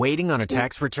Waiting on a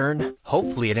tax return?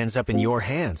 Hopefully it ends up in your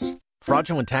hands.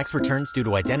 Fraudulent tax returns due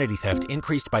to identity theft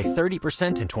increased by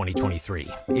 30% in 2023.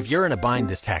 If you're in a bind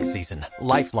this tax season,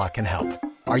 LifeLock can help.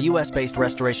 Our U.S.-based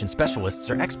restoration specialists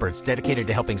are experts dedicated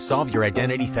to helping solve your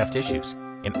identity theft issues.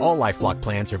 And all LifeLock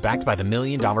plans are backed by the $1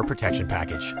 Million Protection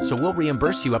Package. So we'll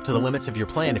reimburse you up to the limits of your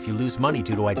plan if you lose money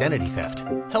due to identity theft.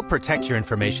 Help protect your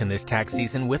information this tax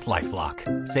season with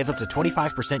LifeLock. Save up to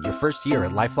 25% your first year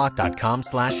at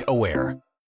LifeLock.com/aware.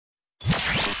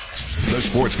 The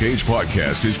Sports Cage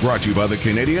podcast is brought to you by the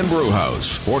Canadian Brew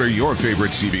House. Order your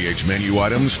favorite CBH menu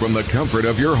items from the comfort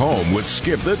of your home with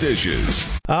Skip the Dishes.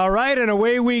 All right, and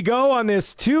away we go on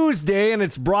this Tuesday, and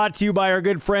it's brought to you by our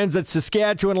good friends at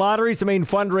Saskatchewan Lotteries, the main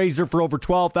fundraiser for over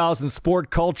 12,000 sport,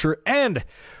 culture, and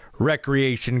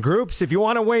recreation groups. If you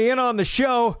want to weigh in on the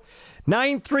show,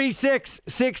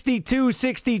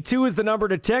 936-6262 is the number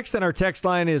to text, and our text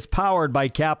line is powered by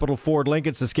Capital Ford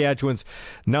Lincoln, Saskatchewan's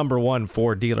 #1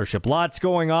 Ford dealership. Lots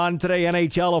going on today.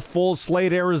 NHL, a full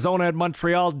slate. Arizona at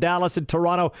Montreal, Dallas at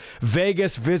Toronto,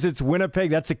 Vegas visits Winnipeg.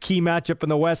 That's a key matchup in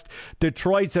the West.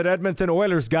 Detroit's at Edmonton.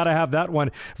 Oilers got to have that one.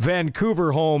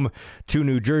 Vancouver home to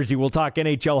New Jersey. We'll talk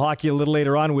NHL hockey a little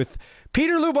later on with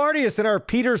Peter Loubardias in our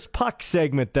Peter's Puck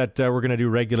segment that we're going to do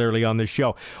regularly on this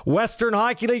show. Western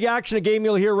Hockey League action, a game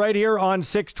you'll hear right here on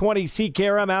 620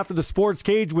 CKRM after the Sports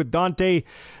Cage with Dante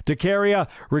DeCaria.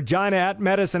 Regina at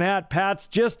Medicine Hat. Pats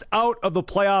just out of the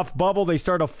playoff bubble. They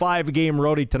start a 5-game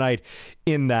roadie tonight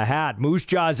in the Hat. Moose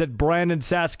Jaws at Brandon,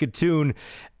 Saskatoon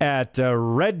at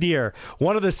Red Deer.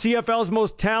 One of the CFL's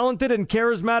most talented and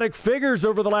charismatic figures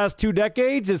over the last 2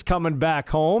 decades is coming back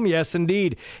home. Yes,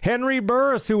 indeed. Henry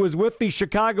Burris, who was with the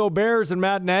Chicago Bears and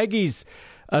Matt Nagy's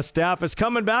staff, is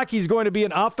coming back. He's going to be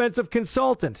an offensive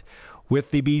consultant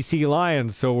with the BC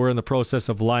Lions, so we're in the process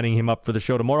of lining him up for the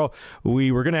show tomorrow.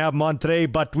 We were going to have him on today,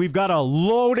 but we've got a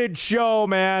loaded show,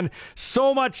 man.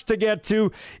 So much to get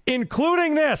to,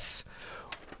 including this.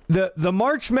 The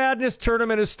March Madness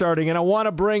tournament is starting, and I want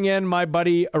to bring in my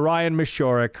buddy Ryan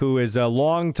Mashorek, who is a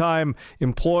longtime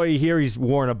employee here. He's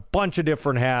worn a bunch of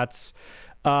different hats,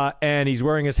 and he's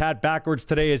wearing his hat backwards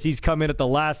today as he's come in at the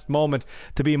last moment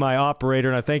to be my operator,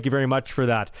 and I thank you very much for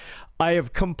that. I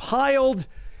have compiled...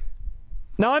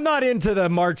 Now, I'm not into the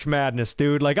March Madness,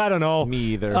 dude. Like, I don't know. Me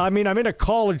either. I mean, I'm into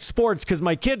college sports because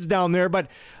my kid's down there, but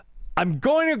I'm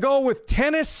going to go with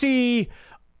Tennessee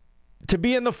to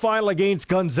be in the final against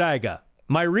Gonzaga.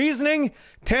 My reasoning,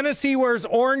 Tennessee wears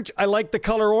orange. I like the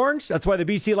color orange. That's why the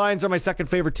BC Lions are my second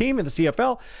favorite team in the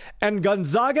CFL. And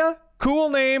Gonzaga, cool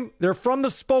name. They're from the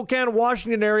Spokane,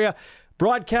 Washington area.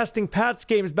 Broadcasting Pats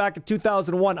games back in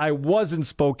 2001. I was in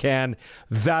Spokane.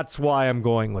 That's why I'm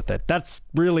going with it. That's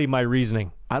really my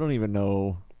reasoning. I don't even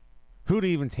know who to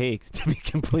even take, to be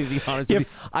completely honest with you.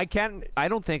 I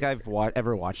don't think I've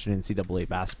ever watched an NCAA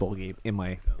basketball game in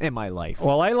my life.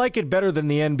 Well, I like it better than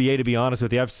the NBA, to be honest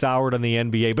with you. I've soured on the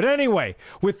NBA. But anyway,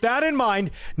 with that in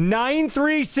mind,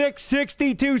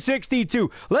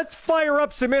 936-6262. Let's fire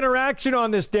up some interaction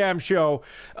on this damn show,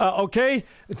 okay?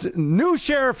 It's new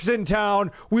sheriff's in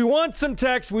town. We want some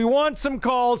texts. We want some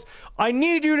calls. I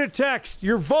need you to text.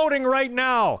 You're voting right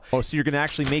now. Oh, so you're going to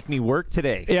actually make me work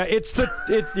today? Yeah,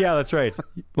 yeah, that's right.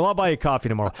 Well, I'll buy you coffee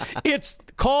tomorrow. It's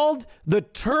called the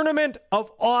Tournament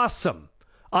of Awesome.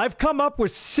 I've come up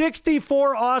with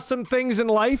 64 awesome things in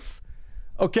life,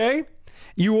 okay?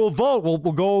 You will vote. We'll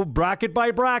go bracket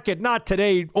by bracket. Not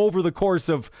today, over the course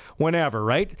of whenever,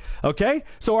 right? Okay?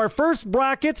 So our first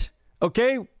bracket,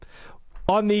 okay,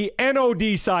 on the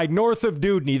NOD side, north of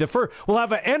Dewdney. We'll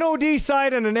have an NOD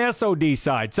side and an SOD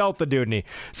side, south of Dewdney.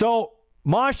 So,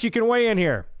 Mosh, you can weigh in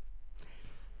here.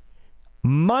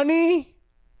 Money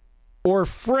or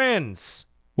friends?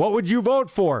 What would you vote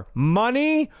for?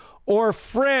 Money or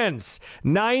friends?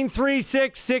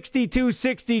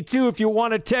 936-6262 if you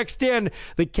want to text in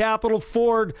the Capital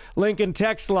Ford Lincoln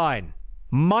text line.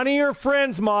 Money or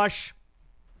friends, Mosh?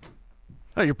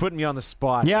 Oh, you're putting me on the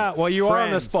spot. Yeah, well, you are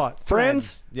on the spot.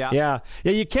 Friends? Yeah.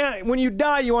 Yeah, you can't, when you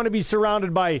die, you want to be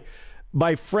surrounded by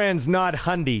friends, not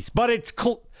hundies. But it's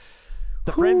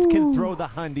the friends can throw the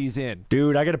hundies in.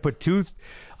 Dude, I got to put two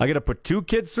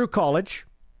kids through college.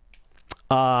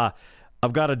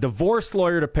 I've got a divorce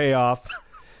lawyer to pay off.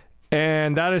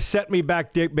 And that has set me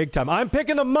back big time. I'm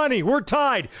picking the money. We're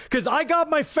tied because I got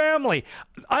my family.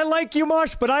 I like you,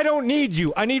 Mosh, but I don't need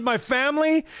you. I need my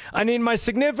family. I need my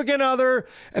significant other,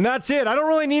 and that's it. I don't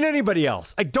really need anybody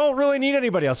else.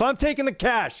 So I'm taking the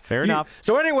cash. Fair enough.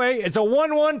 So anyway, it's a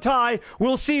 1-1 tie.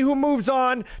 We'll see who moves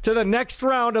on to the next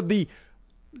round of the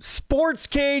Sports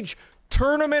Cage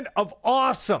tournament of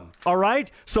awesome, all right?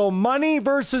 So money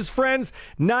versus friends,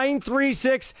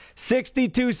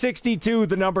 936-6262,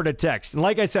 the number to text. And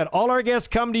like I said, all our guests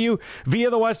come to you via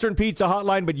the Western Pizza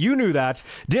hotline, but you knew that.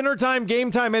 Dinner time,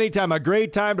 game time, anytime, a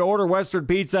great time to order Western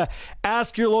Pizza.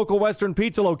 Ask your local Western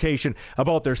Pizza location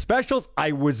about their specials.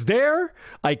 I was there.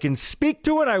 I can speak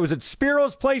to it. I was at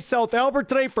Spiro's Place, South Albert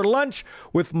today for lunch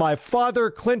with my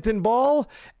father, Clinton Ball,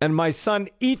 and my son,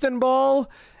 Ethan Ball,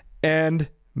 and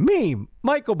me,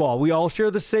 Michael Ball. We all share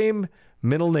the same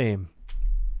middle name.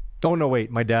 Oh, no,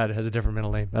 wait. My dad has a different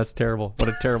middle name. That's terrible. What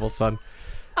a terrible son.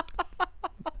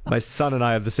 My son and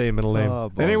I have the same middle name.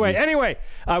 Oh, anyway,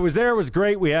 I was there. It was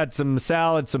great. We had some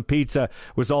salad, some pizza.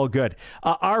 It was all good.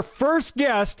 Our first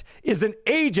guest is an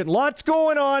agent. Lots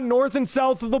going on north and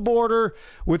south of the border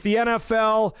with the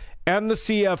NFL and the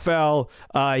CFL.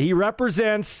 He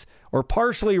represents, or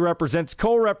partially represents,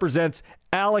 co-represents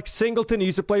Alex Singleton. He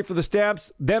used to play for the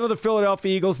Stamps, then of the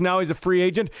Philadelphia Eagles. Now he's a free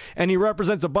agent, and he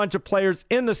represents a bunch of players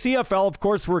in the CFL. Of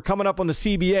course, we're coming up on the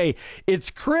CBA. It's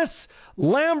Chris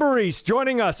Lamberis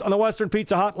joining us on the Western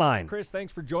Pizza Hotline. Chris,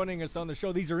 thanks for joining us on the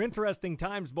show. These are interesting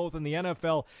times both in the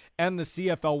NFL and the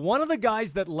CFL. One of the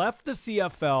guys that left the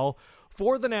CFL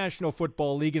for the National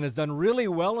Football League and has done really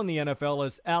well in the NFL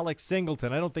is Alex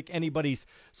Singleton. I don't think anybody's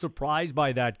surprised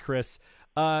by that, Chris.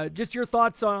 Just your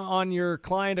thoughts on your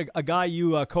client, a guy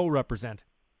you co-represent.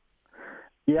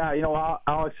 Yeah,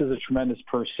 Alex is a tremendous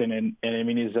person, and I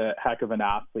mean, he's a heck of an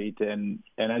athlete. And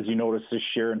as you noticed this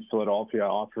year in Philadelphia,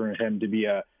 offering him to be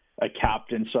a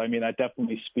captain. So, I mean, that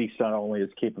definitely speaks not only his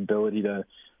capability to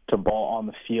ball on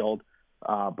the field,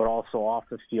 but also off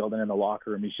the field and in the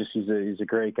locker room. He's a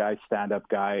great guy, stand-up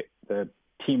guy. The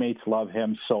teammates love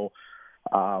him. So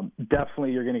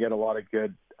definitely you're going to get a lot of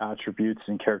good attributes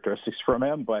and characteristics from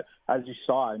him. But as you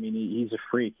saw, I mean, he's a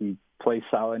freak. He plays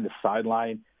sideline to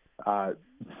sideline,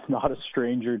 not a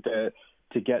stranger to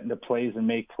get into plays and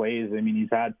make plays. I mean, he's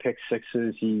had pick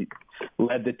sixes. He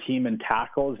led the team in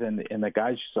tackles, and the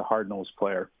guy's just a hard-nosed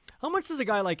player. How much does a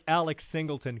guy like Alex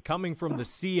Singleton, coming from the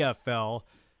CFL,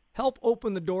 help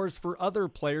open the doors for other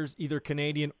players, either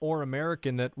Canadian or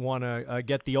American, that want to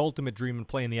get the ultimate dream and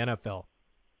play in the NFL?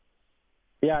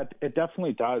 Yeah, it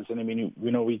definitely does. And I mean,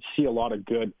 we see a lot of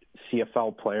good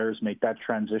CFL players make that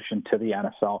transition to the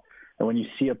NFL. And when you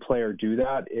see a player do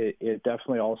that, it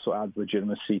definitely also adds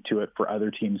legitimacy to it for other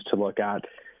teams to look at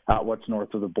what's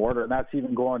north of the border. And that's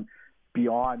even going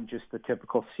beyond just the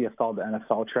typical CFL to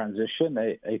NFL transition.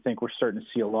 I think we're starting to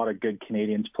see a lot of good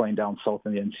Canadians playing down south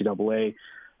in the NCAA.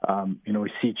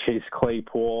 We see Chase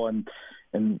Claypool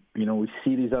and we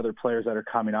see these other players that are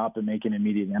coming up and making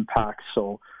immediate impacts.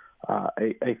 So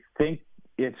I think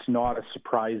it's not a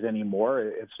surprise anymore.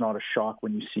 It's not a shock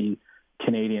when you see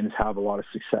Canadians have a lot of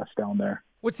success down there.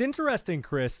 What's interesting,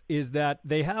 Chris, is that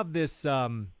they have this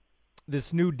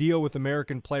this new deal with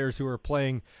American players who are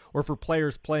playing, or for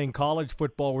players playing college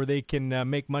football, where they can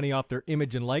make money off their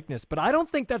image and likeness. But I don't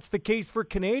think that's the case for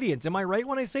Canadians. Am I right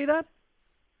when I say that?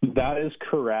 That is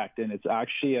correct, and it's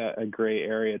actually a gray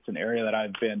area. It's an area that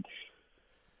I've been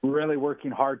really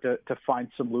working hard to find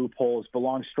some loopholes. But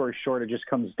long story short, it just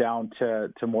comes down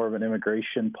to more of an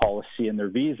immigration policy in their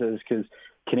visas, because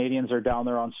Canadians are down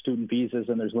there on student visas,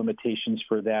 and there's limitations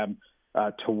for them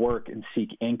to work and seek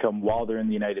income while they're in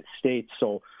the United States.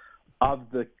 So of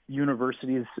the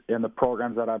universities and the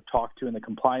programs that I've talked to in the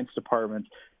compliance department,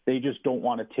 they just don't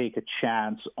want to take a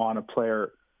chance on a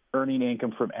player earning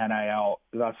income from NIL,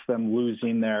 thus them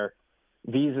losing their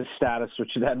visa status,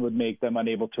 which then would make them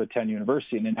unable to attend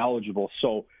university and ineligible.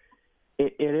 So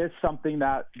it is something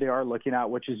that they are looking at,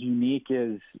 which is unique,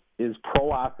 is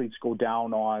pro athletes go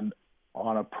down on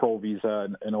a pro visa,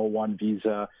 an O1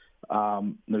 visa.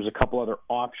 There's a couple other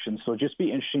options. So it'd just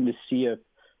be interesting to see if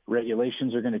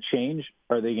regulations are going to change.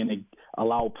 Are they going to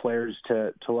allow players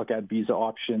to look at visa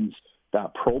options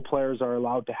that pro players are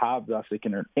allowed to have, thus they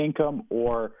can earn income,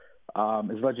 or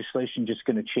is legislation just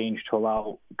going to change to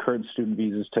allow current student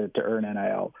visas to earn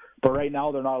NIL? But right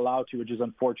now they're not allowed to, which is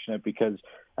unfortunate, because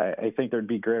I think there'd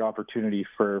be great opportunity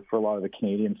for a lot of the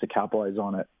Canadians to capitalize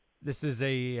on it. This is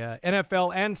a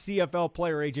NFL and CFL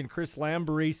player agent, Chris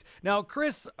Lamberis. Now,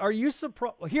 Chris, are you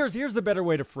surprised? Here's the better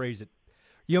way to phrase it.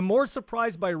 You're more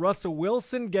surprised by Russell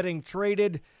Wilson getting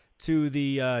traded to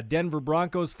the Denver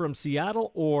Broncos from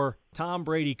Seattle, or Tom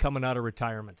Brady coming out of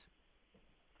retirement?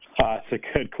 That's a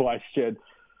good question.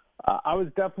 I was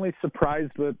definitely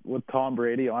surprised with Tom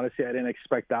Brady. Honestly, I didn't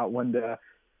expect that one to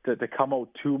come out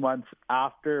 2 months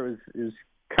after. It was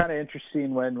kind of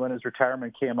interesting when his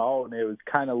retirement came out, and it was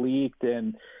kind of leaked,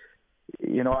 and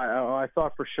I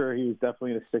thought for sure he was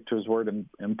definitely going to stick to his word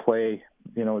and play,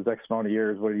 his X amount of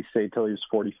years. What did he say? Till he was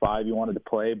 45, he wanted to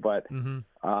play. But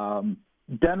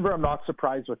Denver, I'm not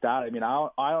surprised with that. I mean, I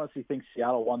honestly think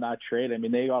Seattle won that trade. I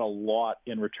mean, they got a lot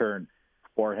in return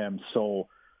for him. So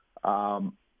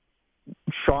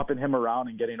shopping him around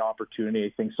and getting opportunity,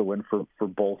 I think, is a win for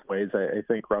both ways. I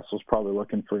think Russell's probably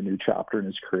looking for a new chapter in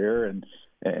his career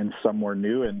and somewhere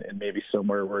new and maybe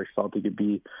somewhere where he felt he could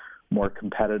be more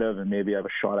competitive and maybe have a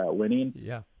shot at winning.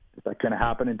 Yeah. Is that going to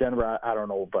happen in Denver? I don't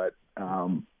know, but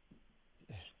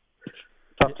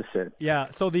tough to say. Yeah,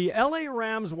 so the LA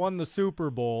Rams won the Super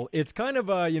Bowl. It's kind of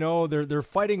they're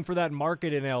fighting for that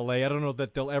market in LA. I don't know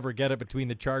that they'll ever get it between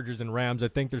the Chargers and Rams. I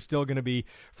think they're still going to be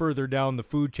further down the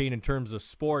food chain in terms of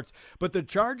sports. But the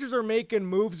Chargers are making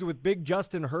moves with big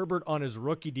Justin Herbert on his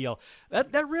rookie deal.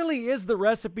 That really is the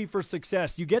recipe for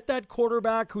success. You get that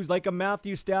quarterback who's like a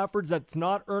Matthew Stafford that's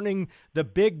not earning the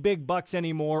big bucks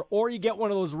anymore, or you get one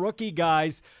of those rookie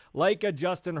guys like a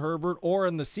Justin Herbert, or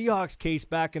in the Seahawks case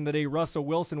back in the day, Russell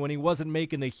Wilson, when he wasn't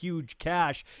making the huge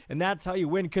cash, and that's how you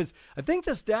win. Because I think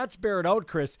the stats bear it out,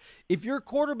 Chris. If your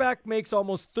quarterback makes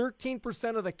almost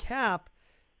 13% of the cap,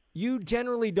 you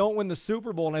generally don't win the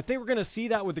Super Bowl, and I think we're going to see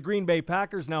that with the Green Bay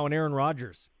Packers now and Aaron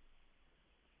Rodgers.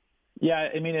 Yeah,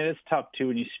 I mean, it is tough, too,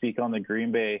 when you speak on the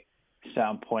Green Bay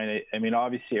standpoint. I mean,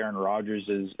 obviously Aaron Rodgers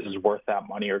is worth that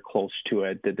money or close to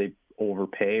it. Did they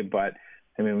overpay? But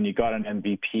I mean, when you got an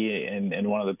MVP and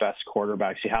one of the best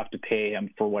quarterbacks, you have to pay him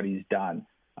for what he's done.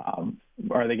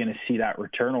 Are they going to see that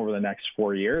return over the next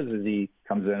 4 years as he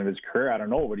comes to the end of his career? I don't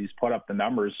know, but he's put up the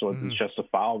numbers, so it's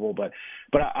justifiable. But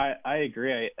I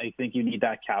agree. I think you need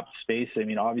that cap space. I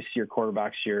mean, obviously your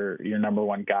quarterback's your number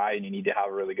one guy, and you need to have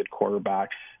a really good quarterback.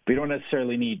 But you don't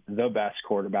necessarily need the best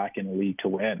quarterback in the league to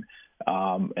win.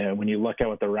 And when you look at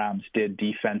what the Rams did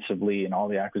defensively and all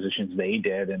the acquisitions they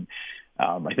did, and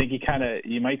I think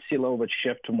you might see a little bit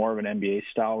shift to more of an NBA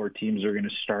style where teams are going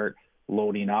to start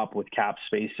loading up with cap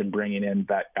space and bringing in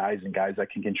guys that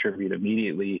can contribute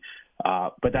immediately.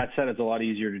 But that said, it's a lot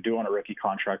easier to do on a rookie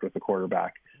contract with a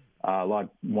quarterback. A lot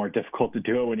more difficult to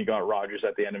do it when you got Rodgers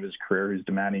at the end of his career who's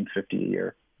demanding $50 a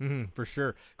year. For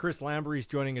sure. Chris Lamberry's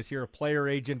joining us here, a player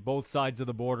agent, both sides of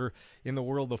the border in the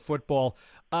world of football.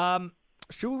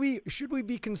 Should we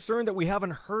be concerned that we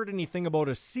haven't heard anything about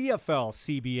a CFL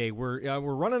CBA? We're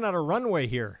running out of runway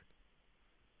here.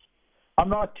 I'm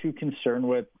not too concerned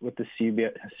with the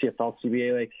CFL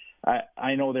CBA. Like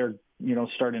I know they're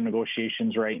starting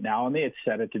negotiations right now, and they had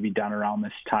set it to be done around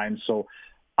this time. So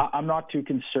I'm not too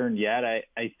concerned yet.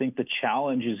 I think the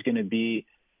challenge is going to be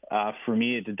for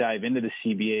me to dive into the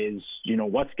CBA is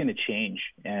what's going to change,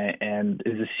 and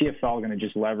is the CFL going to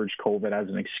just leverage COVID as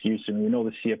an excuse? And we know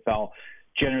the CFL,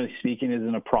 generally speaking,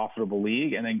 isn't a profitable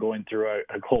league, and then going through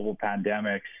a global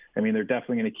pandemic, I mean, they're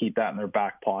definitely going to keep that in their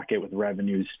back pocket with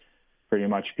revenues pretty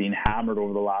much being hammered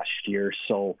over the last year.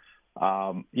 So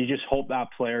you just hope that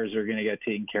players are going to get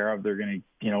taken care of. They're going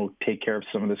to, take care of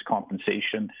some of this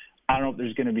compensation. I don't know if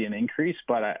there's going to be an increase,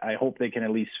 but I hope they can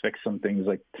at least fix some things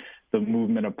like the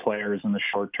movement of players and the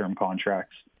short-term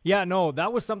contracts. Yeah, no,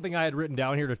 that was something I had written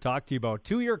down here to talk to you about.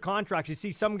 2-year contracts. You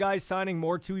see some guys signing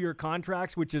more 2-year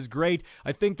contracts, which is great.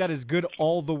 I think that is good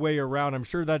all the way around. I'm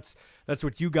sure that's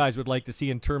what you guys would like to see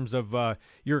in terms of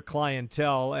your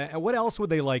clientele. What else would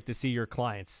they like to see your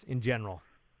clients in general?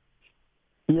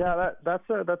 Yeah, that's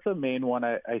a main one,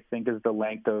 I think, is the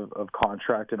length of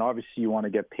contract. And obviously you want to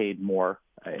get paid more.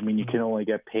 I mean, you can only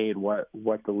get paid what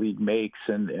the league makes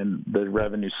and the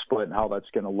revenue split and how that's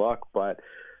going to look. But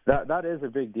that is a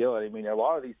big deal. I mean, a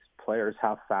lot of these players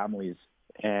have families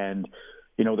and,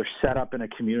 they're set up in a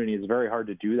community. It's very hard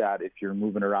to do that if you're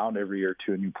moving around every year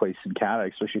to a new place in Canada,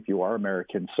 especially if you are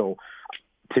American. So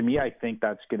to me, I think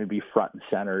that's going to be front and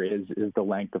center is the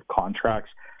length of contracts.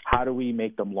 How do we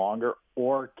make them longer,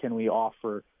 or can we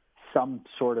offer some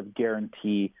sort of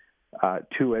guarantee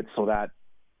to it so that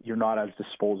you're not as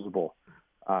disposable?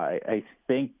 I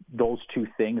think those two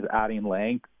things, adding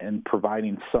length and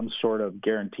providing some sort of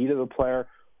guarantee to the player,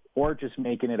 or just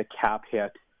making it a cap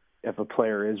hit if a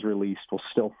player is released, will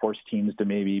still force teams to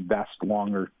maybe invest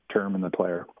longer term in the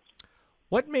player.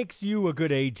 What makes you a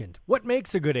good agent? What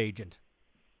makes a good agent?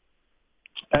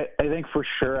 I think for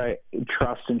sure,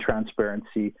 trust and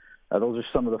transparency. Those are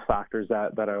some of the factors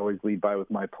that I always lead by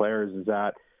with my players, is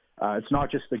that it's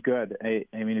not just the good. I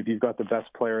mean, if you've got the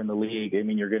best player in the league, I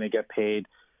mean, you're going to get paid.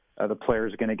 The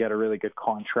player's going to get a really good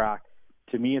contract.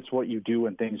 To me, it's what you do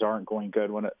when things aren't going good.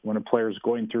 When a player's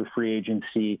going through free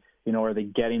agency, are they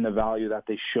getting the value that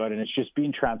they should? And it's just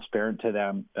being transparent to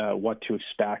them what to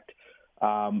expect.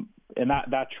 And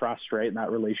that trust, right, and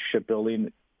that relationship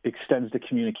building extends the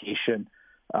communication.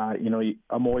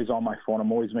 I'm always on my phone.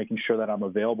 I'm always making sure that I'm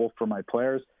available for my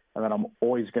players, and that I'm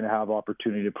always going to have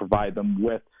opportunity to provide them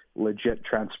with legit,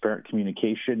 transparent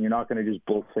communication. You're not going to just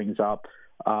blow things up,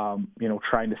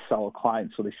 trying to sell a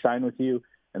client so they sign with you,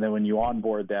 and then when you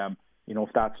onboard them, if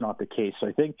that's not the case. So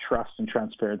I think trust and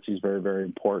transparency is very, very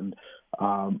important,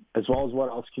 as well as what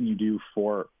else can you do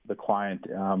for the client.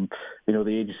 The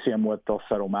agency I'm with, They'll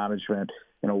Settle Management,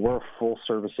 we're a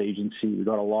full-service agency. We've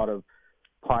got a lot of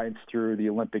clients through the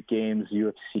Olympic Games,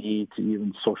 UFC, to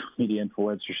even social media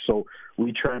influencers. So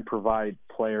we try and provide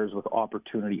players with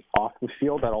opportunity off the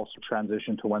field that also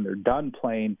transition to when they're done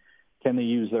playing, can they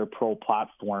use their pro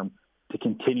platform to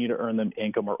continue to earn them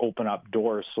income or open up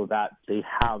doors so that they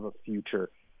have a future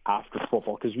after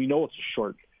football? Because we know it's a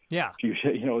short future.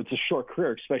 It's a short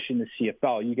career, especially in the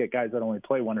CFL. You get guys that only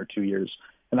play 1 or 2 years.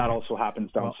 And that also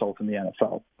happens down south in the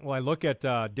NFL. Well, I look at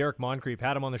Derek Moncrief,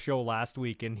 had him on the show last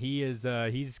week, and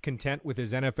he's content with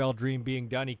his NFL dream being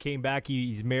done. He came back.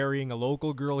 He's marrying a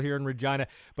local girl here in Regina,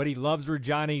 but he loves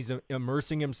Regina. He's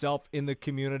immersing himself in the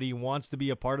community. He wants to be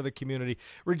a part of the community.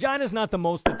 Regina's not the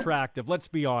most attractive. Let's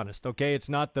be honest, okay? It's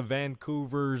not the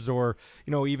Vancouvers or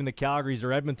even the Calgarys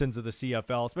or Edmontons of the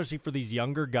CFL, especially for these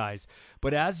younger guys.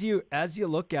 But as you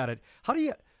look at it, how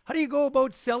do you go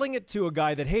about selling it to a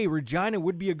guy that, hey, Regina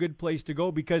would be a good place to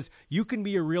go because you can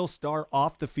be a real star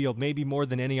off the field, maybe more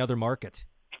than any other market?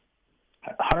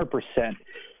 100%.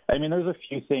 I mean, there's a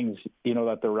few things,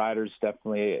 that the Riders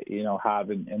definitely,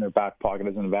 have in their back pocket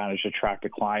as an advantage to attract a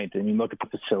client. I mean, look at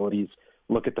the facilities,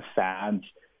 look at the fans,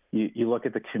 you look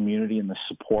at the community and the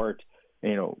support.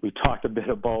 We talked a bit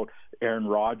about Aaron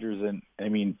Rodgers, and I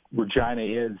mean, Regina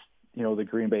is, the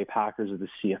Green Bay Packers of the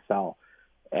CFL.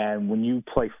 And when you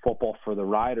play football for the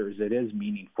Riders, it is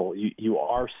meaningful. You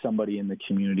are somebody in the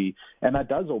community, and that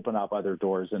does open up other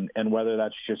doors. And whether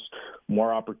that's just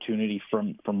more opportunity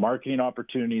from marketing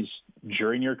opportunities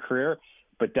during your career,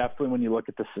 but definitely when you look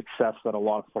at the success that a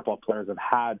lot of football players have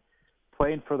had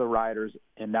playing for the Riders,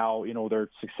 and now, they're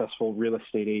successful real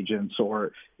estate agents,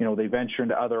 or, they venture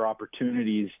into other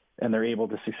opportunities and they're able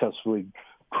to successfully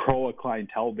grow a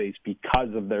clientele base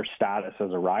because of their status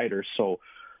as a Rider. So,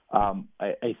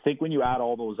 I think when you add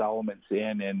all those elements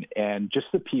in, and just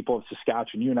the people of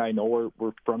Saskatchewan, you and I know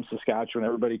we're from Saskatchewan.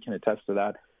 Everybody can attest to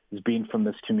that. As being from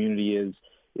this community is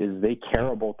they care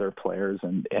about their players,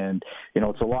 and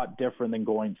it's a lot different than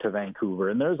going to Vancouver.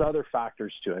 And there's other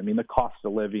factors too. I mean, the cost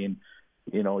of living.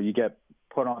 You get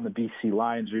put on the BC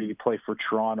Lions or you play for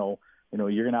Toronto.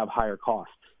 You're going to have higher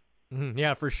costs. Mm-hmm.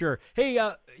 Yeah, for sure. Hey,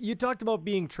 you talked about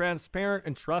being transparent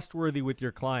and trustworthy with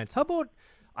your clients. How about,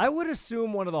 I would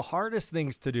assume one of the hardest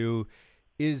things to do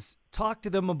is talk to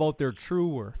them about their true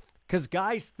worth, because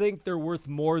guys think they're worth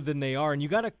more than they are, and you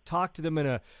got to talk to them in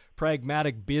a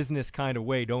pragmatic business kind of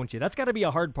way, don't you? That's got to be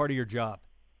a hard part of your job.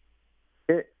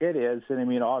 It is, and I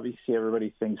mean, obviously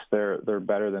everybody thinks they're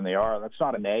better than they are. That's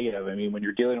not a negative. I mean, when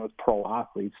you're dealing with pro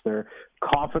athletes, their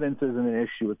confidence isn't an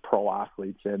issue with pro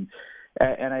athletes, and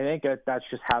I think that's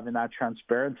just having that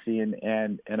transparency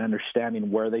and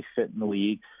understanding where they fit in the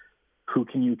league. Who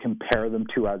can you compare them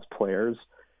to as players?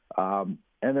 And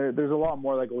there's a lot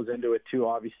more that goes into it too.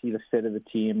 Obviously, the fit of the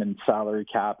team and salary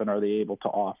cap, and are they able to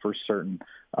offer certain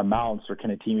amounts, or can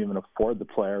a team even afford the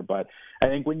player? But I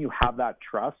think when you have that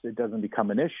trust, it doesn't become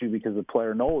an issue because the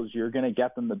player knows you're going to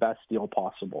get them the best deal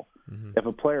possible. Mm-hmm. If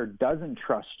a player doesn't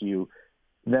trust you,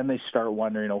 then they start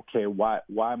wondering, okay, why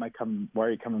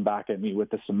are you coming back at me with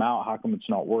this amount? How come it's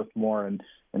not worth more? And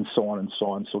so on and so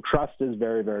on. So trust is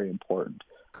very, very important.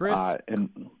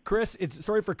 Chris,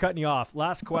 sorry for cutting you off.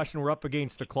 Last question. We're up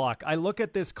against the clock. I look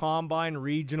at this combine,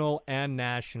 regional and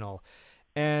national,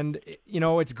 and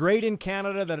it's great in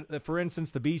Canada that, for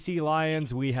instance, the BC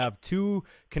Lions, we have 2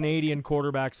 Canadian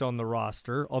quarterbacks on the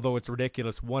roster. Although it's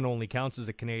ridiculous, one only counts as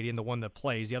a Canadian, the one that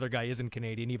plays. The other guy isn't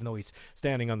Canadian, even though he's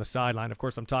standing on the sideline. Of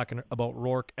course, I'm talking about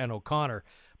Rourke and O'Connor.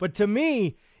 But to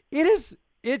me, it's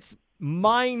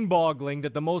mind-boggling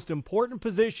that the most important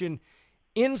position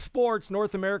in sports,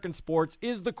 North American sports,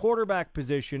 is the quarterback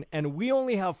position, and we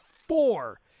only have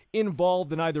 4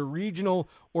 involved in either regional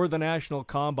or the national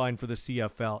combine for the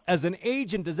CFL. As an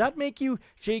agent, does that make you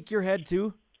shake your head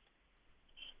too?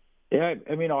 Yeah,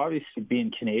 I mean, obviously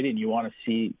being Canadian, you want to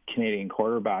see Canadian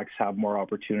quarterbacks have more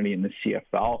opportunity in the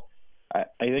CFL. I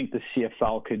think the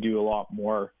CFL could do a lot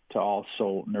more to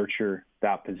also nurture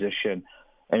that position.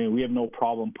 I mean, we have no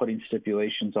problem putting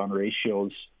stipulations on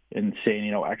ratios and saying,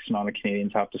 X amount of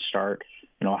Canadians have to start,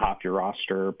 half your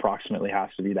roster approximately has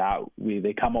to be that.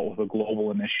 They come out with a global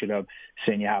initiative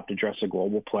saying you have to dress a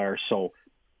global player. So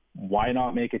why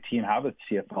not make a team have a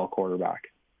CFL quarterback?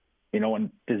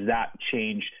 And does that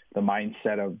change the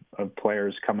mindset of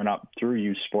players coming up through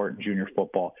youth sport and junior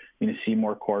football? You see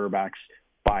more quarterbacks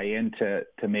buy into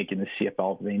making the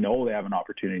CFL if they know they have an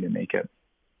opportunity to make it.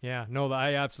 Yeah, no,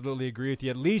 I absolutely agree with you.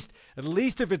 At least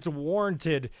if it's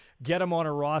warranted, get them on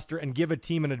a roster and give a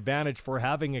team an advantage for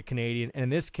having a Canadian. And in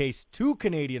this case, 2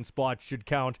 Canadian spots should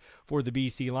count for the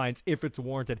BC Lions if it's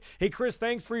warranted. Hey, Chris,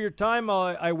 thanks for your time.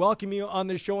 I welcome you on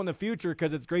this show in the future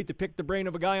because it's great to pick the brain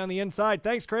of a guy on the inside.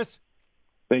 Thanks, Chris.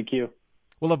 Thank you.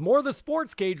 We'll have more of the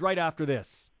Sports Cage right after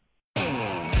this.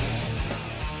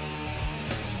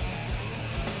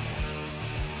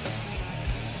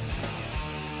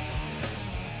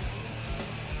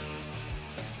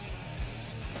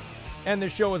 And the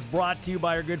show is brought to you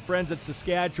by our good friends at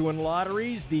Saskatchewan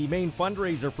Lotteries, the main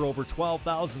fundraiser for over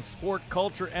 12,000 sport,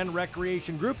 culture, and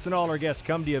recreation groups. And all our guests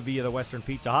come to you via the Western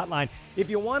Pizza Hotline.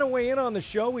 If you want to weigh in on the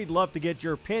show, we'd love to get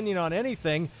your opinion on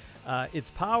anything.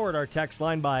 It's powered, our text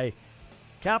line, by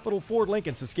Capital Ford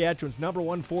Lincoln, Saskatchewan's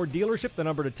 #1 Ford dealership. The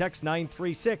number to text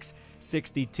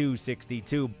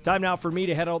 936-6262. Time now for me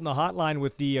to head out in the hotline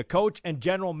with the coach and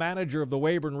general manager of the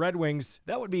Weyburn Red Wings.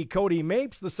 That would be Cody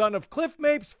Mapes, the son of Cliff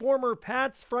Mapes, former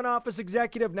Pats front office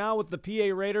executive, now with the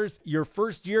PA Raiders. Your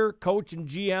first year coach and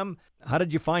GM. How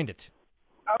did you find it?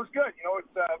 That was good.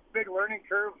 It's a big learning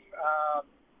curve.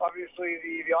 Obviously,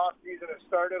 the off season has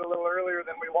started a little earlier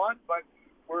than we want, but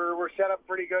we're set up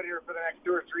pretty good here for the next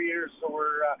 2 or 3 years. So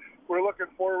we're looking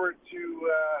forward to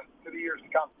the years to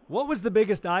come. What was the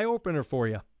biggest eye opener for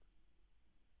you?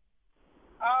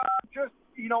 Just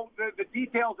the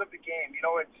details of the game.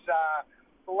 It's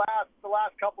the last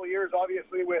couple of years,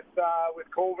 obviously with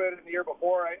COVID and the year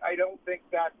before. I don't think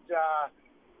that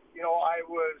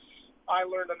I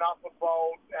learned enough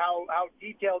about how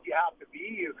detailed you have to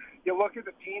be. You look at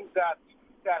the teams that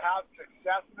have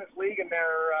success in this league, and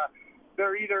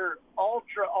they're either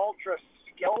ultra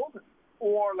skilled,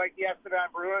 or like the Estevan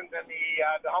Bruins and the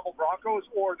Humboldt Broncos,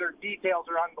 or their details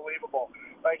are unbelievable.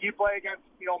 Like you play against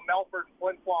Melfort,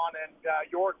 Flin Flon, and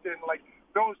Yorkton, like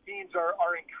those teams are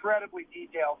incredibly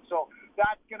detailed. So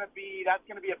that's gonna be a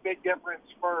big difference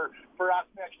for us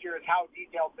next year, is how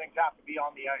detailed things have to be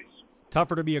on the ice.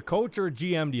 Tougher to be a coach or a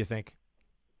GM, do you think?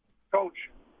 Coach.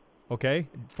 Okay,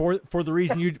 for the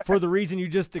reason you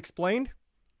just explained.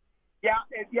 Yeah,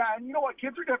 and you know what?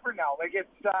 Kids are different now. Like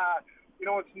it's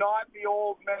not the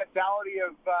old mentality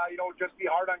of just be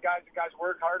hard on guys and guys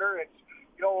work harder. It's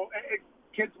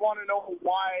kids want to know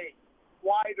why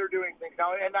they're doing things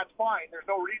now, and that's fine. There's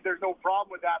no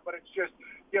problem with that. But it's just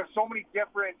you have so many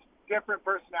different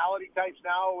personality types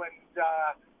now, and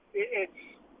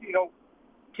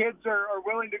kids are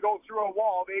willing to go through a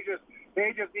wall. They just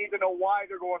need to know why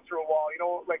they're going through a wall.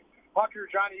 Like Pucker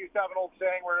Johnny used to have an old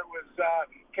saying where it was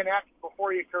connect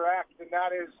before you correct, and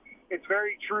it's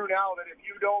very true now that if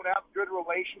you don't have good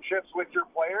relationships with your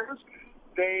players,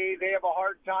 they have a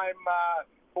hard time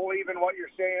believing what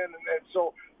you're saying, and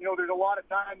so there's a lot of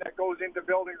time that goes into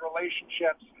building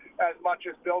relationships as much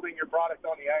as building your product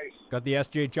on the ice. Got the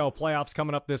SJHL playoffs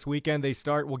coming up this weekend. They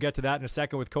start, we'll get to that in a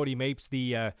second, with Cody Mapes,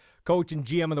 the coach and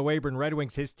GM of the Weyburn Red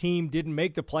Wings. His team didn't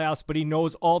make the playoffs, but he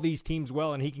knows all these teams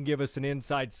well, and he can give us an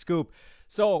inside scoop.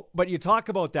 So, but you talk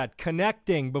about that,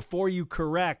 connecting before you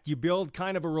correct. You build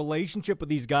kind of a relationship with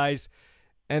these guys,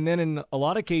 and then in a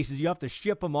lot of cases, you have to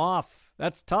ship them off.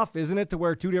 That's tough, isn't it, to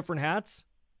wear 2 different hats?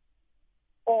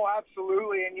 Oh,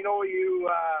 absolutely. And, you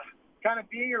kind of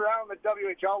being around the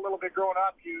WHL a little bit growing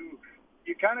up, you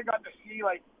kind of got to see,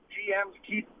 like, GMs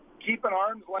keep an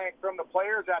arm's length from the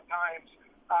players at times.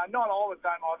 Not all the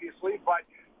time, obviously, but,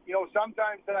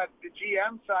 sometimes at the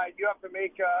GM side, you have to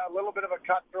make a little bit of a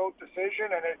cutthroat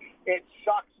decision, and it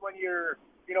sucks when you're,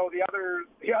 the other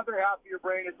half of your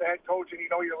brain is the head coach, and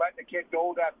you're letting a kid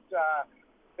go that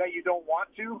you don't want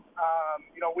to.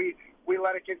 We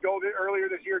let a kid go earlier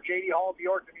this year, J.D. Hall of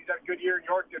Yorkton. He's had a good year in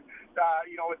Yorkton.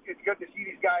 It's good to see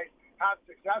these guys have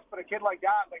success, but a kid like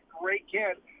that, like great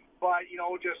kid, but he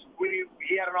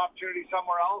had an opportunity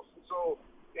somewhere else, and so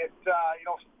it's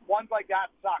ones like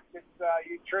that sucks. It's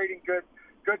you trading good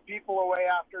people away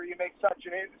after you make such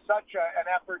an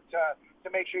effort to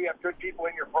make sure you have good people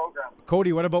in your program.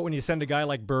 Cody, what about when you send a guy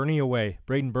like Bernie away,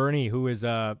 Braden Bernie, who is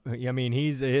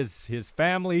his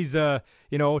family's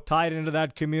tied into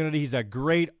that community. He's a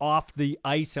great off the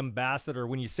ice ambassador.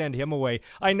 When you send him away,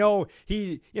 I know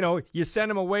you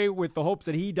send him away with the hopes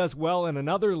that he does well in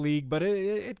another league, but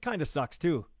it kind of sucks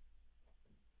too.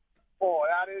 Oh,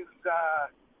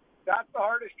 that's the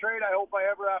hardest trade I hope I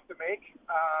ever have to make.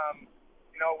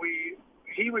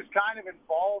 He was kind of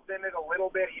involved in it a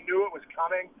little bit. He knew it was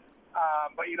coming.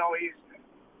 But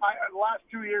the last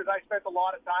 2 years I spent a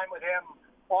lot of time with him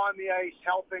on the ice,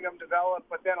 helping them develop,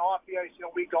 but then off the ice,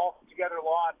 we golf together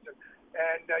lots,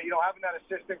 and having that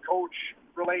assistant coach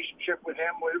relationship with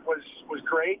him was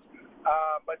great.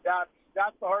 But that's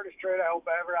the hardest trade I hope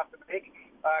I ever have to make.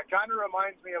 Kind of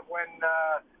reminds me of when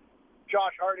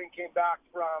Josh Harding came back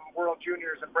from World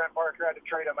Juniors and Brent Parker had to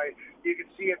trade him. You could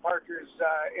see in Parker's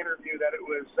interview that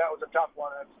that was a tough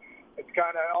one. It's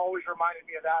kind of always reminded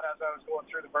me of that as I was going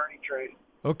through the Bernie trade.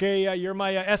 Okay, you're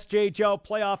my SJHL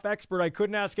playoff expert. I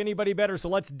couldn't ask anybody better, so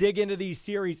let's dig into these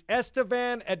series.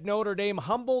 Estevan at Notre Dame,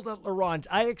 Humboldt at La Ronge.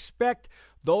 I expect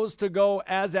those to go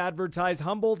as advertised.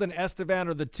 Humboldt and Estevan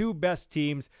are the two best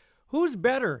teams. Who's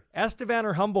better, Estevan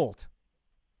or Humboldt?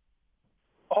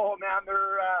 Oh, man,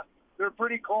 they're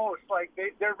pretty close. Like,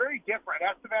 they're very different.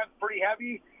 Estevan's pretty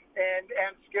heavy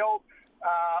and skilled.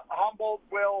 Humboldt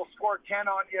will score 10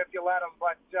 on you if you let them.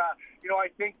 But, I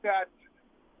think that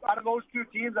out of those two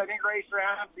teams, I think Race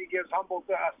Ramsey gives Humboldt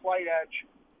a slight edge.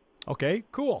 Okay,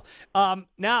 cool.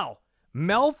 Now,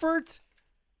 Melfort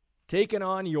taking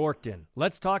on Yorkton.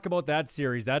 Let's talk about that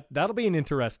series. That'll be an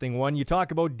interesting one. You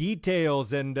talk about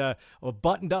details and a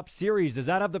buttoned-up series. Does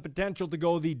that have the potential to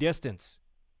go the distance?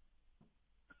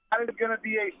 It's going to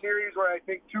be a series where I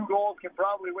think 2 goals can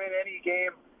probably win any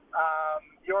game.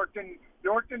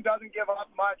 Yorkton doesn't give up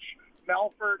much.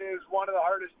 Melfort is one of the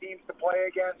hardest teams to play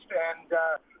against, and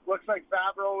looks like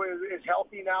Favreau is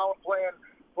healthy now and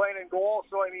playing in goal.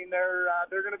 So I mean, they're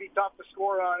going to be tough to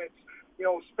score on. It's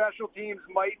special teams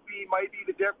might be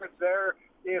the difference there.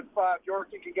 If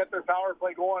Yorkton can get their power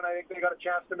play going, I think they got a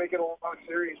chance to make it a long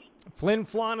series. Flin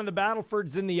Flon and the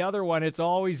Battlefords in the other one. It's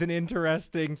always an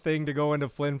interesting thing to go into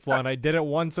Flin Flon. I did it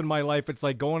once in my life. It's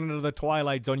like going into the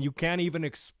Twilight Zone. You can't even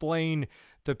explain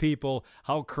to people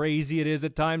how crazy it is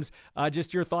at times.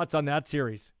 Just your thoughts on that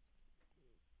series.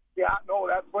 Yeah, no,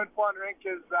 that Flin Flon rink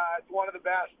is it's one of the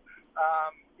best.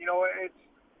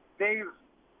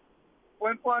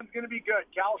 Flin Flon's going to be good.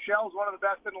 Cal Shell's one of the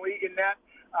best in the league in net.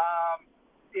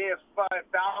 If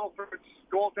Battleford's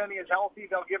goaltending is healthy,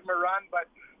 they'll give him a run. But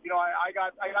I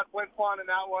got Flin Flon in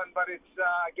that one. But it's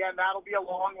again, that'll be a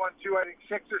long one too. I think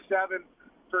 6 or 7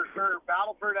 for sure.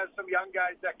 Battleford has some young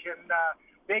guys that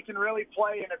they can really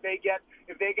play, and if they get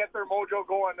their mojo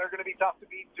going, they're going to be tough to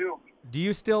beat too. Do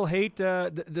you still hate?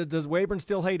 Does Weyburn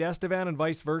still hate Estevan and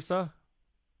vice versa?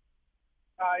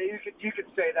 You could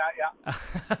say that,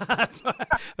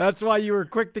 yeah. That's why you were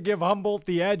quick to give Humboldt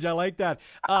the edge. I like that.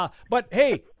 But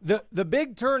hey, the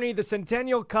big tourney, the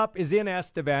Centennial Cup, is in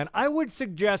Estevan. I would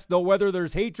suggest, though, whether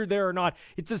there's hatred there or not,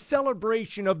 it's a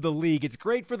celebration of the league. It's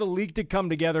great for the league to come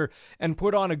together and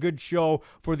put on a good show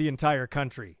for the entire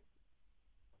country.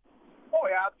 Oh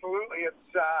yeah, absolutely. It's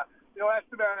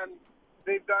Estevan.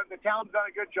 The town's done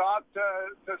a good job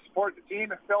to support the team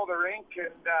and fill the rink,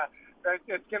 and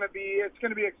it's going to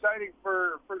be exciting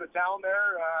for the town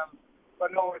there.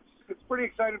 But no, it's pretty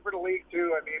exciting for the league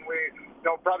too. I mean, we're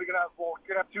probably going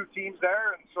to have 2 teams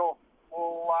there, and so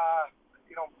we'll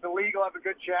the league will have a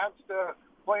good chance to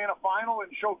play in a final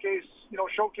and showcase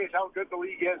how good the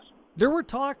league is. There were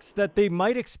talks that they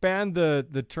might expand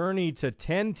the tourney to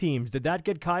 10 teams. Did that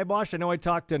get kiboshed? I know I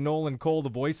talked to Nolan Cole, the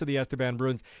voice of the Estevan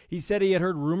Bruins. He said he had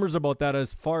heard rumors about that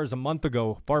as far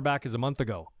back as a month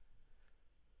ago.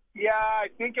 Yeah, I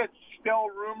think it's still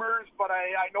rumors, but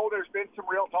I know there's been some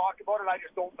real talk about it. I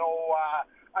just don't know.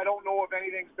 I don't know if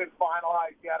anything's been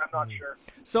finalized yet. I'm not sure.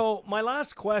 So my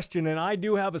last question, and I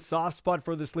do have a soft spot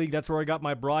for this league. That's where I got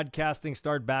my broadcasting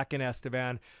start back in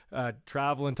Estevan,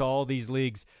 traveling to all these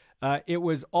leagues. It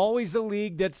was always a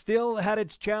league that still had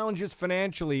its challenges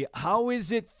financially. How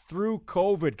is it through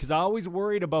COVID? Because I always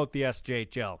worried about the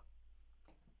SJHL.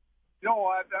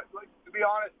 To be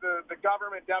honest, the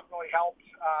government definitely helps.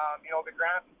 The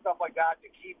grants and stuff like that to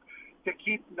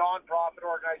keep nonprofit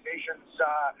organizations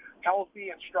healthy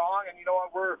and strong. And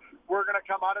we're going to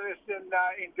come out of this in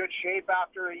good shape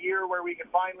after a year where we can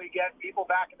finally get people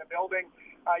back in the building.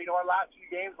 Our last few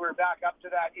games we were back up to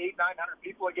that 800-900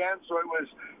 people again, so it was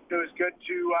good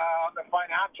to on the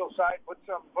financial side put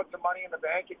some money in the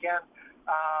bank again.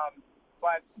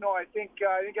 But no, I think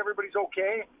everybody's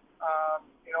okay.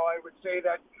 I would say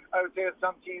that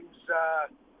some teams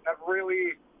have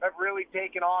really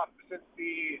taken off since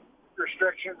the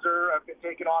restrictions have been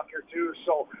taken off here too.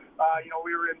 So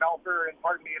we were in Melfort and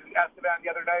in Estevan the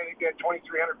other night and get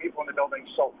 2,300 people in the building.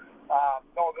 So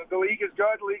the league is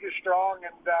good, the league is strong,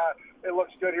 and it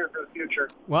looks good here for the future.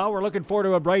 Well, we're looking forward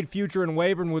to a bright future in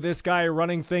Weyburn with this guy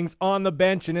running things on the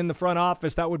bench and in the front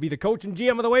office. That would be the coach and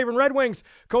GM of the Weyburn Red Wings,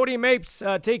 Cody Mapes.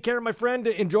 Take care, my friend.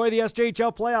 Enjoy the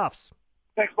SJHL playoffs.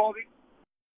 Thanks, Baldy.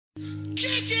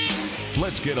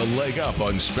 Let's get a leg up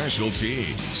on special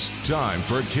teams. Time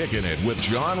for Kicking It with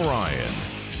John Ryan.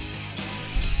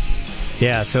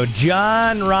 Yeah, so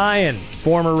John Ryan,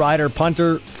 former Rider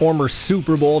punter, former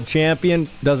Super Bowl champion,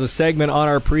 does a segment on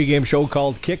our pregame show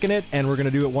called Kicking It, and we're going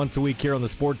to do it once a week here on the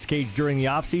Sports Cage during the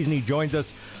offseason. He joins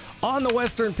us on the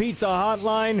Western Pizza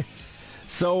Hotline.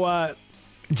 So,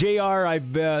 JR,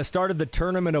 I've started the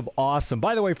Tournament of Awesome.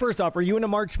 By the way, first off, are you into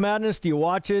March Madness? Do you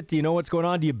watch it? Do you know what's going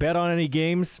on? Do you bet on any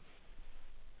games?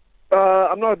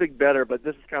 I'm not a big bettor, but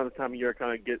this is kind of the time of year I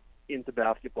kind of get into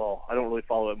basketball. I don't really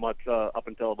follow it much up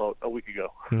until about a week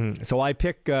ago. Mm-hmm. So I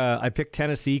pick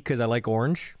Tennessee because I like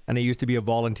orange, and I used to be a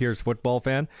Volunteers football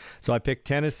fan. So I picked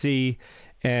Tennessee,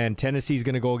 and Tennessee's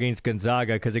going to go against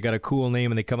Gonzaga because they got a cool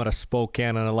name and they come out of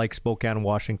Spokane, and I like Spokane,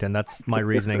 Washington. That's my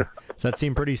reasoning. Does that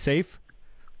seem pretty safe?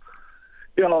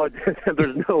 Yeah,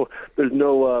 there's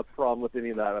no problem with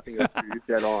any of that. I think that's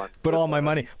dead on. Put all my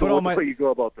money. Way you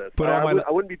go about this. I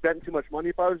wouldn't be betting too much money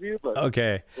if I was you. But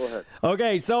okay. Go ahead.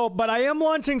 Okay. So, but I am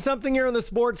launching something here on the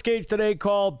Sports Cage today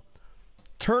called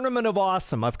Tournament of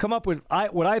Awesome. I've come up with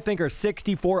what I think are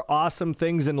 64 awesome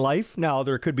things in life. Now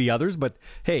there could be others, but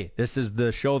hey, this is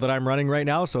the show that I'm running right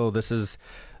now, so this is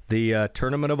the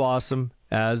Tournament of Awesome,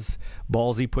 as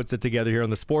Ballsy puts it together here on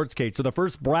the Sports Cage. So the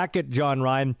first bracket, John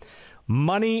Ryan.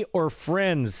 Money or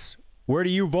friends? Where do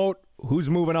you vote? Who's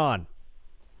moving on?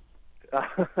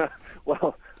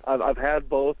 Well, I've had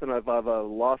both, and I've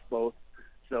lost both.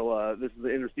 So this is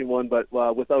an interesting one, but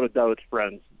without a doubt, it's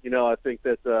friends. You know, I think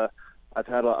that I've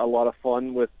had a lot of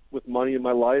fun with money in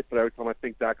my life, but every time I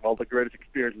think back on all the greatest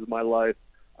experiences of my life,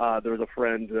 there was a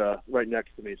friend right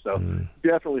next to me. So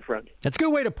definitely friends. That's a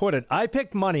good way to put it. I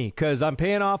picked money because I'm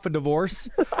paying off a divorce.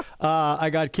 I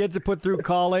got kids to put through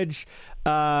college.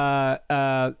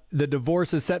 The divorce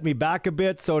has set me back a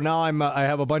bit, so now I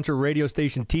have a bunch of radio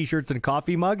station T-shirts and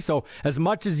coffee mugs. So as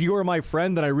much as you are my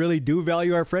friend, and I really do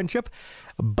value our friendship,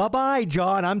 bye-bye,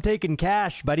 John. I'm taking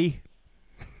cash, buddy.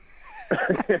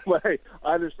 Well, hey,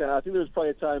 I understand. I think there was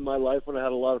probably a time in my life when I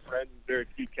had a lot of friends and very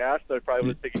few cash, so I probably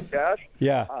would have taken cash.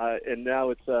 Yeah. And now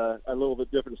it's a little bit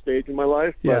different stage in my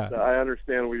life, but I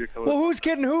understand where you're coming from. Well, who's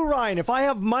kidding who, Ryan? If I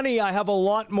have money, I have a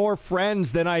lot more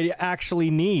friends than I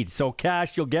actually need. So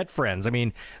cash, you'll get friends. I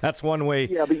mean, that's one way.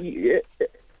 Yeah, but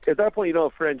at that point, you don't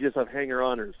have friends, you just have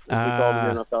hanger-oners. We call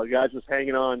them the NFL. Guys just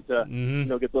hanging on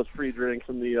to get those free drinks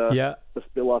from the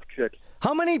spill-off chicks.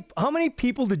 How many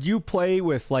people did you play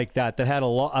with like that had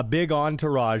a big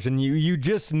entourage, and you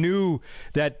just knew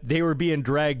that they were being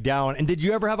dragged down? And did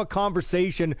you ever have a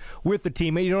conversation with the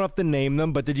teammate? You don't have to name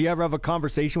them, but did you ever have a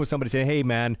conversation with somebody saying, "Hey,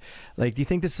 man, like, do you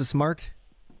think this is smart?"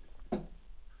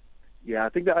 Yeah, I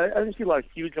think that I didn't see a lot of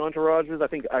huge entourages. I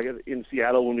think in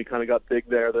Seattle when we kind of got big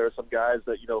there were some guys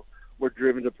that were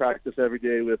driven to practice every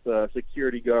day with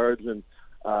security guards and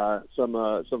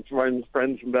some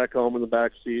friends from back home in the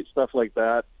back seat, stuff like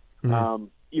that. Mm-hmm.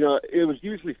 It was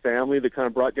usually family that kind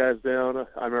of brought guys down.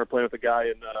 I remember playing with a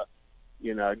guy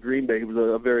in Green Bay. He was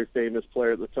a very famous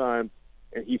player at the time,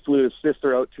 and he flew his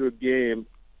sister out to a game.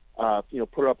 Put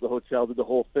her up at the hotel, did the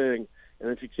whole thing, and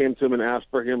then she came to him and asked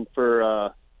for him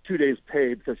for 2 days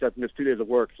paid because she had to miss 2 days of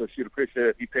work. So she'd appreciate it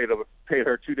if he paid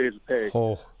her 2 days of pay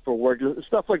for work.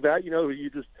 Stuff like that.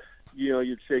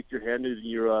 You'd shake your hand and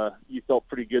you felt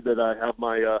pretty good that I have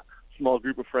my small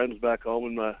group of friends back home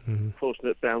and my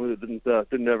close-knit family that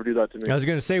didn't ever do that to me. I was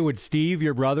going to say, would Steve,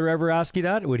 your brother, ever ask you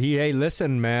that? Would he, hey,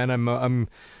 listen, man,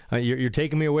 you're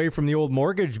taking me away from the old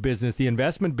mortgage business, the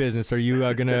investment business. Are you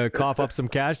going to cough up some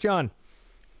cash, John?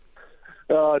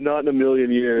 Not in a million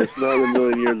years. Not in a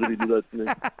million years would he do that to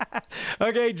me.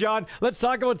 Okay, John, let's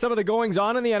talk about some of the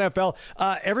goings-on in the NFL.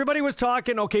 Everybody was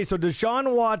talking, okay, so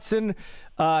Deshaun Watson,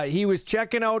 he was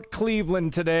checking out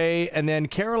Cleveland today, and then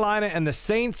Carolina and the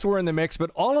Saints were in the mix,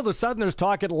 but all of a sudden there's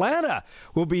talk Atlanta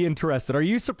will be interested. Are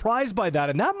you surprised by that?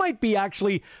 And that might be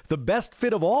actually the best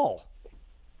fit of all.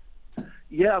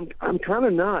 Yeah, I'm kind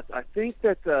of not. I think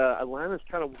that Atlanta's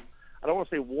kind of, I don't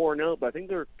want to say worn out, but I think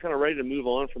they're kind of ready to move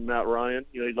on from Matt Ryan.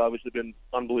 He's obviously been an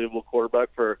unbelievable quarterback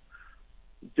for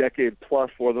a decade plus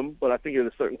for them, but I think at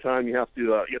a certain time you have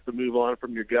to move on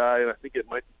from your guy, and I think it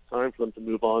might be time for them to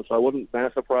move on. So I wasn't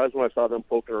that surprised when I saw them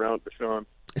poking around Deshaun.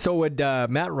 So would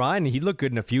Matt Ryan, he looked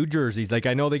good in a few jerseys. Like,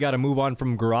 I know they got to move on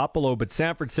from Garoppolo, but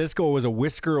San Francisco was a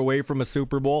whisker away from a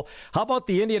Super Bowl. How about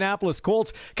the Indianapolis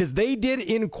Colts? Because they did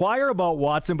inquire about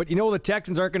Watson, but the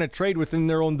Texans aren't going to trade within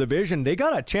their own division. They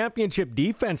got a championship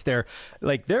defense there.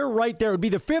 Like, they're right there. It would be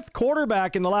the fifth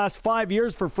quarterback in the last 5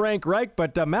 years for Frank Reich,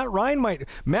 but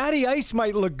Matty Ice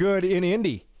might look good in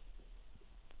Indy.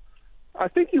 I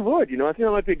think he would. I think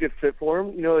that might be a good fit for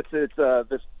him. It's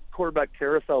this quarterback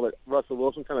carousel that Russell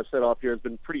Wilson kind of set off here has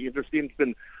been pretty interesting. It's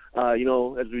been,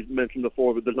 as we mentioned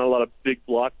before, but there's not a lot of big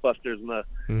blockbusters in the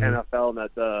NFL, and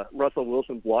that Russell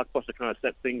Wilson blockbuster kind of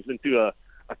set things into a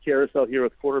carousel here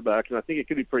with quarterbacks, and I think it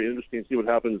could be pretty interesting to see what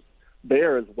happens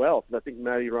there as well. I think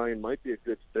Matty Ryan might be a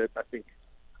good fit. I think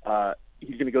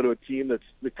he's going to go to a team that's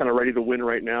kind of ready to win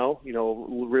right now.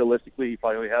 Realistically, he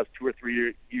probably only has 2 or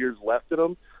 3 years left in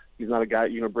him. He's not a guy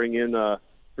you're going to bring in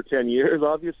for 10 years,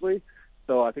 obviously.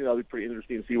 So I think that'll be pretty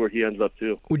interesting to see where he ends up,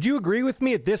 too. Would you agree with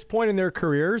me at this point in their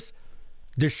careers,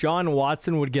 Deshaun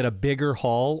Watson would get a bigger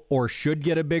haul or should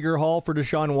get a bigger haul for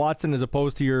Deshaun Watson as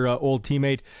opposed to your old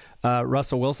teammate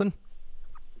Russell Wilson?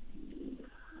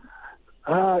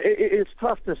 It's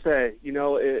tough to say.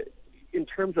 In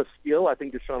terms of skill, I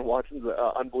think Deshaun Watson's an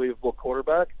unbelievable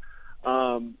quarterback.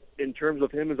 In terms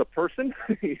of him as a person,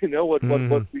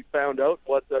 what we found out,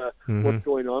 what's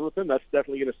going on with him, that's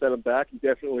definitely going to set him back. He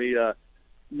definitely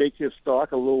make his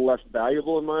stock a little less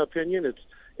valuable, in my opinion. It's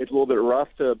a little bit rough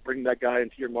to bring that guy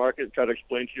into your market and try to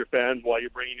explain to your fans why you're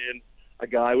bringing in a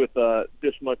guy with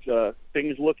this much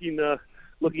things looking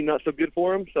not so good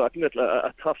for him. So I think that's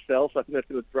a tough sell. So I think that's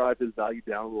going to drive his value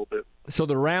down a little bit. So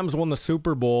the Rams won the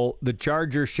Super Bowl. The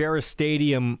Chargers share a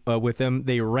stadium with them.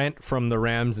 They rent from the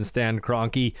Rams and Stan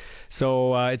Kroenke.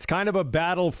 So it's kind of a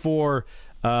battle for,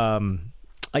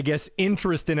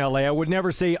 interest in LA. I would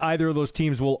never say either of those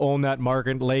teams will own that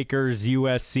market. Lakers,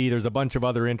 USC, there's a bunch of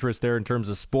other interests there in terms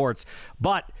of sports.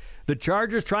 But the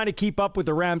Chargers trying to keep up with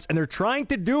the Rams, and they're trying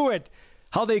to do it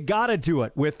how they got to do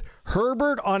it, with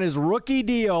Herbert on his rookie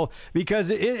deal, because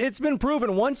it's been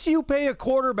proven once you pay a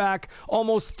quarterback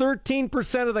almost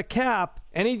 13% of the cap,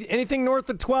 anything north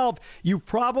of 12, you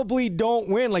probably don't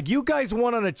win. Like, you guys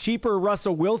won on a cheaper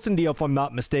Russell Wilson deal, if I'm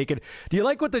not mistaken. Do you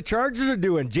like what the Chargers are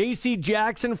doing? J.C.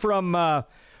 Jackson from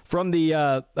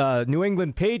the New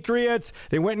England Patriots.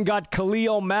 They went and got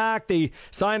Khalil Mack. They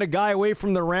signed a guy away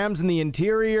from the Rams in the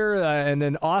interior, and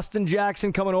then Austin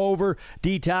Jackson coming over,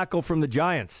 D-tackle from the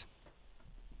Giants.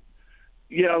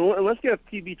 Yeah, unless you have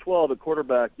TB12 at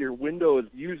quarterback, your window is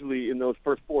usually in those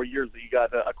first 4 years that you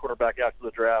got a quarterback after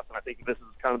the draft, and I think this is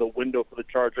kind of the window for the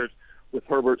Chargers with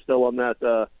Herbert still on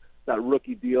that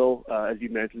rookie deal, as you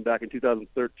mentioned, back in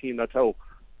 2013. That's how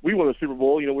we won the Super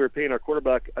Bowl. We were paying our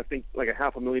quarterback, I think, like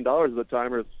 $500,000 at the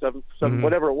time, or seven,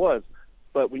 whatever it was.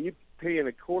 But when you pay in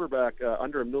a quarterback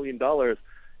under $1 million,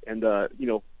 and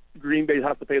Green Bay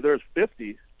has to pay theirs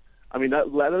 $50, I mean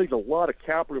that leaves a lot of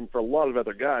cap room for a lot of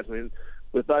other guys. I mean,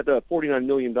 with that $49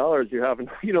 million, you're having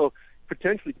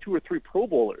potentially 2 or 3 Pro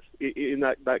Bowlers in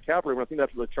that cap room. I think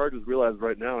that's what the Chargers realize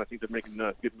right now. I think they're making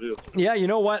good moves. Yeah, you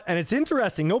know what? And it's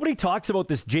interesting. Nobody talks about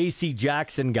this J.C.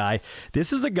 Jackson guy.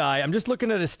 This is a guy, I'm just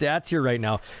looking at his stats here right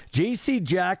now. J.C.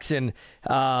 Jackson,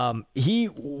 he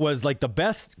was like the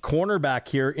best cornerback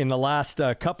here in the last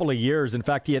couple of years. In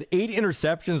fact, he had 8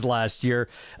 interceptions last year.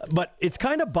 But it's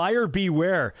kind of buyer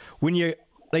beware when you,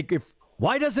 like,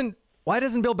 why doesn't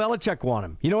Bill Belichick want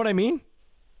him? You know what I mean?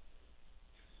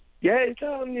 Yeah,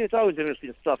 it's always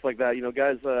interesting stuff like that.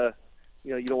 Guys,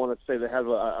 you don't want to say they have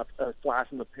a flash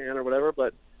in the pan or whatever,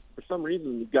 but for some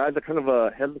reason, guys are kind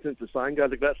of hesitant to sign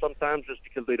guys like that sometimes just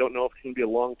because they don't know if it's going to be a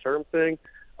long-term thing.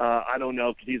 I don't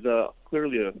know, because he's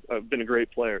clearly been a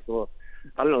great player. So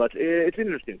I don't know. It's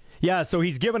interesting. Yeah, so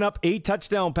he's given up 8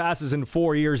 touchdown passes in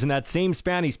 4 years. In that same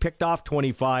span, he's picked off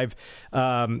 25.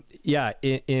 In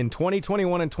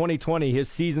 2021 and 2020, his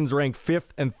seasons ranked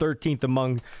 5th and 13th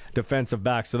among defensive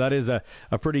backs. So that is a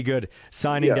pretty good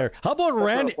signing there. How about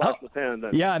Randy? Not a flash in the pan,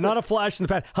 then. Yeah, not a flash in the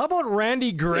pan. How about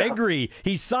Randy Gregory? Yeah.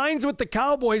 He signs with the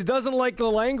Cowboys, doesn't like the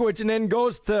language, and then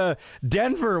goes to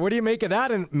Denver. What do you make of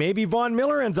that? And maybe Von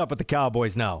Miller ends up with the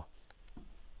Cowboys now.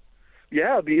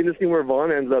 Yeah, it'll be interesting where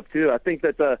Vaughn ends up too. I think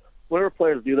that whenever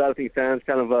players do that, I think fans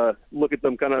kind of look at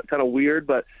them kind of weird.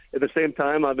 But at the same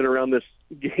time, I've been around this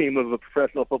game of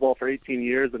professional football for 18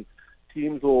 years, and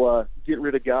teams will get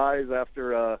rid of guys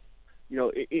after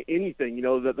anything.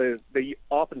 That they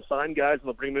often sign guys and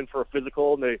they'll bring them in for a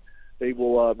physical, and they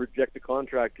will reject the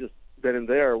contract just then and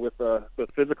there with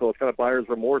physical. It's kind of buyer's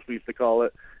remorse, we used to call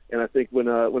it. And I think when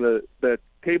the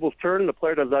tables turn and the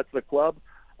player does that to the club,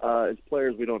 as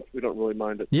players, we don't really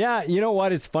mind it. Yeah, you know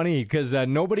what? It's funny because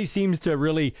nobody seems to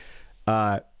really.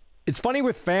 It's funny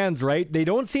with fans, right? They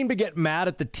don't seem to get mad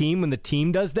at the team when the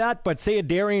team does that. But say a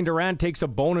Darian Durant takes a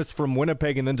bonus from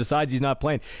Winnipeg and then decides he's not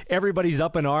playing, everybody's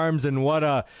up in arms and what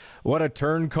a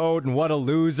turncoat and what a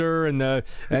loser and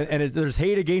there's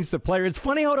hate against the player. It's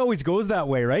funny how it always goes that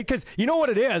way, right? Because you know what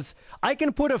it is. I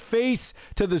can put a face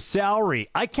to the salary.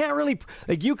 I can't really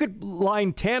you could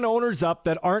line 10 owners up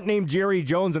that aren't named Jerry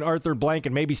Jones and Arthur Blank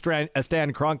and maybe Stan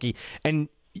Kroenke, and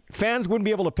fans wouldn't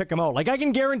be able to pick them out. Like, I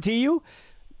can guarantee you,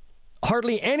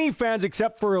 hardly any fans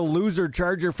except for a loser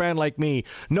Charger fan like me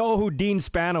know who Dean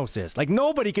Spanos is. Like,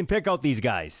 nobody can pick out these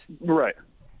guys. Right.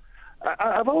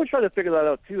 I've always tried to figure that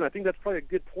out, too, and I think that's probably a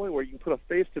good point where you can put a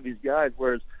face to these guys,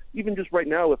 whereas even just right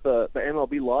now with the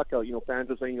MLB lockout, fans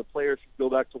are saying the players should go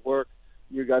back to work,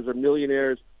 you guys are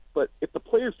millionaires, but if the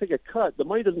players take a cut, the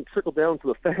money doesn't trickle down to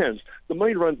the fans. The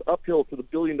money runs uphill to the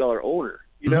billion-dollar owner,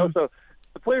 So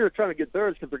the players are trying to get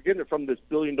theirs because they're getting it from this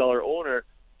billion-dollar owner.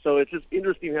 So it's just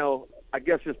interesting how, I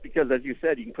guess just because, as you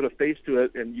said, you can put a face to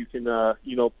it and you can,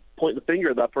 point the finger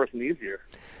at that person easier.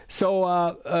 So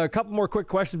a couple more quick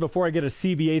questions before I get a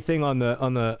CBA thing on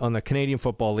the Canadian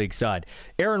Football League side.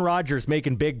 Aaron Rodgers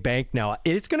making big bank now.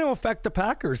 It's going to affect the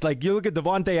Packers. Like, you look at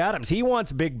Devontae Adams. He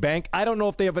wants big bank. I don't know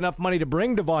if they have enough money to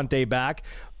bring Devontae back,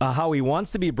 how he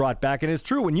wants to be brought back. And it's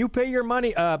true, when you pay your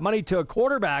money to a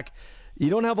quarterback, you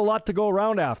don't have a lot to go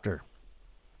around after.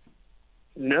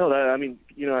 No, I think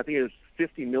it was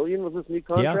 $50 million was this new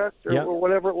contract or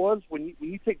whatever it was. When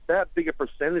you take that big a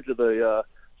percentage of the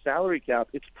salary cap,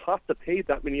 it's tough to pay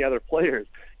that many other players.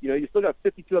 You still got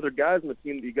 52 other guys on the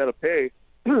team that you got to pay,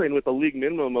 and with a league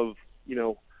minimum of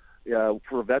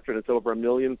for a veteran it's over $1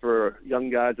 million. For young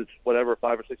guys it's whatever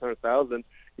 $500,000 or $600,000.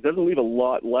 It doesn't leave a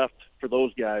lot left for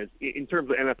those guys in terms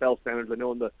of NFL standards. I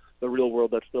know in the real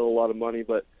world that's still a lot of money,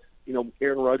 but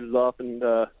Aaron Rodgers often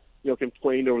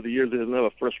complained over the years that he doesn't have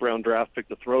a first-round draft pick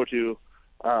to throw to.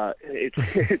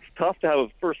 It's tough to have a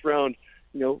first-round,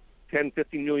 $10,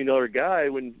 $15 million guy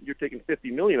when you're taking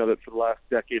 $50 million of it for the last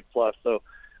decade plus. So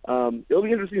it'll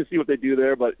be interesting to see what they do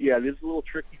there. But, yeah, it is a little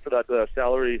tricky for that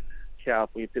salary cap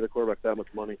when you pay the quarterback that much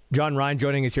money. John Ryan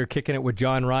joining us here, kicking it with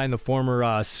John Ryan, the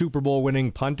former Super Bowl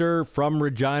winning punter from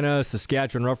Regina,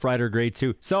 Saskatchewan Roughrider grade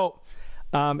 2. So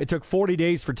it took 40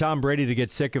 days for Tom Brady to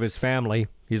get sick of his family.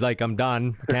 He's like, I'm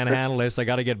done. I can't handle this. I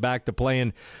got to get back to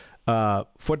playing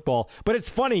football. But it's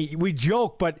funny. We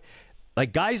joke, but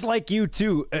like guys like you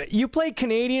too, you played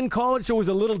Canadian college, so it was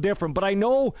a little different. But I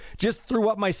know just through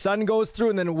what my son goes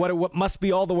through, and then what must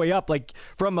be all the way up. Like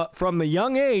from a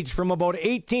young age, from about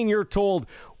 18, you're told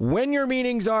when your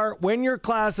meetings are, when your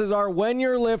classes are, when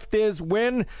your lift is,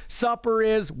 when supper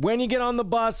is, when you get on the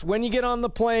bus, when you get on the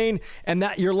plane, and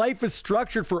that your life is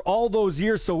structured for all those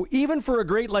years. So even for a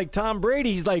great like Tom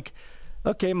Brady, he's like,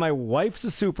 okay, my wife's a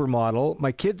supermodel.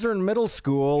 My kids are in middle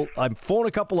school. I'm phoning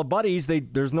a couple of buddies.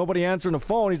 There's nobody answering the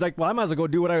phone. He's like, well, I might as well go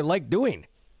do what I like doing.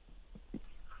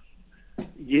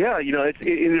 Yeah, it's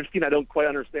interesting. I don't quite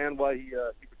understand why he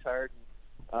retired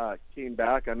and came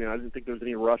back. I mean, I didn't think there was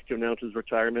any rush to announce his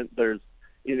retirement. In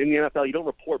the NFL, you don't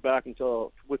report back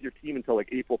with your team until like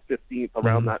April 15th,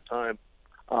 around that time.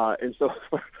 And so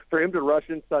for him to rush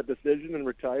into that decision and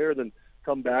retire, then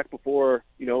come back before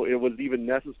it was even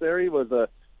necessary was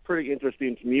pretty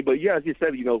interesting to me. But yeah, as you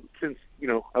said, since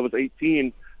I was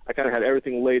 18, I kind of had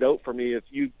everything laid out for me. If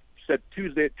you said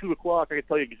Tuesday at 2:00, I could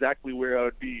tell you exactly where I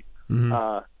would be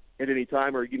at any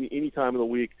time, or give me any time of the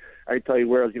week. I could tell you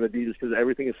where I was going to be, just because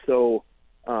everything is so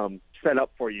set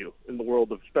up for you in the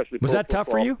world of especially. Was that tough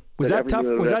for you? Was that tough?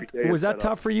 Was that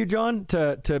tough for you, John,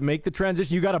 to make the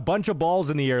transition? You got a bunch of balls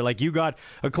in the air. Like you got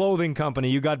a clothing company,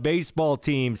 you got baseball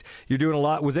teams. You're doing a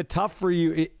lot. Was it tough for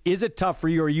you? Is it tough for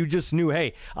you, or you just knew,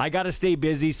 hey, I got to stay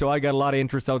busy, so I got a lot of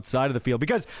interest outside of the field?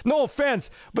 Because no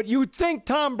offense, but you'd think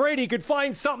Tom Brady could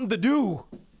find something to do.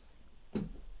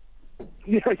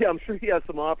 Yeah, I'm sure he has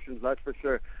some options. That's for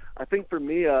sure. I think for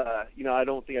me, I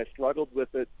don't think I struggled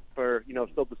with it for,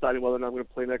 still deciding whether or not I'm going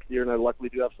to play next year, and I luckily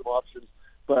do have some options.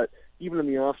 But even in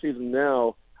the off season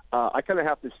now, I kind of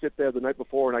have to sit there the night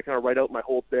before and I kind of write out my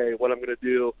whole day, what I'm going to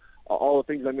do, all the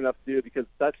things I'm going to have to do, because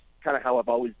that's kind of how I've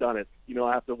always done it.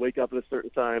 I have to wake up at a certain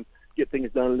time, get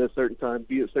things done at a certain time,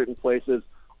 be at certain places,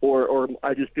 or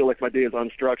I just feel like my day is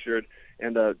unstructured.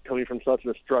 And coming from such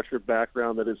a structured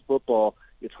background that is football,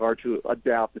 it's hard to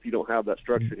adapt if you don't have that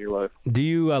structure in your life. Do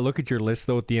you look at your list,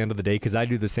 though, at the end of the day? Because I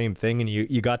do the same thing, and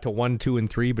you got to 1, 2, and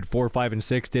 3, but 4, 5, and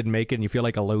 6 didn't make it, and you feel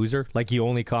like a loser? Like you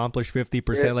only accomplished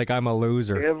 50%, like I'm a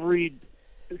loser.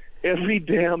 Every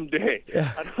damn day.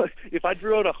 Yeah. If I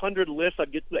drew out 100 lists,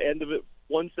 I'd get to the end of it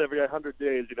once every 100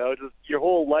 days. Just your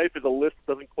whole life is a list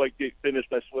that doesn't quite get finished,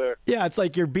 I swear. Yeah, it's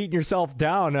like you're beating yourself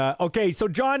down. Okay, so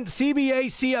John, CBA,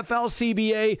 CFL,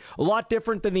 CBA, a lot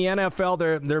different than the NFL.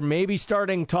 There may be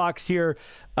starting talks here.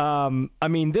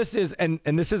 This is and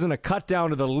this isn't a cut down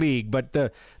to the league, but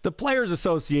the Players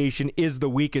Association is the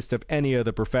weakest of any of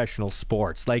the professional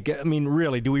sports.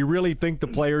 Really, do we really think the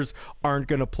players aren't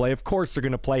going to play? Of course they're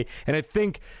going to play, and I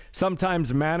think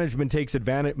sometimes management takes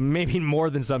advantage, maybe more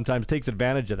than sometimes takes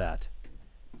advantage of that.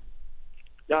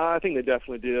 Yeah, I think they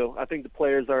definitely do. I think the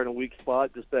players are in a weak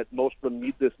spot, just that most of them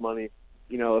need this money.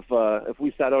 You know, if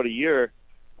we sat out a year,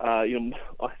 I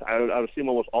would assume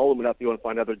almost all of them would have to go and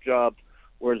find other jobs.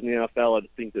 Whereas in the NFL, I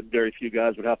think that very few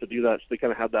guys would have to do that. So they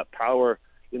kind of have that power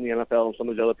in the NFL and some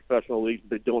of the other professional leagues that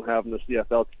they don't have in the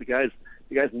CFL. Because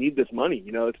the guys need this money.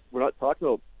 You know, we're not talking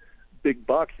about big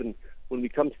bucks. And when we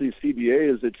come to these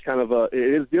CBAs, it's kind of it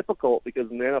is difficult because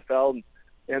in the NFL and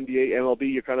NBA,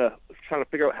 MLB, you're kind of trying to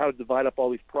figure out how to divide up all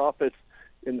these profits.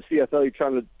 In the CFL, you're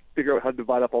trying to figure out how to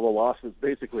divide up all the losses,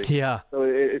 basically. Yeah. So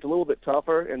it's a little bit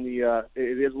tougher, and it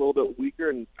is a little bit weaker.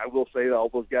 And I will say that all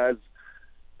those guys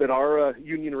that are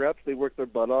union reps, they work their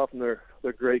butt off, and they're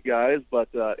great guys, but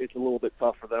it's a little bit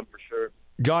tough for them for sure.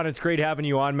 John, it's great having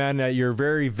you on, man. You're a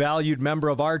very valued member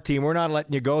of our team. We're not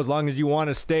letting you go as long as you want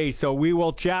to stay. So we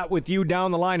will chat with you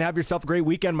down the line. Have yourself a great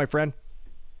weekend, my friend.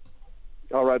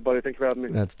 All right, buddy. Thanks for having me.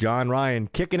 That's John Ryan.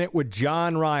 Kicking it with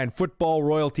John Ryan, football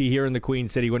royalty here in the Queen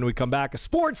City. When we come back, a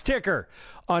sports ticker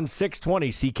on 620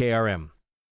 CKRM.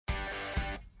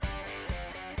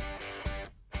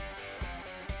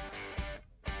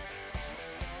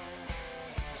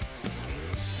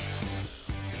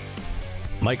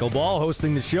 Michael Ball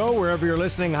hosting the show. Wherever you're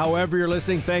listening, however you're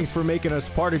listening, thanks for making us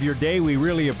part of your day. We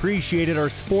really appreciate it. Our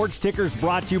sports tickers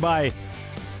brought to you by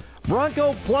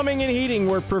Bronco Plumbing and Heating,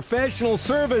 where professional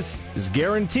service is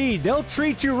guaranteed. They'll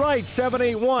treat you right.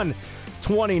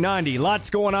 781-2090.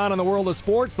 Lots going on in the world of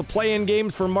sports. The play-in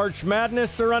games for March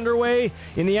Madness are underway.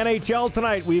 In the NHL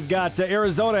tonight, we've got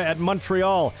Arizona at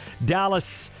Montreal.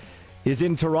 Dallas is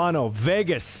in Toronto.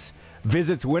 Vegas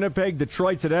visits Winnipeg,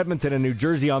 Detroit's at Edmonton, and New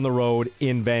Jersey on the road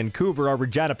in Vancouver. Our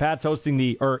Regina Pats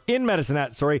in Medicine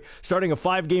Hat, starting a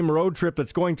 5-game road trip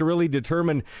that's going to really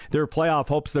determine their playoff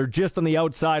hopes. They're just on the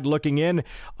outside looking in.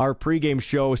 Our pregame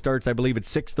show starts, I believe, at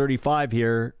 6:35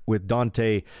 here with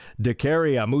Dante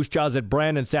DeCaria. Moose Jaws at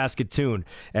Brandon, Saskatoon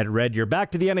at Red Deer.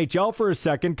 Back to the NHL for a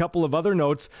second. Couple of other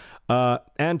notes.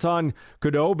 Anton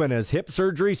Khudobin has hip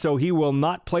surgery, so he will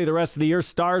not play the rest of the year.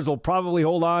 Stars will probably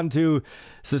hold on to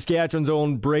Saskatchewan's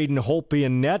own Braden Holtby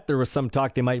in net. There was some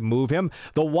talk they might move him.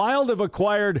 The Wild have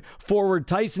acquired forward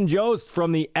Tyson Jost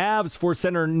from the Avs for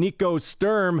center Nico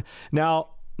Sturm. Now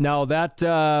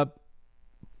that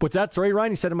what's that? Sorry,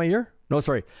 Ryan, you said in my ear? No,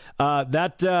 sorry.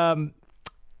 That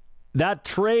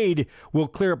trade will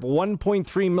clear up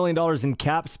 $1.3 million in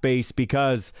cap space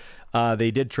because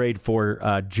they did trade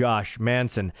for Josh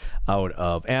Manson out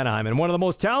of Anaheim. And one of the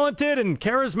most talented and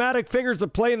charismatic figures to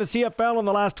play in the CFL in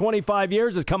the last 25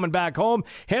 years is coming back home.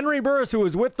 Henry Burris, who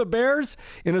was with the Bears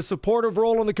in a supportive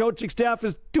role on the coaching staff,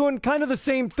 is doing kind of the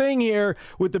same thing here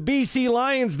with the BC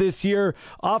Lions this year.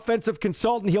 Offensive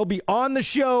consultant. He'll be on the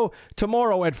show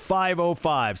tomorrow at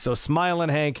 5:05. So Smiling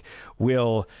Hank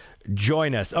will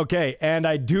join us. Okay, and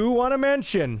I do want to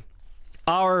mention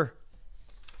our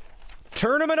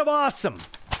Tournament of Awesome.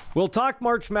 We'll talk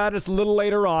March Madness a little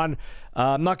later on.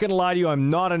 I'm not going to lie to you, I'm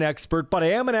not an expert, but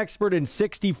I am an expert in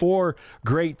 64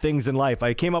 great things in life.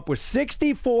 I came up with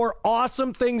 64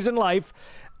 awesome things in life,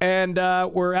 and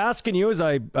we're asking you, as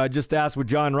I just asked with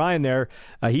John Ryan there,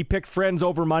 he picked friends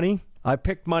over money. I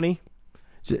picked money.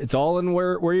 It's all in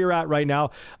where you're at right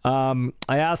now. I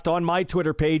asked on my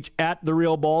Twitter page, at The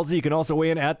Real Ballsy. You can also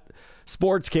weigh in at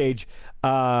Sports Cage.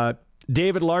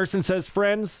 David Larson says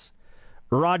friends.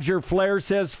 Roger Flair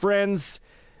says friends.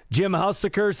 Jim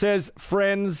Houseker says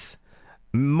friends.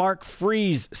 Mark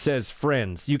Freeze says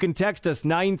friends. You can text us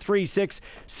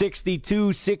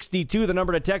 936-6262. The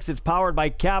number to text is powered by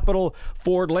Capital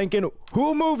Ford Lincoln.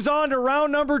 Who moves on to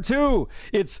round number 2?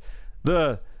 It's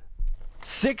the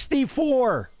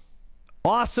 64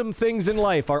 awesome things in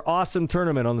life, our awesome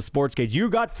tournament on the Sports Cage. You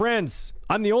got friends.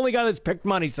 I'm the only guy that's picked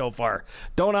money so far.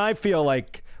 Don't I feel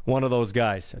like one of those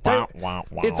guys?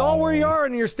 It's all where you are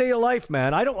in your state of life,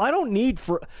 man. I don't need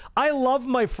I love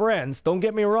my friends, don't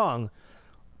get me wrong,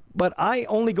 but I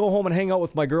only go home and hang out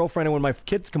with my girlfriend and when my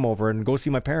kids come over and go see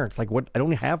my parents. Like, what? I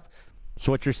don't have.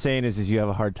 So what you're saying is you have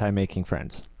a hard time making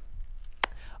friends.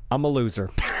 I'm a loser.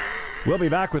 We'll be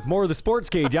back with more of the Sports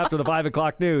Cage after the 5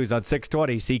 o'clock news on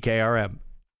 620 CKRM.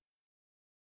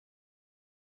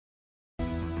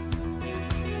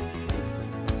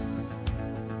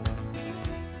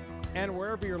 And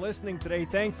wherever you're listening today,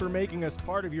 thanks for making us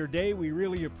part of your day. We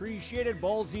really appreciate it.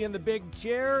 Ballsy in the big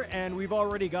chair, and we've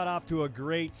already got off to a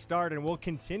great start, and we'll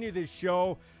continue this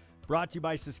show brought to you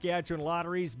by Saskatchewan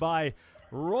Lotteries by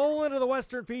rolling to the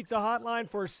Western Pizza Hotline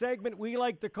for a segment we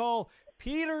like to call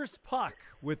Peter's Puck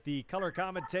with the color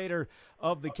commentator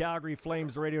of the Calgary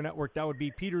Flames radio network. That would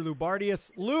be Peter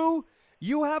Loubardias. Lou,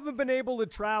 you haven't been able to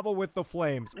travel with the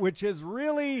Flames, which is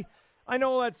really, I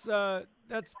know that's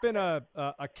been a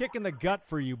kick in the gut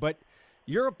for you, but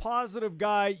you're a positive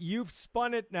guy. You've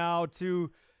spun it now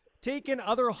to take in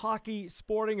other hockey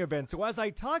sporting events. So as I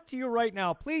talk to you right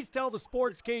now, please tell the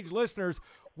Sports Cage listeners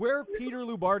where Peter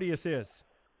Loubardias is.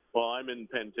 Well, I'm in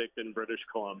Penticton, British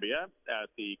Columbia at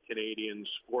the Canadian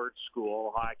Sports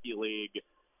School Hockey League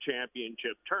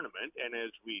Championship Tournament. And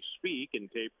as we speak and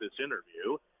tape this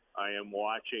interview, I am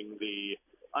watching the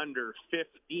under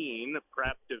 15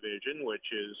 prep division, which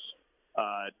is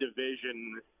a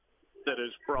division that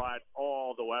has brought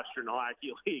all the Western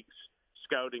Hockey League's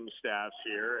scouting staffs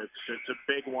here. It's a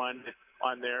big one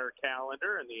on their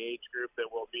calendar, and the age group that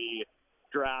will be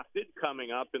drafted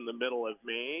coming up in the middle of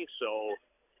May. So,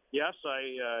 yes,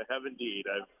 I have indeed.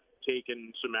 I've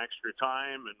taken some extra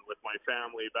time, and with my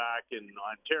family back in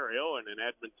Ontario and in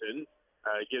Edmonton,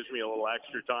 it gives me a little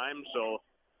extra time. So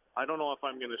I don't know if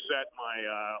I'm going to set my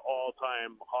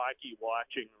all-time hockey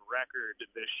watching record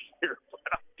this year, but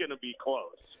I'm going to be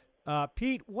close.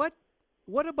 Pete, what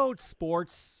about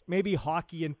sports, maybe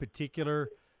hockey in particular?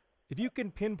 If you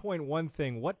can pinpoint one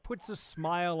thing, what puts a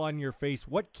smile on your face?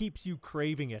 What keeps you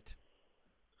craving it?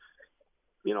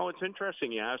 You know, it's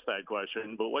interesting you asked that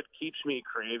question, but what keeps me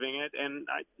craving it, and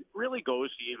it really goes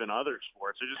to even other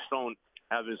sports. I just don't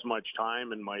have as much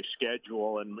time in my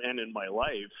schedule and in my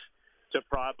life to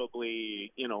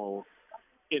probably,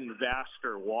 invest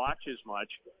or watch as much.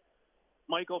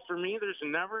 Michael, for me, there's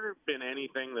never been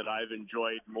anything that I've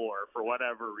enjoyed more, for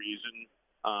whatever reason,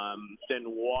 than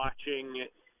watching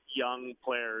young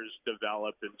players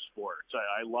develop in sports.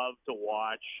 I love to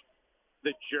watch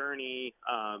the journey.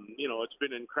 It's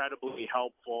been incredibly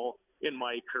helpful in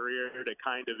my career to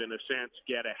kind of, in a sense,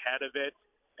 get ahead of it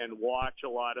and watch a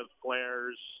lot of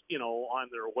players, on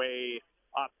their way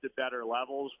up to better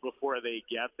levels before they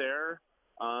get there.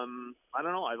 I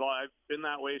don't know. I've been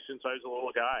that way since I was a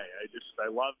little guy. I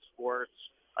love sports.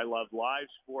 I love live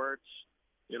sports.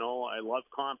 I love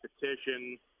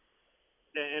competition.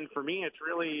 And for me, it's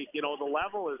really, the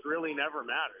level has really never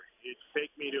mattered. You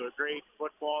take me to a great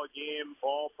football game,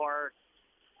 ballpark,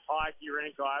 hockey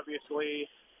rink, obviously.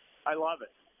 I love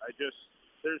it.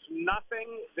 There's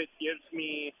nothing that gives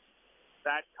me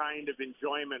that kind of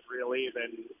enjoyment, really,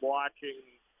 than watching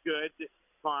good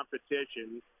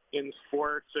competition in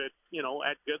sports at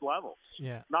good levels.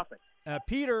 Yeah. Nothing.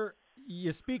 Peter,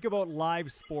 you speak about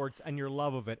live sports and your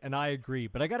love of it, and I agree.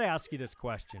 But I got to ask you this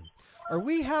question. Are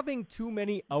we having too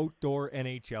many outdoor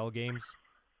NHL games?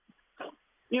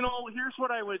 Here's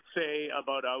what I would say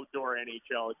about outdoor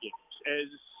NHL games. As,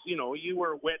 you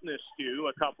were witness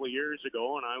to a couple of years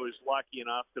ago, and I was lucky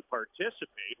enough to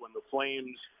participate when the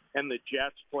Flames and the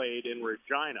Jets played in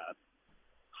Regina.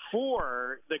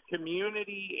 For the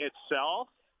community itself,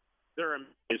 they're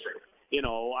amazing.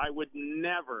 I would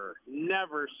never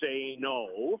say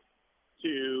no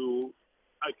to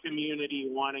a community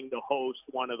wanting to host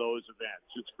one of those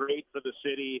events. It's great for the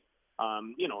city.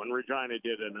 And Regina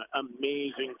did an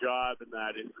amazing job in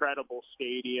that incredible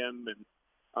stadium. And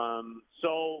I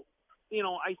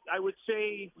would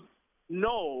say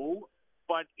no,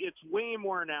 but it's way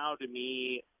more now to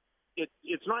me.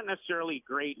 It's not necessarily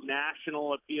great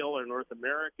national appeal or North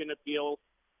American appeal,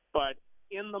 but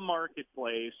in the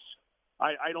marketplace,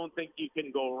 I don't think you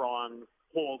can go wrong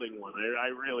holding one. I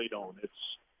really don't.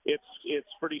 It's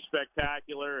pretty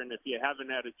spectacular, and if you haven't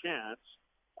had a chance,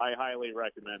 I highly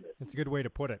recommend it. That's a good way to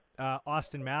put it.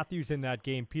 Austin Matthews in that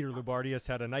game, Peter Loubardias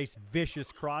had a nice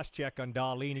vicious cross-check on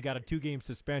Dali, and he got a 2-game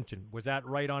suspension. Was that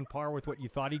right on par with what you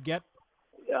thought he'd get?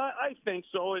 I think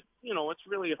so. It's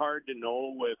really hard to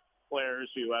know with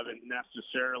players who haven't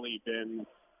necessarily been,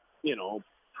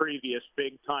 previous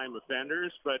big-time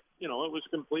offenders, but, it was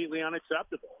completely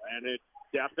unacceptable. And it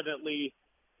definitely,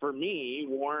 for me,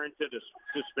 warranted a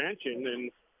suspension.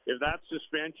 And if that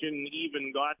suspension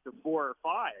even got to 4 or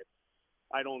 5,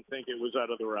 I don't think it was out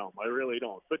of the realm. I really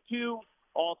don't. But 2,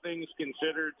 all things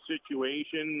considered,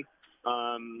 situation,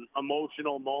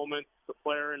 emotional moment, the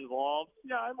player involved,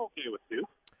 yeah, I'm okay with 2.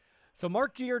 So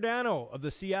Mark Giordano of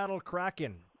the Seattle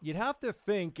Kraken, you'd have to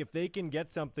think if they can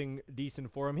get something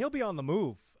decent for him, he'll be on the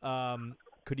move.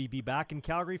 Could he be back in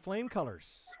Calgary Flame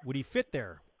colors? Would he fit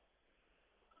there?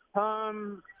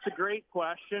 It's a great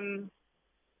question.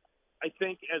 I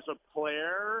think as a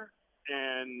player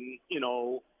and,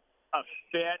 a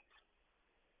fit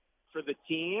for the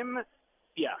team,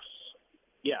 yes.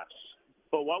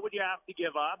 But what would you have to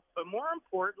give up? But more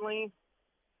importantly,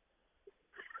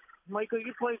 Michael,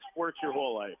 you played sports your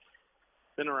whole life,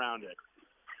 been around it.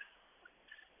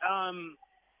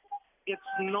 It's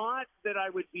not that I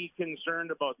would be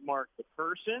concerned about Mark the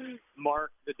person,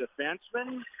 Mark the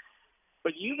defenseman.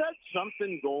 But you got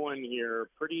something going here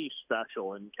pretty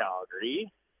special in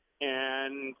Calgary.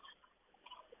 And,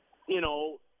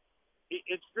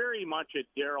 it's very much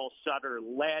a Daryl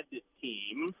Sutter-led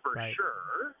team for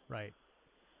sure. Right.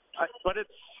 But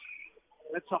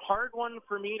it's a hard one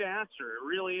for me to answer. It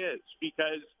really is,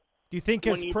 because do you think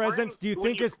his presence? Do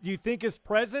you think his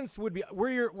presence would be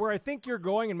where I think you're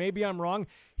going? And maybe I'm wrong.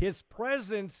 His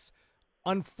presence,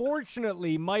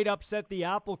 unfortunately, might upset the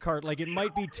apple cart. Like, it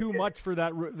might be too much for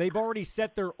that. They've already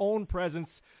set their own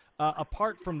presence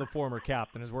apart from the former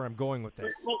captain. Is where I'm going with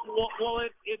this. Well,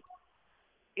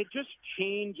 it just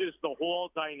changes the whole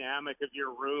dynamic of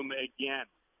your room again.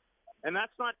 And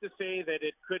that's not to say that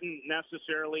it couldn't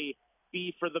necessarily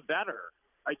be for the better.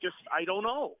 I don't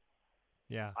know.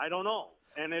 Yeah. I don't know.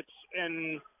 And it's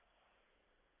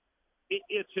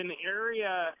an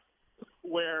area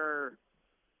where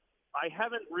I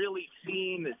haven't really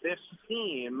seen this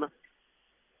team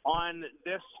on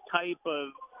this type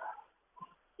of,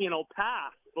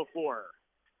 path before.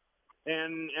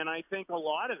 And I think a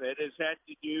lot of it has had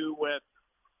to do with,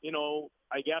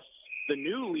 I guess the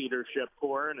new leadership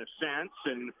core in a sense,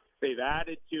 and they've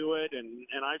added to it.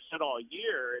 And I've said all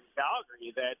year in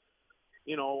Calgary that,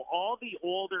 all the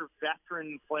older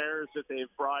veteran players that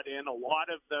they've brought in, a lot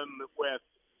of them with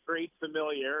great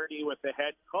familiarity with the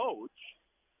head coach,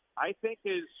 I think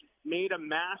has made a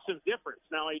massive difference.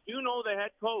 Now, I do know the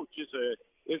head coach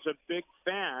is a big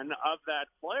fan of that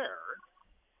player.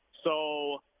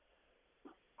 So,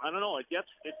 I don't know. It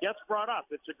gets brought up.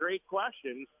 It's a great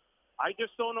question. I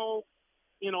just don't know,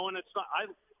 and it's not.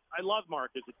 I love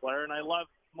Mark as a player, and I love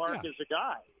Mark as a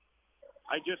guy.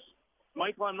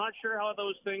 Michael, I'm not sure how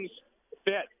those things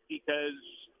fit, because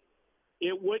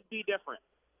it would be different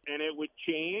and it would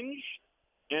change.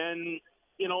 And,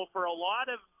 for a lot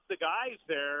of the guys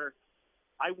there,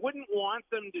 I wouldn't want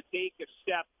them to take a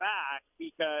step back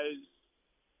because,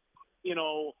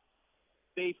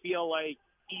 they feel like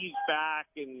he's back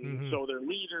and so their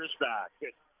leader's back.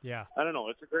 Yeah. I don't know.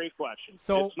 It's a great question.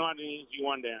 So, it's not an easy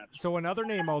one to answer. So another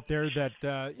name out there that,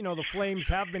 the Flames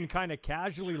have been kind of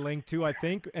casually linked to, I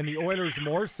think, and the Oilers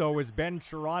more so, is Ben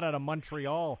Chiarot out of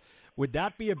Montreal. Would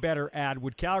that be a better ad?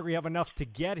 Would Calgary have enough to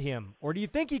get him? Or do you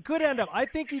think he could end up? I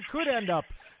think he could end up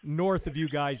north of you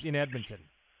guys in Edmonton.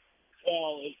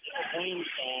 Well, as a Flames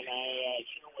fan, I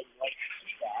sure would like to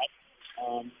see that.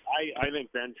 I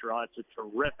think Ben Chiarot's a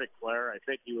terrific player. I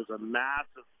think he was a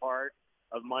massive part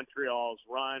of Montreal's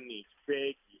run. He's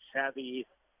big, he's heavy.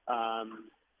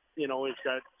 He's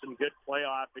got some good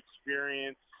playoff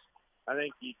experience. I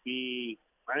think he'd be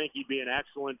an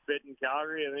excellent fit in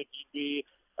Calgary. I think he'd be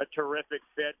a terrific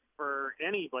fit for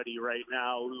anybody right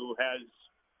now who has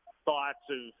thoughts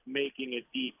of making a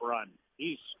deep run.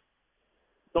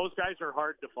 Those guys are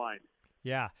hard to find.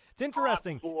 Yeah, it's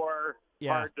interesting.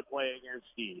 Hard to play against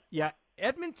Steve. Yeah,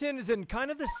 Edmonton is in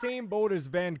kind of the same boat as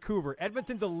Vancouver.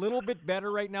 Edmonton's a little bit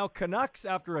better right now. Canucks,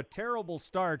 after a terrible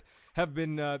start, have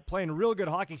been playing real good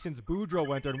hockey since Boudreau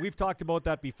went there, and we've talked about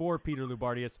that before, Peter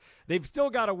Loubardias. They've still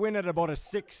got to win at about a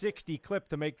 660 clip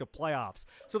to make the playoffs.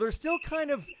 So they're still kind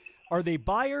of, are they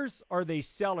buyers? Are they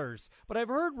sellers? But I've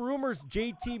heard rumors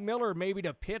JT Miller maybe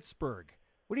to Pittsburgh.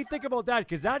 What do you think about that?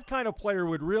 Because that kind of player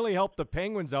would really help the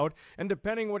Penguins out, and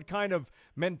depending what kind of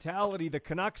mentality the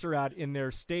Canucks are at in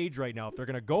their stage right now, if they're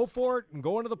going to go for it and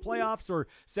go into the playoffs or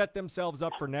set themselves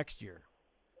up for next year.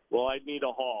 Well, I'd need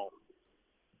a haul.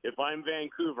 If I'm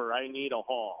Vancouver, I need a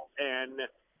haul. And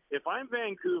if I'm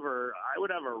Vancouver, I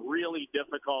would have a really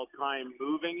difficult time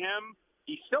moving him.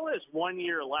 He still has 1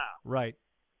 year left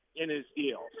in his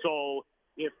deal. So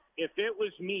if it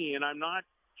was me, and I'm not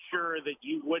sure that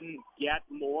you wouldn't get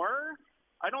more,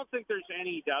 I don't think there's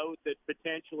any doubt that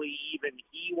potentially even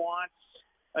he wants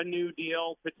a new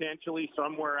deal, potentially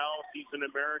somewhere else. He's an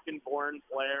American-born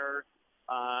player.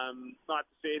 Not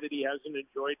to say that he hasn't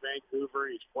enjoyed Vancouver.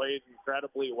 He's played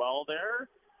incredibly well there.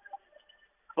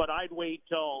 But I'd wait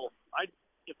till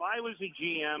if I was a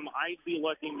GM, I'd be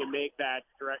looking to make that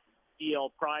direct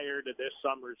deal prior to this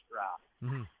summer's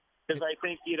draft. Because I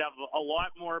think you'd have a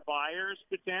lot more buyers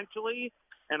potentially,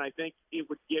 and I think it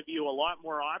would give you a lot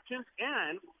more options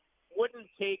and wouldn't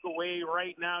take away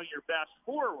right now your best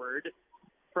forward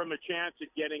from a chance at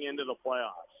getting into the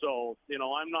playoffs. So,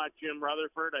 I'm not Jim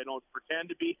Rutherford. I don't pretend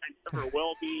to be. I never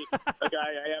will be. A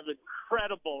guy I have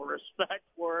incredible respect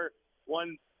for,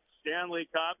 won Stanley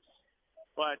Cups.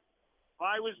 But if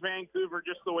I was Vancouver,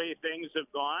 just the way things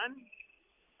have gone,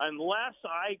 unless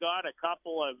I got a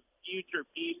couple of future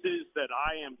pieces that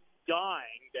I am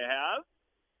dying to have,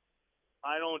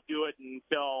 I don't do it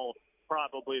until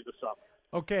probably the summer.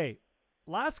 Okay,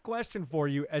 last question for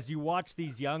you as you watch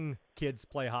these young kids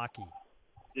play hockey.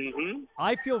 Mm-hmm.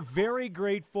 I feel very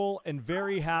grateful and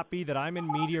very happy that I'm in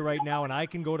media right now and I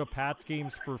can go to Pat's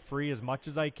games for free as much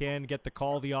as I can, get to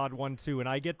call the odd one too, and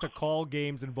I get to call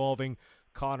games involving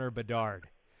Connor Bedard.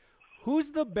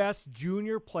 Who's the best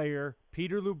junior player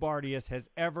Peter Loubardias has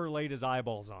ever laid his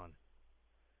eyeballs on?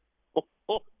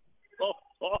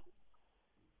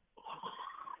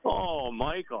 Oh,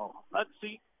 Michael. Let's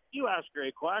see. You ask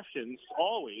great questions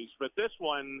always, but this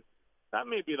one, that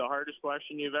may be the hardest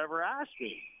question you've ever asked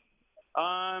me.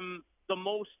 The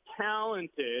most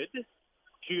talented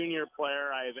junior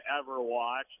player I've ever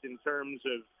watched in terms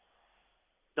of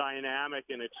dynamic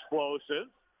and explosive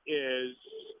is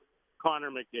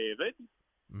Connor McDavid.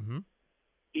 Mm-hmm.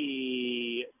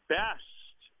 The best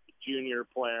junior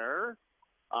player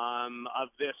of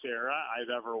this era I've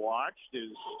ever watched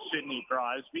is Sidney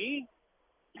Crosby.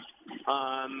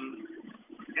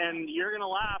 And you're going to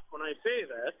laugh when I say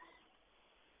this,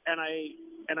 and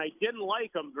I didn't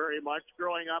like him very much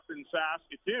growing up in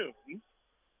Saskatoon,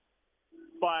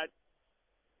 but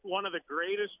one of the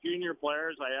greatest junior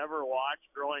players I ever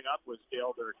watched growing up was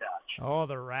Dale Derkach. Oh,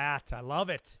 the Rat. I love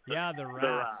it. Yeah, the Rat. The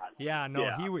Rat. Yeah, no,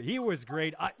 Yeah. he was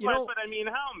great. But I mean,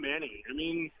 how many? I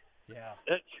mean, yeah.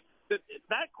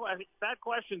 That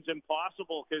question's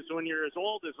impossible because when you're as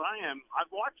old as I am,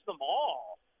 I've watched them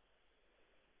all.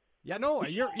 Yeah, no,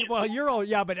 you're old.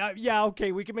 Yeah, but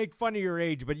okay, we can make fun of your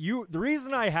age, but the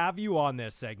reason I have you on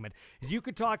this segment is you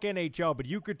could talk NHL, but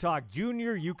you could talk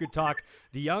junior, you could talk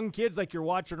the young kids like you're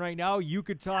watching right now, you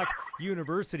could talk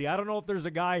university. I don't know if there's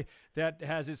a guy that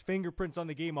has his fingerprints on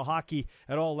the game of hockey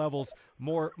at all levels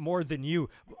more than you.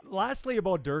 Lastly,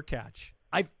 about Derkach,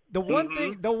 the one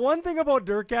thing about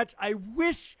Derkach, I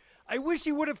wish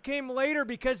he would have came later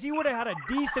because he would have had a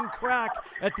decent crack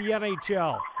at the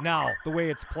NHL now, the way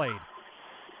it's played.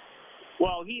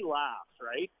 Well, he laughs,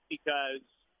 right? Because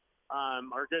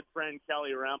our good friend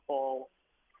Kelly Rempel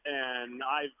and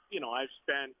I've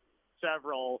spent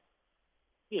several,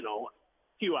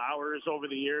 few hours over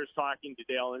the years talking to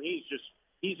Dale, and he's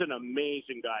an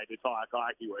amazing guy to talk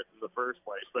hockey with in the first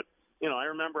place. But, I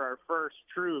remember our first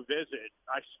true visit,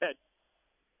 I said,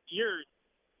 you're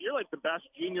like the best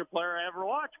junior player I ever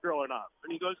watched growing up.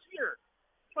 And he goes, here.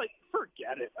 Like,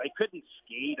 forget it. I couldn't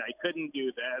skate. I couldn't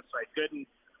do this. I couldn't.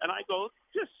 And I go,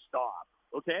 just stop,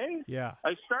 okay? Yeah.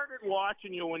 I started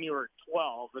watching you when you were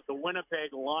 12 at the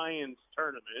Winnipeg Lions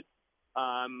tournament,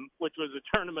 which was a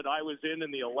tournament I was in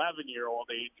the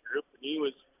 11-year-old age group, and he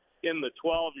was in the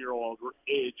 12-year-old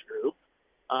age group.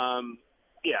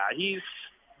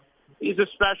 He's a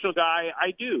special guy.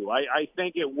 I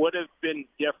think it would have been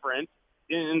different.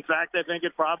 In fact, I think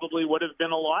it probably would have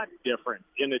been a lot different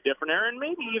in a different era. And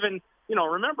maybe even,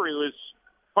 remember he was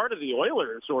part of the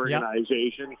Oilers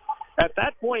organization. Yep. At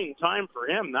that point in time for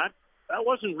him, that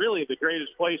wasn't really the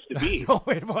greatest place to be. No,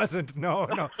 it wasn't. No.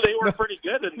 They were pretty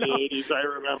good in the 80s, I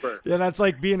remember. Yeah, that's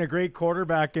like being a great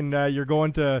quarterback and you're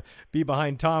going to be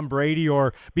behind Tom Brady,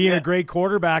 or being a great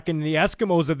quarterback in the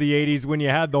Eskimos of the 80s when you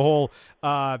had the whole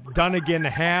Dunnigan,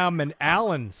 Ham, and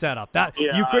Allen setup.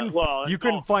 You couldn't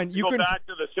find. You go couldn't back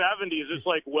to the 70s. It's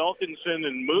like Wilkinson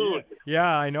and Moon.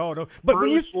 Yeah, I know. No, but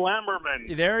Bruce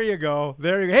Lemmerman. There you go.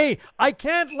 Hey, I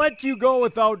can't let you go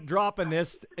without dropping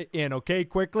this in. Okay,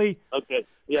 quickly. Okay.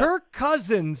 Yeah. Kirk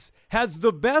Cousins has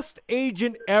the best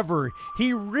agent ever.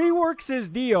 He reworks his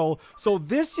deal, so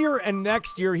this year and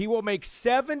next year he will make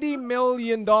 $70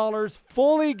 million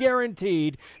fully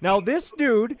guaranteed. Now, this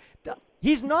dude,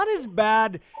 he's not as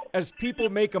bad as people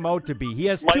make him out to be. He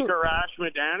has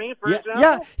Rashmadani, for example?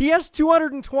 Yeah, he has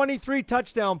 223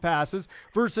 touchdown passes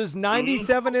versus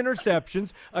 97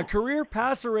 interceptions, a career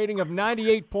passer rating of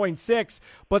 98.6.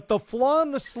 But the flaw in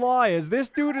the sly is this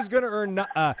dude is going to earn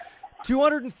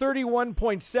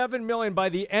 $231.7 million by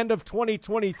the end of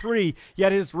 2023,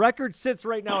 yet his record sits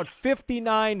right now at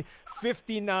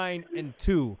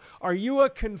 59-59-2. Are you a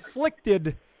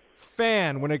conflicted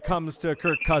fan when it comes to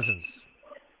Kirk Cousins?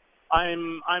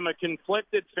 I'm a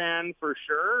conflicted fan for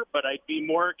sure, but I'd be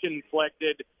more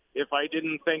conflicted if I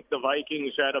didn't think the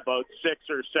Vikings had about 6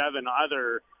 or 7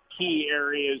 other key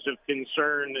areas of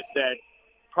concern that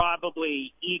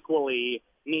probably equally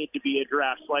need to be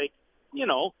addressed, like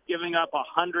giving up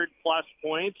 100+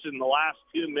 points in the last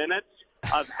 2 minutes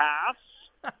of halves.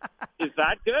 Is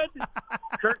that good?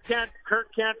 Kirk can't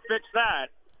fix that.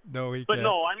 No, he but can't.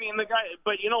 No, I mean the guy.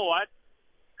 But you know what?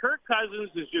 Kirk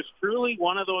Cousins is just truly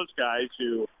one of those guys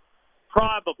who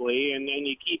probably, and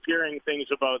you keep hearing things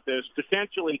about this,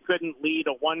 potentially couldn't lead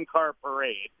a 1-car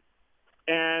parade,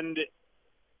 and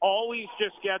always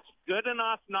just gets good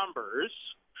enough numbers.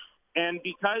 And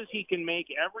because he can make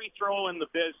every throw in the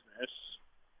business,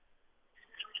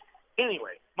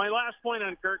 Anyway, my last point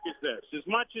on Kirk is this. As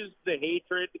much as the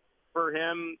hatred for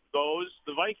him goes,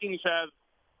 the Vikings have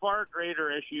far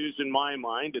greater issues in my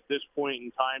mind at this point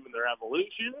in time in their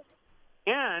evolution.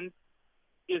 And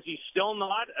is he still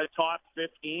not a top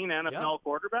 15 NFL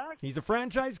quarterback? He's a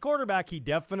franchise quarterback. He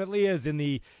definitely is in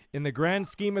the grand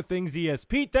scheme of things. He is.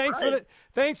 Pete,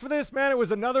 thanks for this, man. It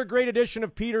was another great edition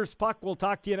of Peter's Puck. We'll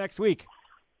talk to you next week.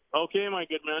 Okay, my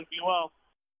good man. Be well.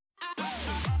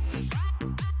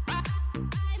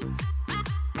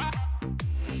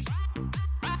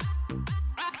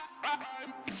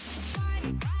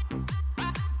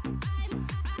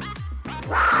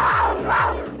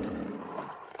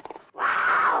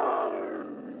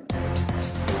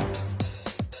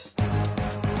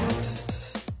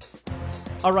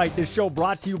 All right, this show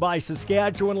brought to you by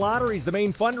Saskatchewan Lotteries, the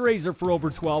main fundraiser for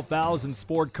over 12,000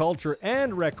 sport, culture,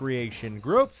 and recreation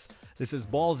groups. This is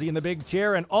Ballsy in the Big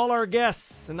Chair and all our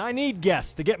guests, and I need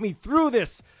guests to get me through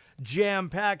this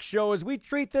jam-packed show as we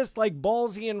treat this like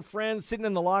Ballsy and friends sitting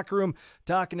in the locker room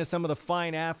talking to some of the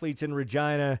fine athletes in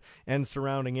Regina and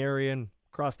surrounding area and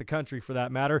across the country for that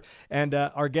matter. And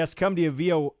our guests come to you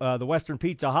via the Western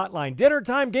Pizza hotline. Dinner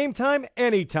time, game time,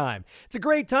 anytime. It's a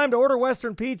great time to order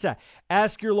Western Pizza.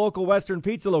 Ask your local Western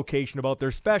Pizza location about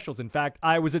their specials. In fact,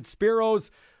 I was at Spiro's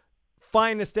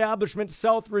fine establishment,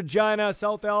 South Regina,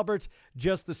 South Albert,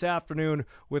 just this afternoon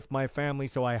with my family,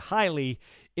 so I highly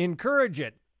encourage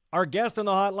it. Our guest on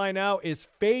the hotline now is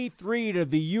Faith Reed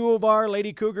of the U of R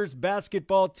Lady Cougars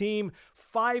basketball team,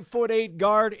 5'8"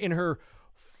 guard in her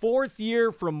 4th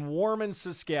year from Warman,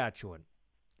 Saskatchewan.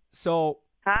 So,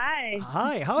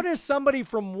 hi. How does somebody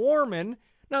from Warman,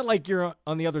 not like you're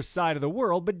on the other side of the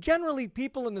world, but generally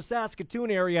people in the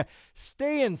Saskatoon area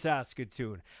stay in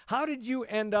Saskatoon. How did you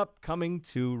end up coming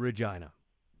to Regina?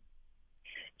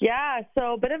 Yeah,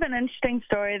 so a bit of an interesting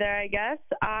story there, I guess.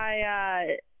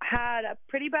 I had a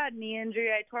pretty bad knee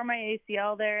injury. I tore my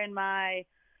ACL there in my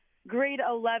grade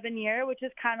 11 year, which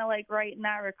is kind of like right in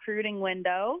that recruiting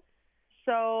window.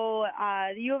 So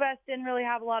the U of S didn't really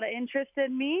have a lot of interest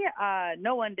in me.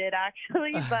 No one did,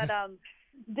 actually. But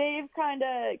Dave kind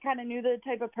of knew the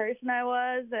type of person I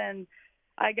was, and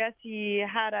I guess he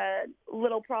had a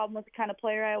little problem with the kind of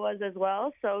player I was as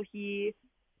well. So he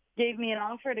gave me an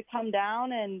offer to come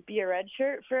down and be a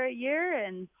redshirt for a year,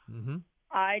 and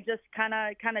I just kind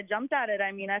of jumped at it.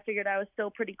 I mean, I figured I was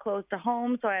still pretty close to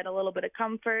home, so I had a little bit of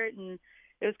comfort, and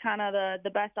it was kind of the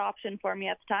best option for me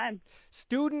at the time.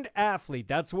 Student athlete,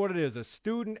 that's what it is, a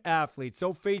student athlete.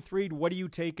 So, Faith Reed, what do you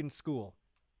take in school?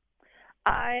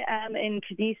 I am in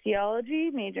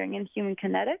kinesiology, majoring in human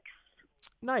kinetics.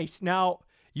 Nice. Now,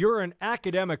 you're an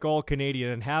academic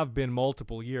All-Canadian and have been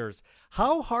multiple years.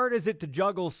 How hard is it to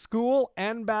juggle school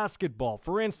and basketball?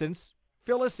 For instance,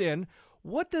 fill us in.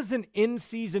 What does an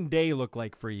in-season day look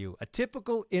like for you? A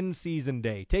typical in-season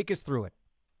day. Take us through it.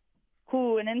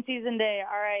 An in-season day.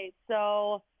 All right.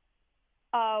 So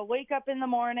wake up in the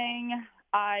morning.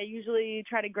 I usually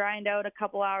try to grind out a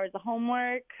couple hours of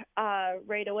homework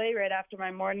right away, right after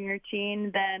my morning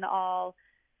routine. Then I'll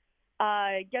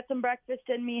get some breakfast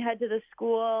in me, head to the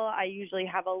school. I usually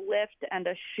have a lift and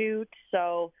a shoot,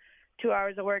 so 2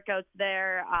 hours of workouts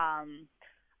there.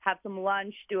 Have some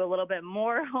lunch, do a little bit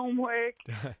more homework,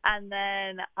 and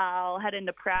then I'll head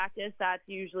into practice. That's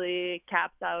usually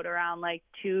caps out around like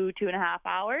 2.5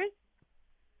 hours.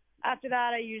 After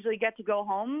that, I usually get to go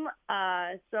home,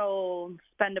 so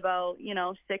spend about,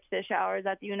 6-ish hours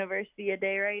at the university a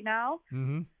day right now.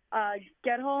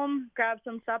 Get home, grab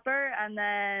some supper, and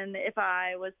then if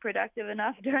I was productive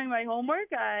enough during my homework,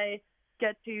 I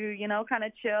get to, kind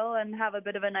of chill and have a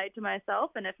bit of a night to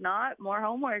myself, and if not, more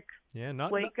homework. Yeah,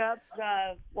 wake up,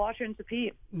 wash, rinse,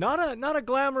 repeat. Not a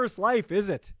glamorous life, is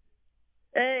it?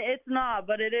 It's not,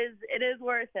 but it is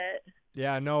worth it.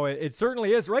 Yeah, no, it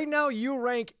certainly is. Right now, you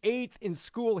rank 8th in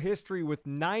school history with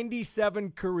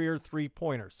 97 career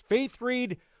three-pointers. Faith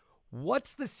Reed,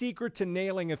 what's the secret to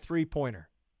nailing a three-pointer?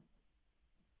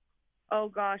 Oh,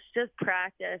 gosh, just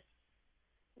practice.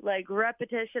 Like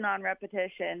repetition on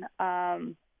repetition.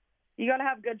 You got to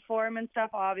have good form and stuff,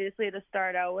 obviously, to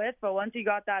start out with. But once you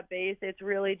got that base, it's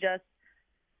really just,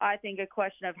 I think, a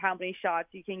question of how many shots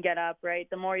you can get up, right?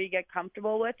 The more you get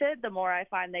comfortable with it, the more I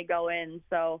find they go in.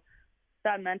 So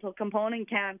that mental component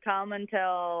can't come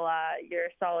until you're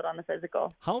solid on the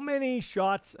physical. How many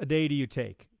shots a day do you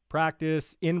take?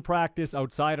 Practice, in practice,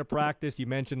 outside of practice? You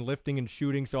mentioned lifting and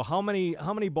shooting. So how many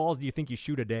balls do you think you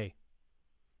shoot a day?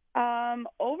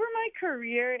 Over my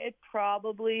career, it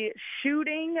probably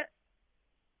shooting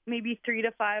maybe 300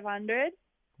 to 500.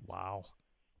 Wow.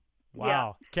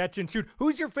 Yeah. Catch and shoot.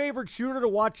 Who's your favorite shooter to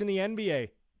watch in the NBA?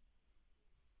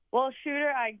 Well,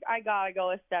 shooter, I gotta go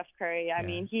with Steph Curry. I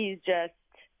mean, he's just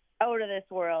out of this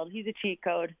world. He's a cheat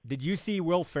code. Did you see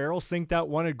Will Ferrell sink that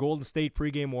one at Golden State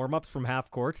pregame warm-ups from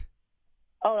half court?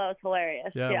 Oh, that was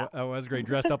hilarious. Yeah. That was great.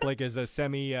 Dressed up like as a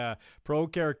semi-pro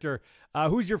character.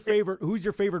 Who's your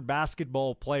favorite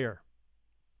basketball player?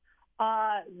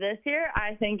 This year,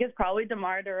 I think is probably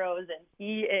DeMar DeRozan.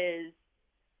 He is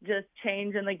just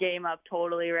changing the game up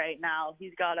totally right now.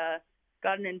 He's got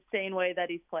an insane way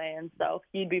that he's playing, so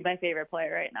he'd be my favorite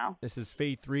player right now. This is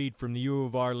Faith Reed from the U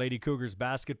of R Lady Cougars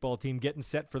basketball team getting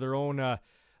set for their own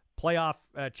playoff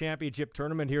championship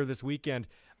tournament here this weekend.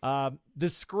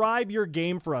 Describe your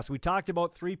game for us. We talked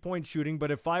about three-point shooting, but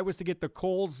if I was to get the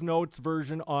Coles Notes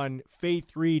version on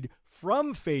Faith Reed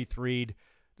from Faith Reed,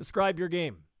 describe your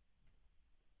game.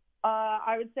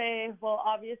 I would say, well,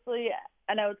 obviously,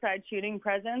 an outside shooting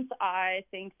presence. I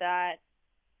think that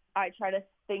I try to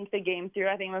think the game through.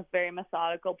 I think I'm a very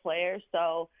methodical player,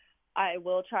 so I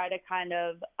will try to kind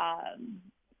of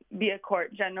be a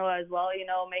court general as well,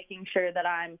 making sure that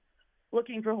I'm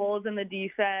looking for holes in the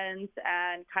defense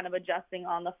and kind of adjusting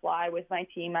on the fly with my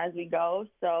team as we go.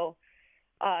 So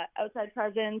outside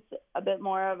presence, a bit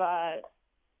more of a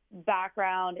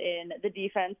background in the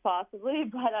defense possibly,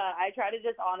 but I try to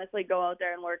just honestly go out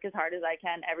there and work as hard as I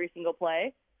can every single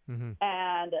play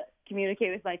and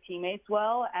communicate with my teammates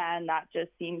well, and that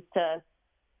seems to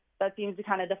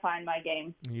kind of define my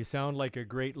game. You sound like a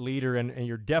great leader, and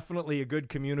you're definitely a good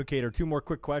communicator. Two more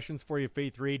quick questions for you,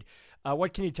 Faith Reed.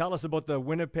 What can you tell us about the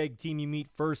Winnipeg team you meet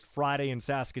first Friday in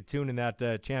Saskatoon in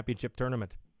that championship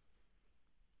tournament?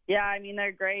 Yeah, I mean,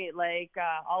 they're great.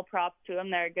 All props to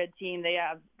them. They're a good team. They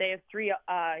have 3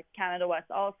 Canada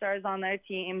West All-Stars on their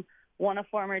team, one a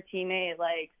former teammate.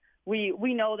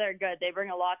 We know they're good. They bring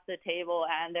a lot to the table,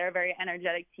 and they're a very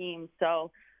energetic team.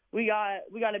 So we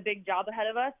got a big job ahead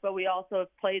of us, but we also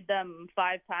have played them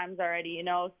 5 times already,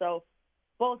 So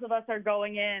both of us are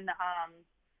going in.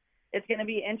 It's going to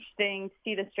be interesting to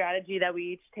see the strategy that we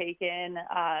each take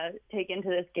into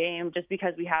this game, just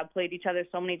because we have played each other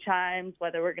so many times,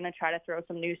 whether we're going to try to throw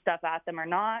some new stuff at them or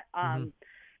not.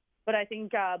 But I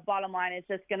think bottom line,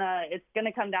 it's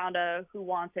gonna come down to who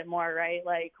wants it more, right?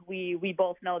 We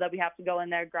both know that we have to go in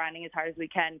there grinding as hard as we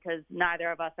can, because neither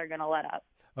of us are going to let up.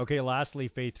 Okay, lastly,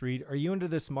 Faith Reed, are you into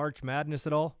this March Madness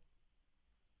at all?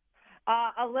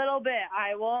 A little bit.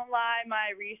 I won't lie,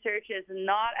 my research is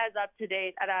not as up to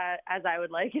date as I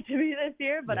would like it to be this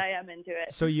year, but I am into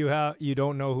it. So you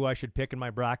don't know who I should pick in my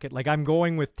bracket? I'm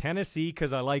going with Tennessee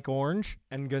because I like orange,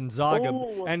 and Gonzaga.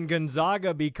 Ooh. And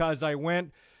Gonzaga because I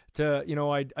went to,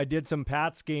 I did some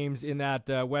Pats games in that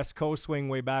West Coast swing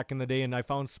way back in the day, and I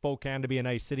found Spokane to be a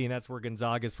nice city, and that's where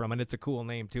Gonzaga's from, and it's a cool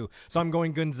name too. So I'm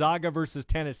going Gonzaga versus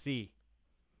Tennessee.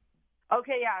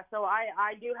 Okay, yeah, so I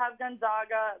do have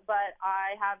Gonzaga, but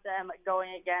I have them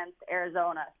going against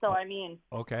Arizona. So, I mean,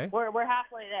 okay, we're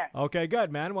halfway there. Okay, good,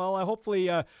 man. Well, hopefully,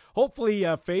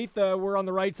 Faith, we're on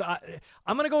the right side.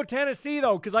 I'm going to go Tennessee,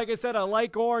 though, because like I said, I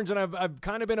like orange, and I've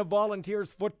kind of been a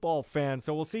Volunteers football fan,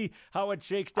 so we'll see how it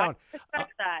shakes down. I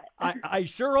respect that. I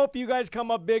sure hope you guys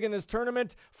come up big in this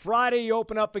tournament. Friday, you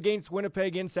open up against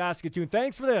Winnipeg in Saskatoon.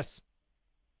 Thanks for this.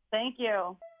 Thank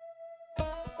you.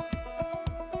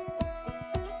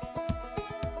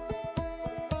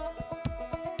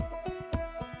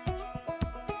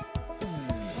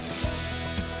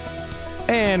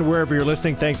 And wherever you're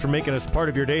listening, thanks for making us part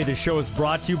of your day. This show is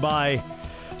brought to you by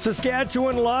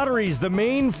Saskatchewan Lotteries, the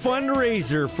main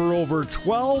fundraiser for over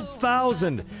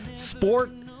 12,000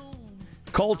 sport,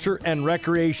 culture, and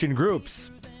recreation groups.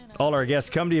 All our guests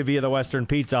come to you via the Western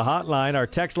Pizza Hotline. Our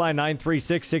text line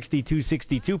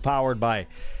 936-6262, powered by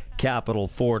Capital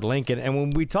Ford Lincoln. And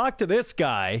when we talk to this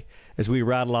guy, as we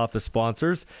rattle off the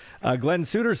sponsors, Glenn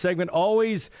Suter segment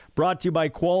always brought to you by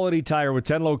Quality Tire with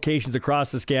 10 locations across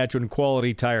Saskatchewan,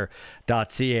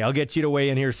 qualitytire.ca. I'll get you to weigh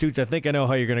in here, Suits. I think I know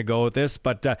how you're going to go with this,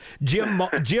 but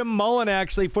Jim Mullen,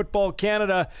 actually, Football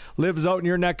Canada, lives out in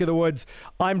your neck of the woods.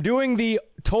 I'm doing the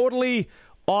totally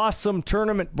awesome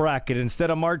tournament bracket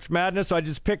instead of March Madness, so I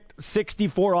just picked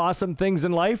 64 awesome things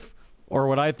in life, or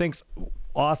what I think's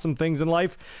awesome things in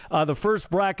life. The first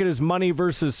bracket is money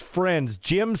versus friends.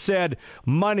 Jim said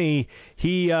money.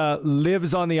 He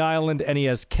lives on the island and he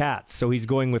has cats, so he's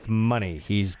going with money.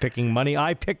 He's picking money.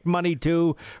 I picked money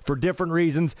too for different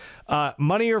reasons.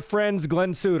 Money or friends,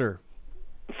 Glenn Suter?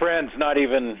 Friends, not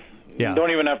even. Yeah.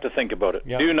 Don't even have to think about it.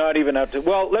 Yep. Do not even have to.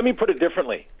 Well, let me put it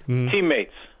differently.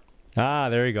 Teammates.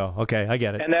 There you go. Okay, I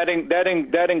get it. And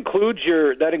that includes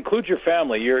your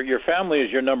family. Your family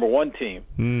is your number one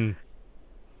team.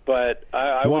 But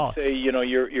I would say,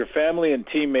 your family and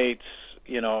teammates,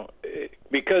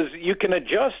 because you can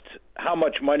adjust how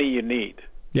much money you need.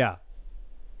 Yeah.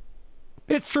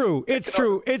 It's true. It's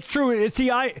true. It's true.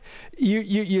 See,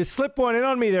 you slip one in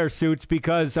on me there, Suits,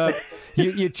 because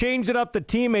you changed it up to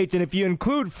teammates, and if you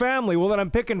include family, well, then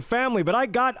I'm picking family. But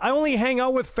I only hang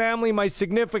out with family, my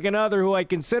significant other, who I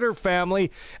consider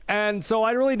family, and so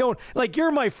I really don't like.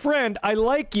 You're my friend. I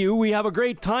like you. We have a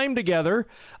great time together,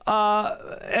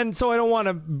 and so I don't want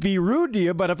to be rude to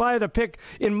you. But if I had to pick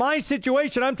in my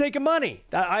situation, I'm taking money.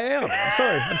 I am. I'm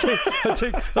sorry.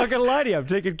 Not gonna lie to you. I'm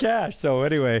taking cash. So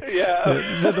anyway, yeah.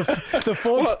 The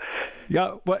folks. Well,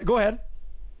 yeah. What? Go ahead.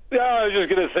 Yeah, I was just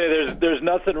going to say there's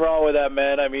nothing wrong with that,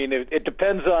 man. I mean, it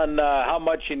depends on how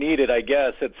much you need it, I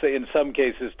guess. It's in some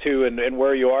cases too, and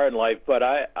where you are in life. But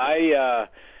I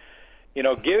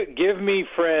give me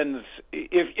friends.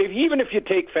 Even if you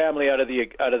take family out of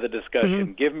the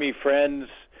discussion, give me friends,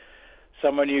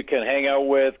 someone you can hang out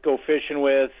with, go fishing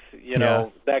with,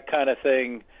 that kind of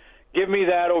thing. Give me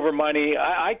that over money.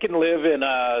 I can live in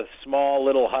a small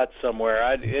little hut somewhere.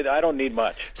 I don't need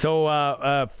much.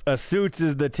 So Suits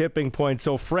is the tipping point.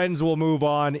 So Friends will move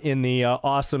on in the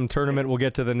awesome tournament. We'll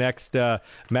get to the next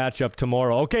matchup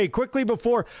tomorrow. Okay, quickly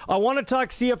before, I want to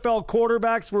talk CFL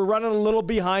quarterbacks. We're running a little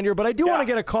behind here, but I do want to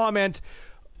get a comment.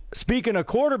 Speaking of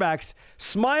quarterbacks,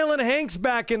 Smiling Hank's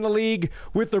back in the league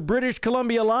with the British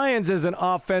Columbia Lions as an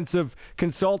offensive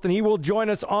consultant. He will join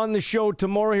us on the show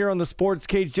tomorrow here on the Sports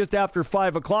Cage just after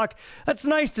 5 o'clock. That's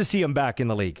nice to see him back in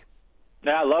the league.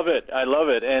 Yeah, I love it.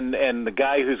 And the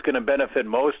guy who's going to benefit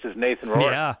most is Nathan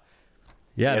Rourke.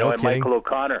 Yeah, and Michael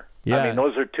O'Connor. Yeah. I mean,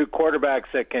 those are two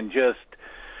quarterbacks that can just,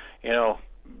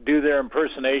 do their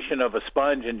impersonation of a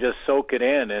sponge and just soak it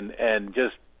in and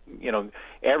just,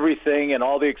 everything and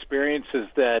all the experiences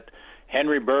that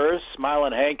Henry Burris,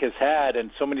 Smiling Hank has had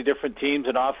in so many different teams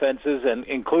and offenses, and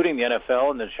including the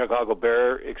NFL and the Chicago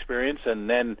Bear experience, and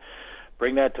then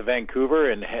bring that to Vancouver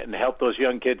and help those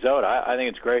young kids out. I think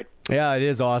it's great. Yeah, it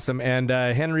is awesome. And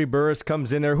Henry Burris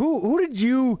comes in there. Who did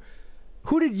you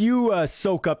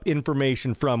soak up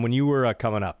information from when you were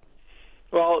coming up?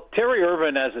 Well, Terry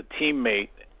Irvin as a teammate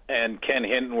and Ken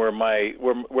Hinton were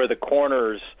the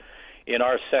corners in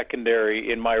our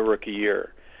secondary in my rookie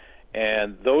year.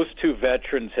 And those two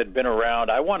veterans had been around,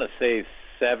 I want to say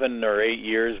 7 or 8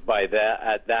 years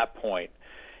at that point.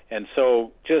 And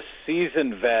so just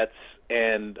seasoned vets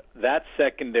and that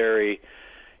secondary,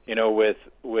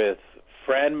 with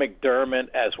Fran McDermott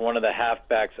as one of the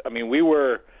halfbacks. I mean, we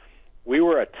were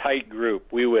a tight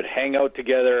group. We would hang out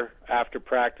together after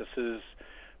practices.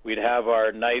 We'd have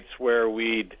our nights where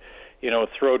we'd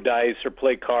throw dice or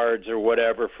play cards or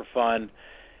whatever for fun.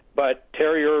 But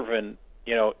Terry Irvin,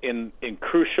 in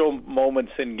crucial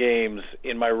moments in games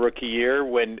in my rookie year,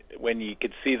 when you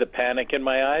could see the panic in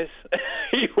my eyes,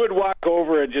 he would walk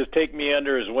over and just take me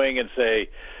under his wing and say,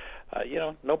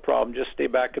 no problem, just stay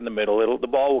back in the middle. The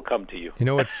ball will come to you.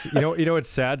 What's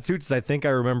sad, Suits? I think I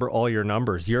remember all your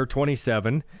numbers. You're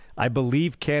 27. I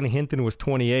believe Ken Hinton was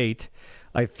 28.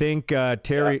 I think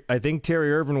Terry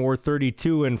Irvin wore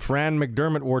 32 and Fran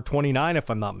McDermott wore 29, if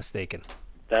I'm not mistaken.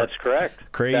 That's correct.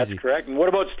 Crazy. That's correct. And what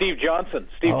about Steve Johnson?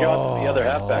 Johnson, the other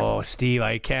halfback. Oh, Steve,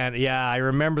 I can't. Yeah, I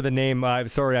remember the name. I'm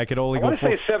sorry, I could only go. I want to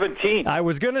say 17. I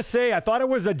was going to say, I thought it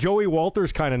was a Joey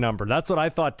Walters kind of number. That's what I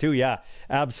thought too. Yeah,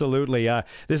 absolutely.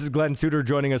 This is Glenn Suter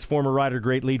joining us, former Rider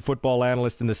Great lead football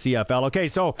analyst in the CFL. Okay,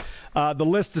 so the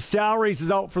list of salaries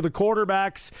is out for the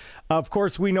quarterbacks. Of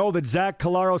course, we know that Zach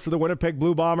Collaros of the Winnipeg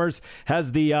Blue Bombers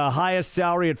has the highest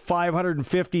salary at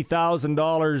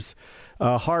 $550,000.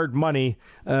 Hard money.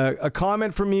 A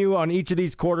comment from you on each of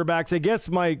these quarterbacks. I guess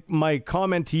my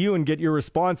comment to you and get your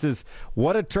response is,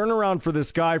 what a turnaround for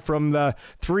this guy from the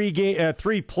three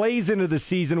plays into the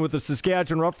season with the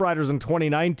Saskatchewan Roughriders in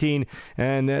 2019,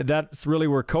 and that's really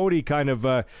where Cody kind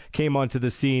of came onto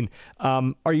the scene.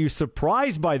 Are you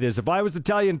surprised by this? If I was to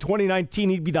tell you in 2019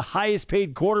 he'd be the highest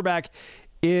paid quarterback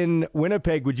in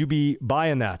Winnipeg, would you be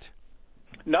buying that?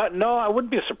 No, I wouldn't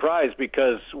be surprised,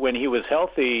 because when he was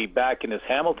healthy back in his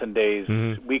Hamilton days,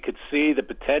 we could see the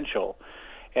potential.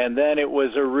 And then it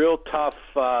was a real tough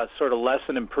sort of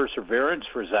lesson in perseverance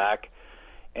for Zach.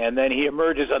 And then he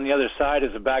emerges on the other side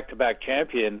as a back-to-back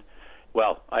champion.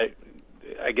 Well, I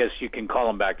guess you can call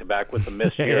him back-to-back with the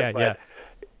missed year.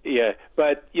 Yeah.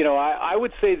 But, I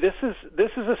would say this is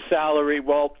a salary.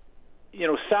 Well,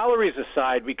 salaries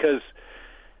aside, because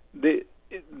the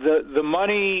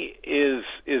money is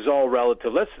all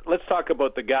relative. Let's talk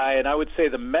about the guy, and I would say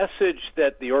the message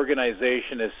that the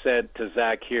organization has sent to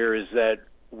Zach here is that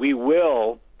we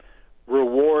will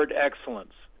reward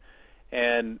excellence,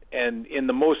 and in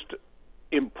the most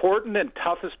important and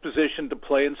toughest position to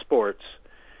play in sports,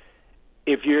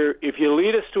 if you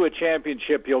lead us to a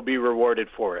championship, you'll be rewarded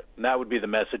for it. And that would be the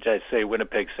message I say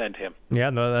Winnipeg sent him. Yeah,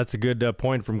 no, that's a good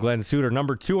point from Glenn Suter.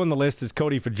 Number 2 on the list is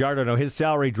Cody Fajardo. Now, his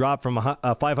salary dropped from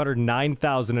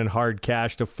 $509,000 in hard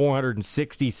cash to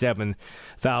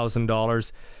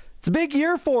 $467,000. It's a big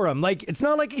year for him. Like, it's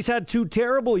not like he's had 2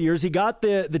 terrible years. He got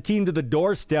the team to the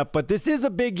doorstep, but this is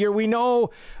a big year. We know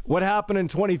what happened in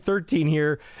 2013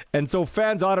 here, and so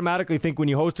fans automatically think when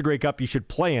you host a Grey Cup, you should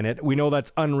play in it. We know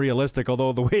that's unrealistic,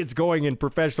 although the way it's going in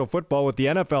professional football with the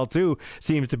NFL, too,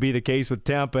 seems to be the case with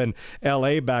Tampa and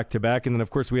L.A. back-to-back. And then,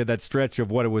 of course, we had that stretch of,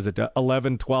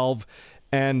 11, 12,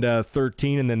 and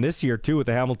 13, and then this year too with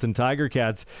the Hamilton Tiger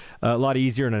Cats, a lot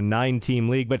easier in a 9-team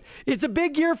league. But it's a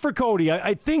big year for Cody.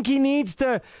 I think he needs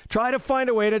to try to find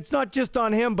a way, and it's not just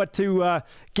on him, but to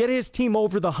get his team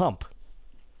over the hump.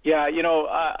 Yeah,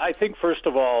 I think first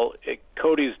of all,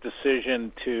 Cody's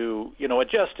decision to,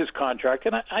 adjust his contract,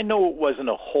 and I know it wasn't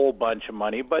a whole bunch of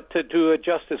money, but to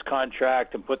adjust his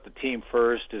contract and put the team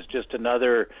first is just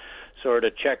another sort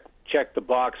of check the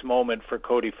box moment for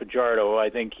Cody Fajardo. I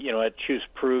think, it just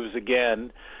proves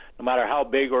again, no matter how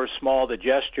big or small the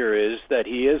gesture is, that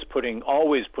he is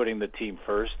always putting the team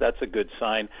first. That's a good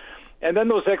sign. And then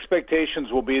those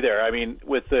expectations will be there. I mean,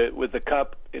 with the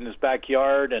cup in his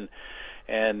backyard and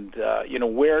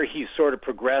where he sort of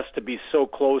progressed to be so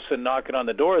close and knocking on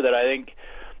the door, that I think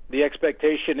the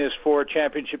expectation is for a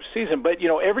championship season. But,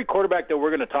 every quarterback that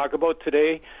we're going to talk about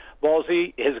today,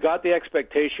 Ballsy, has got the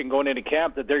expectation going into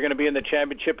camp that they're going to be in the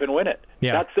championship and win it.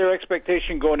 Yeah. That's their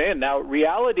expectation going in. Now,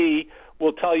 reality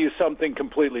will tell you something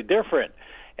completely different.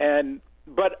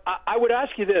 But I would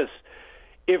ask you this.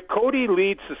 If Cody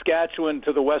leads Saskatchewan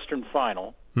to the Western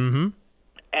Final, and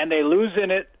they lose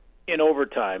in it in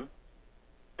overtime,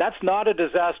 that's not a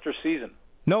disaster season.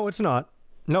 No, it's not.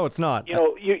 No, it's not. You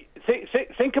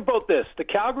think about this. The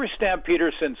Calgary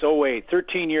Stampeders since 2008,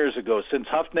 13 years ago, since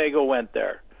Hufnagel went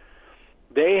there,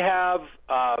 they have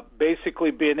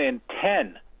basically been in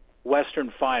 10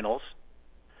 Western Finals.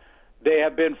 They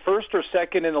have been first or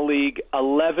second in the league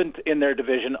 11 in their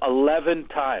division 11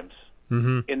 times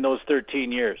in those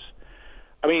 13 years.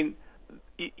 I mean,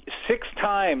 6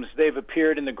 times they've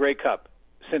appeared in the Grey Cup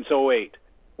since 2008.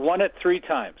 Won it 3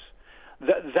 times.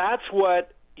 That's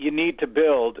what you need to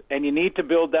build, and you need to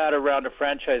build that around a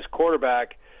franchise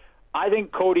quarterback. I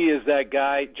think Cody is that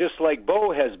guy, just like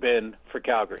Bo has been for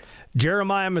Calgary.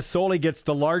 Jeremiah Masoli gets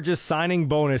the largest signing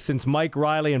bonus since Mike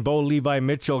Riley and Bo Levi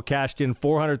Mitchell cashed in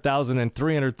 $400,000 and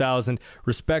 $300,000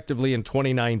 respectively in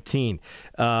 2019.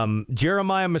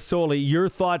 Jeremiah Masoli, your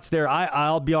thoughts there?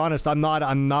 I'll be honest, I'm not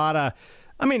a.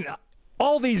 I mean,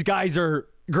 all these guys are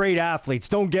great athletes.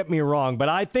 Don't get me wrong, but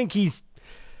I think he's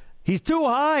too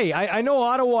high. I know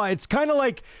Ottawa, it's kind of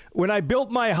like when I built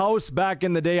my house back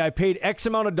in the day, I paid X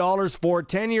amount of dollars for it.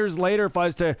 10 years later, if I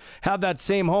was to have that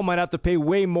same home, I'd have to pay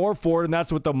way more for it, and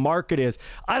that's what the market is.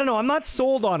 I don't know. I'm not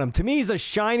sold on him. To me, he's a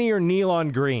shinier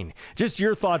Nealon Green. Just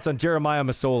your thoughts on Jeremiah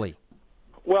Masoli.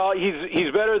 Well,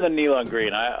 he's better than Nealon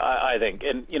Green, I think.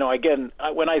 And, again,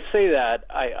 when I say that,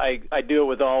 I do it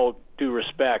with all due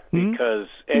respect, because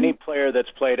any player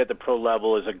that's played at the pro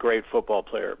level is a great football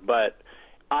player. But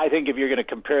I think if you're going to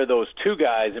compare those 2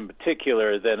 guys in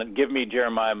particular, then give me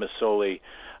Jeremiah Masoli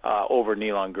over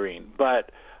Nealon Green.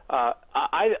 But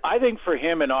I think for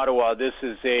him in Ottawa, this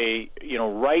is a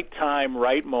right time,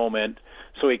 right moment.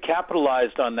 So he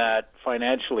capitalized on that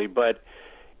financially, but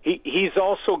he's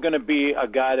also going to be a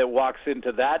guy that walks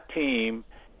into that team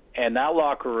and that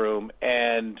locker room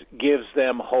and gives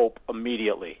them hope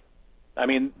immediately. I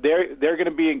mean, they're going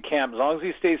to be in camp. As long as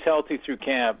he stays healthy through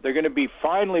camp, they're going to be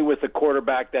finally with a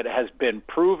quarterback that has been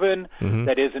proven,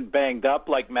 that isn't banged up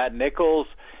like Matt Nichols,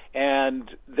 and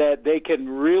that they can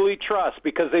really trust,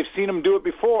 because they've seen him do it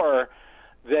before,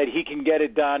 that he can get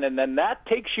it done, and then that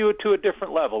takes you to a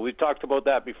different level. We've talked about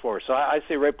that before. So I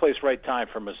say right place, right time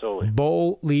for Masoli.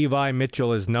 Bo Levi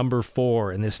Mitchell is number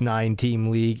 4 in this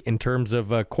 9-team league in terms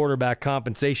of quarterback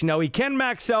compensation. Now, he can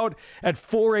max out at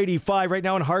 $485. Right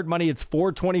now in hard money, it's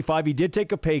 $425. He did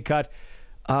take a pay cut.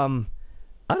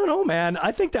 I don't know, man.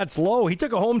 I think that's low. He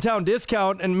took a hometown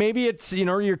discount, and maybe it's,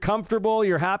 you're comfortable,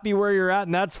 you're happy where you're at,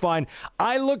 and that's fine.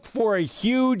 I look for a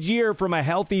huge year from a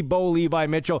healthy Bo Levi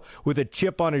Mitchell with a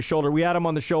chip on his shoulder. We had him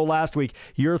on the show last week.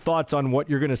 Your thoughts on what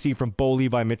you're going to see from Bo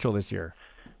Levi Mitchell this year?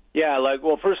 Yeah,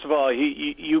 first of all,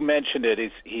 you mentioned it.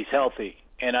 He's healthy,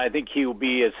 and I think he will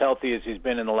be as healthy as he's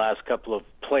been in the last couple of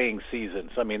playing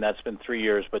seasons. I mean, that's been 3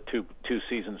 years, but two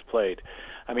seasons played.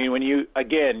 I mean, when you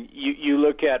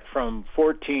look at from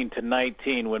 14 to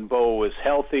 19 when Bo was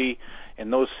healthy, in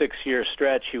those 6-year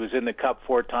stretch, he was in the Cup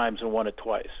 4 times and won it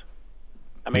twice.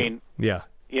 I mean, yeah,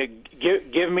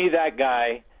 Give me that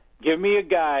guy. Give me a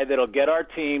guy that'll get our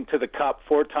team to the Cup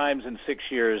 4 times in 6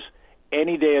 years,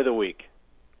 any day of the week.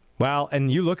 Well,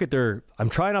 and you look at I'm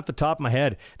trying off the top of my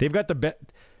head. They've got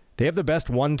they have the best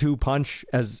 1-2 punch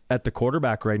at the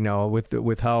quarterback right now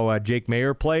with how Jake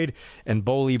Mayer played and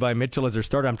Bo Levi Mitchell as their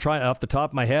starter. I'm trying off the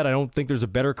top of my head. I don't think there's a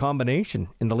better combination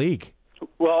in the league.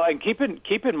 Well, and keep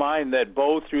in mind that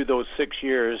Bo, through those 6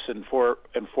 years and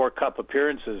four Cup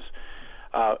appearances,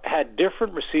 had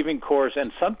different receiving cores,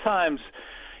 and sometimes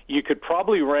you could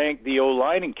probably rank the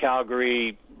O-line in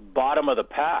Calgary bottom of the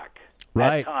pack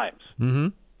at times. Mm-hmm.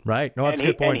 Right. No, that's a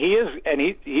good point.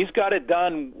 He's got it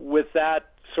done with that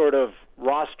sort of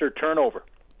roster turnover.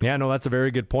 Yeah, no, that's a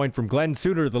very good point from Glenn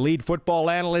Suter, the lead football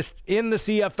analyst in the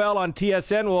CFL on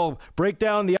TSN. We'll break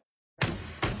down the...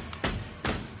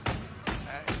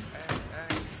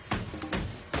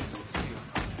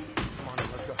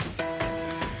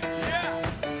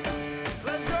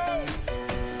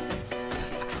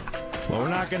 Well, we're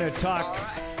not going to talk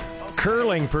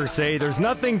curling per se. There's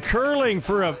nothing curling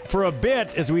for a bit,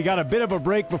 as we got a bit of a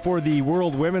break before the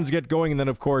World Women's get going, and then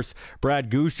of course Brad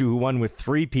Gushue, who won with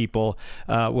 3 people,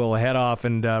 will head off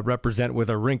and represent with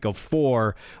a rink of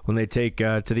 4 when they take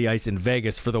to the ice in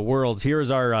Vegas for the Worlds. Here's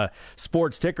our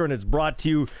sports ticker, and it's brought to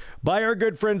you by our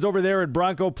good friends over there at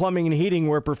Bronco Plumbing and Heating,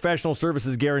 where professional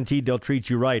services guaranteed. They'll treat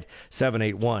you right.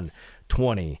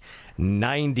 781-2090.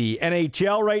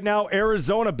 NHL right now,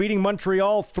 Arizona beating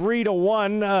Montreal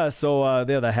 3-1. So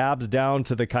they're the Habs down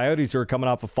to the Coyotes, who are coming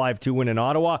off a 5-2 win in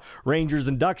Ottawa. Rangers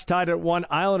and Ducks tied at 1.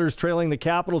 Islanders trailing the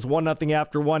Capitals 1-0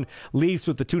 after 1. Leafs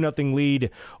with the 2-0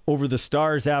 lead over the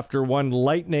Stars after 1.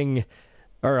 Lightning,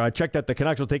 or check that the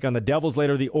Canucks will take on the Devils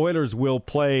later. The Oilers will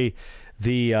play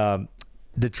the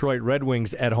Detroit Red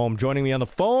Wings at home. Joining me on the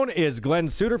phone is Glenn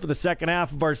Suter for the second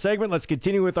half of our segment. Let's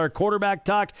continue with our quarterback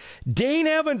talk. Dane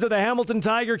Evans of the Hamilton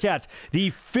Tiger Cats,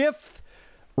 the 5th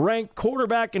ranked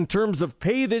quarterback in terms of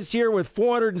pay this year with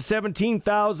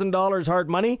 $417,000 hard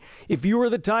money. If you were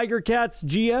the Tiger Cats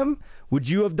GM, would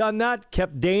you have done that?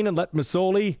 Kept Dane and let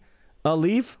Masoli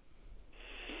leave?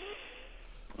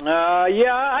 I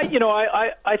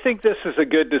think this is a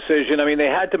good decision. I mean, they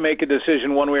had to make a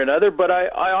decision one way or another, but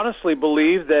I honestly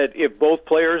believe that if both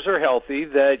players are healthy,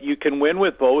 that you can win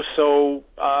with both. So,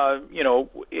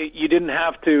 you didn't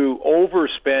have to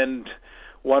overspend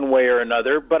one way or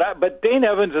another. But Dane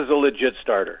Evans is a legit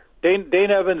starter.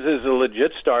 Dane Evans is a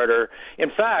legit starter.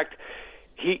 In fact,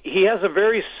 he has a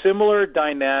very similar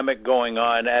dynamic going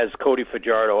on as Cody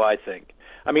Fajardo, I think.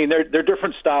 I mean, they're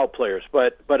different style players,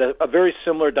 but a very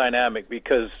similar dynamic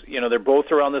because, they're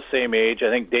both around the same age.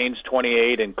 I think Dane's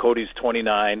 28 and Cody's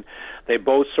 29. They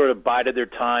both sort of bided their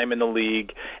time in the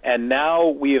league, and now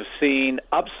we have seen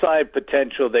upside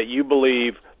potential that you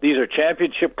believe these are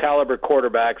championship caliber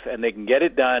quarterbacks and they can get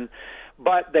it done,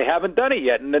 but they haven't done it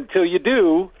yet. And until you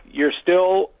do, you're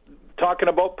still talking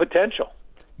about potential.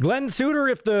 Glenn Suter,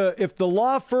 if the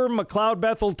law firm McLeod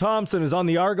Bethel Thompson is on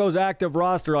the Argos active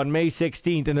roster on May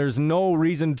 16th, and there's no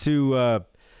reason to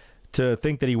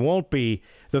think that he won't be,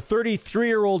 the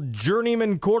 33-year-old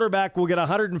journeyman quarterback will get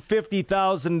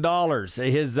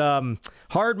 $150,000. His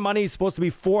hard money is supposed to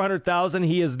be $400,000.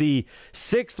 He is the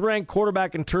 6th-ranked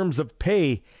quarterback in terms of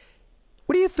pay.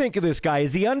 What do you think of this guy?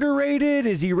 Is he underrated?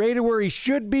 Is he rated where he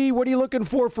should be? What are you looking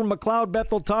for from McLeod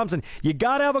Bethel Thompson? You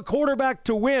got to have a quarterback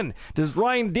to win. Does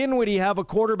Ryan Dinwiddie have a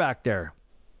quarterback there?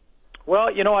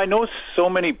 Well, I know so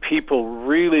many people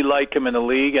really like him in the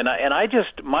league, and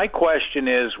my question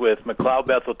is with McLeod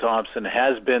Bethel Thompson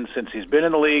has been since he's been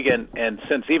in the league and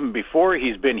since even before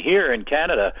he's been here in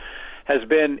Canada, has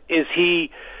been is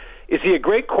he a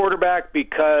great quarterback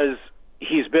because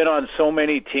he's been on so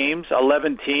many teams,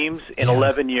 11 teams in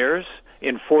 11 years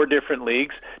in 4 different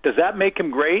leagues. Does that make him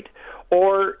great?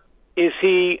 Or is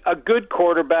he a good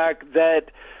quarterback that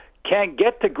can't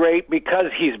get to great because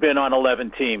he's been on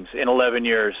 11 teams in 11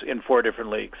 years in 4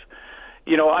 different leagues?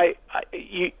 You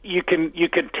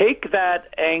can take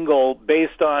that angle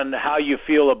based on how you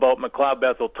feel about McLeod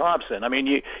Bethel Thompson. I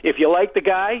mean, if you like the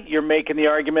guy, you're making the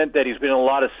argument that he's been in a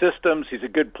lot of systems, he's a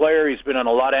good player, he's been on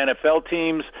a lot of NFL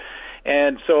teams,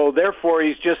 and so, therefore,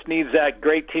 he just needs that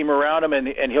great team around him,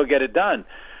 and he'll get it done.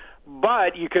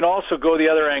 But you can also go the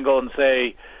other angle and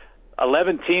say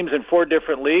 11 teams in 4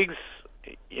 different leagues,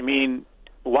 I mean,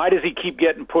 why does he keep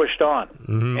getting pushed on?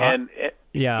 Mm-hmm. And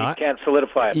he can't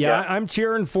solidify it. Yeah, I'm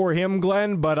cheering for him,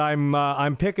 Glenn, but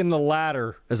I'm picking the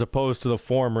latter as opposed to the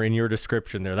former in your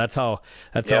description there. That's how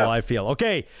I feel.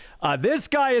 Okay, this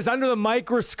guy is under the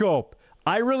microscope.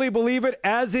 I really believe it,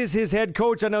 as is his head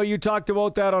coach. I know you talked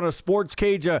about that on a Sports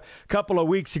Cage a couple of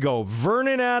weeks ago.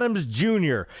 Vernon Adams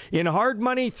Jr. in hard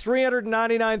money,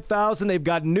 $399,000. They've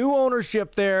got new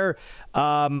ownership there.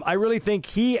 I really think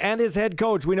he and his head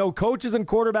coach, we know coaches and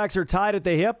quarterbacks are tied at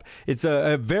the hip. It's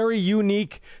a very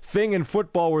unique thing in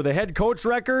football where the head coach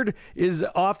record is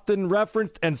often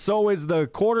referenced, and so is the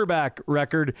quarterback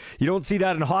record. You don't see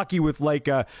that in hockey with like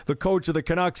the coach of the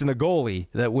Canucks and the goalie.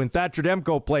 That when Thatcher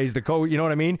Demko plays, the coach, you know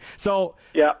what I mean? So,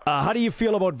 yeah. How do you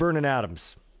feel about Vernon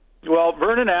Adams? Well,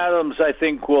 Vernon Adams, I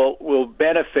think, will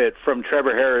benefit from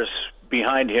Trevor Harris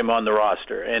behind him on the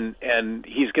roster, and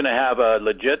he's going to have a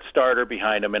legit starter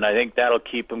behind him, and I think that'll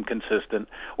keep him consistent,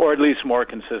 or at least more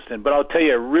consistent. But I'll tell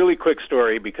you a really quick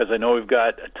story because I know we've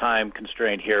got a time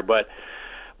constraint here, but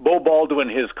Bo Baldwin,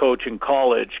 his coach in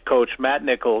college, coached Matt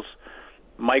Nichols,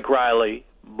 Mike Riley,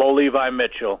 Bo Levi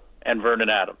Mitchell, and Vernon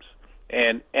Adams,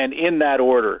 and in that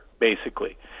order,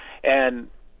 basically. And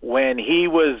when he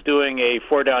was doing a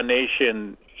Four Down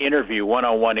Nation interview,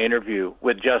 one-on-one interview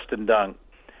with Justin Dung,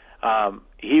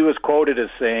 he was quoted as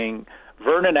saying,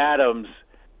 Vernon Adams,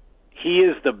 he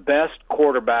is the best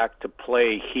quarterback to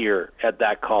play here at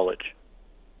that college.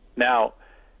 Now,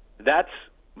 that's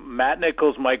Matt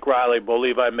Nichols, Mike Riley, Bo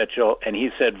Levi Mitchell, and he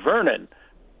said Vernon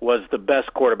was the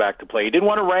best quarterback to play. He didn't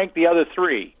want to rank the other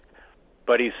three,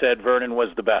 but he said Vernon was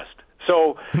the best.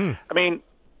 So, I mean,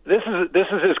 this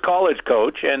is his college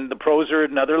coach, and the pros are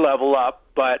another level up,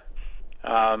 but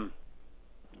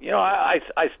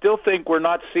I still think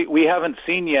we haven't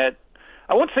seen yet.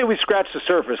 I won't say we scratched the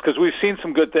surface because we've seen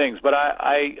some good things, but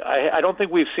I don't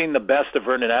think we've seen the best of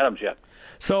Vernon Adams yet.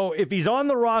 So if he's on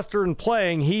the roster and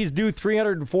playing, he's due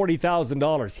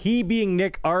 $340,000. He being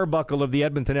Nick Arbuckle of the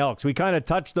Edmonton Elks. We kind of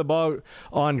touched about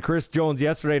on Chris Jones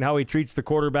yesterday and how he treats the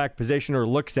quarterback position or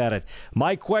looks at it.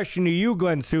 My question to you,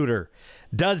 Glenn Suter,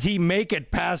 does he make it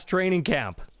past training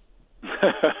camp?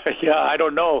 Yeah, I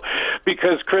don't know,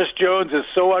 because Chris Jones is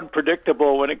so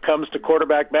unpredictable when it comes to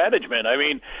quarterback management. I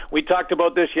mean, we talked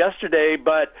about this yesterday,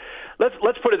 but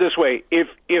let's put it this way.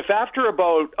 If after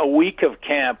about a week of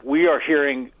camp we are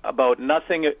hearing about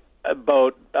nothing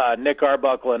about Nick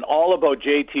Arbuckle and all about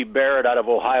J.T. Barrett out of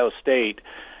Ohio State,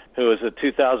 who is a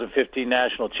 2015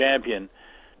 national champion,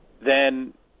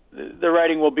 then the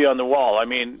writing will be on the wall. I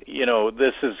mean,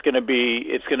 this is going to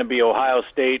be Ohio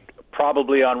State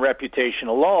probably on reputation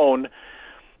alone,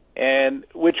 and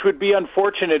which would be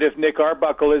unfortunate if Nick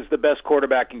Arbuckle is the best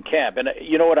quarterback in camp. And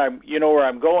you know where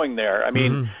I'm going there. I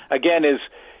mean, again, is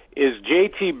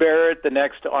J.T. Barrett the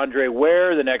next Andre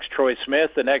Ware, the next Troy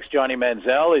Smith, the next Johnny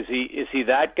Manziel? Is he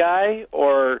that guy,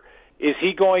 or is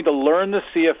he going to learn the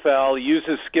CFL, use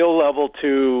his skill level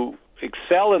to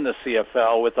excel in the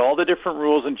CFL with all the different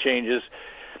rules and changes?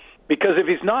 Because if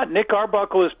he's not, Nick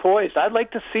Arbuckle is poised. I'd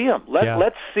like to see him.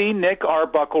 Let's see Nick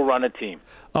Arbuckle run a team.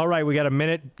 All right, we got a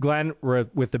minute, Glenn. We're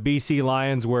with the BC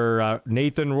Lions, where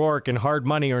Nathan Rourke in hard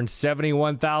money earned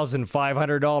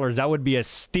 $71,500. That would be a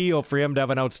steal for him to have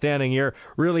an outstanding year.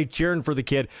 Really cheering for the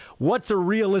kid. What's a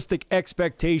realistic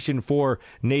expectation for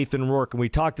Nathan Rourke? And we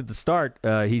talked at the start.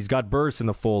 He's got Burris in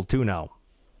the fold too now.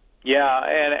 Yeah,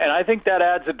 and I think that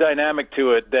adds a dynamic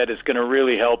to it that is going to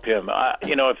really help him.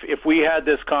 If we had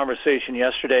this conversation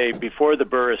yesterday before the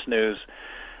Burris news,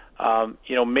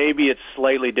 maybe it's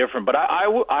slightly different. But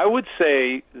I would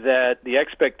say that the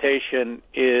expectation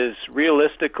is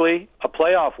realistically a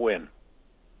playoff win.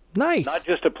 Nice. Not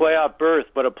just a playoff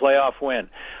berth, but a playoff win.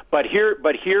 But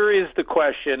here is the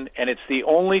question, and it's the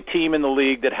only team in the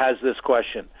league that has this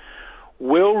question.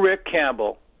 Will Rick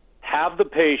Campbell have the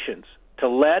patience to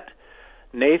let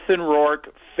Nathan Rourke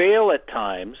fail at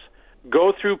times,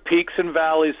 go through peaks and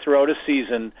valleys throughout a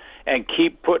season, and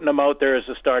keep putting him out there as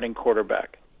a starting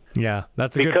quarterback? Yeah,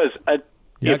 that's because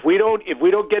if we don't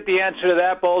get the answer to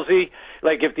that, Ballsy,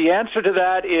 like if the answer to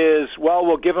that is, well,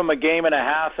 we'll give him a game and a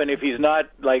half, and if he's not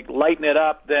like lighting it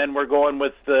up, then we're going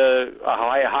with the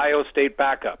Ohio State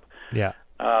backup. Yeah.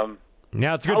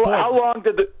 Yeah, it's a good point. How long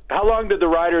did the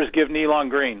Riders give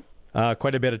Nealon Green?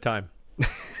 Quite a bit of time.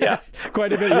 Yeah.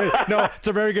 Quite a bit. No, it's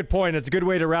a very good point. It's a good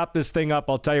way to wrap this thing up.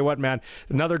 I'll tell you what, man.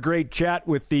 Another great chat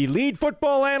with the lead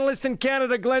football analyst in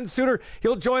Canada, Glenn Suter.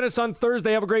 He'll join us on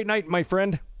Thursday. Have a great night, my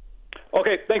friend.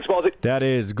 Okay, thanks, Baldy. That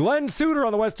is Glenn Suter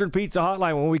on the Western Pizza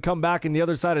Hotline. When we come back in the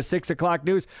other side of 6 o'clock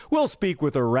news, we'll speak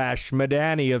with Arash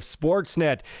Madani of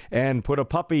Sportsnet and put a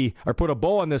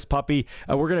bow on this puppy.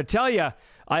 We're going to tell you,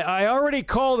 I already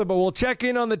called it, but we'll check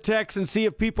in on the text and see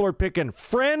if people are picking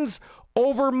friends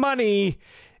over money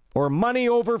or money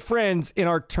over friends in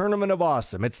our Tournament of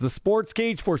Awesome. It's the Sports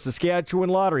Cage for Saskatchewan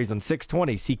Lotteries on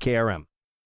 620 CKRM.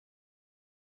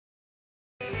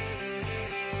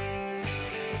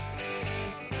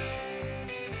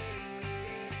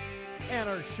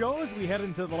 show as we head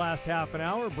into the last half an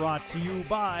hour, brought to you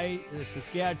by the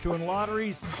Saskatchewan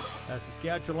Lotteries.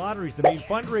 Saskatchewan Lotteries, the main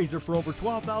fundraiser for over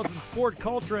 12,000 sport,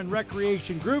 culture, and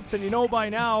recreation groups. And you know by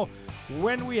now,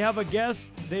 when we have a guest,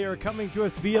 they are coming to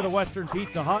us via the Western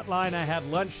Pizza Hotline. I had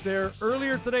lunch there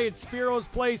earlier today at Spiro's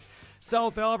Place,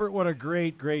 South Albert. What a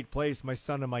great, great place. My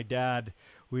son and my dad,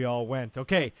 we all went.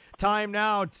 Okay, time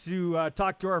now to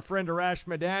talk to our friend Arash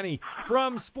Madani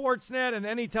from Sportsnet. And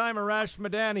anytime Arash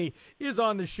Madani is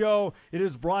on the show, it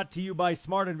is brought to you by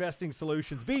Smart Investing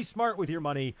Solutions. Be smart with your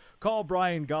money. Call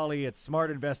Brian Golly at Smart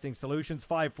Investing Solutions,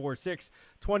 546-2533.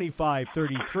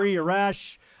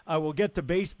 Arash, we'll get to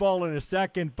baseball in a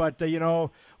second, but,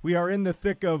 we are in the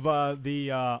thick of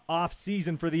the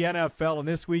off-season for the NFL, and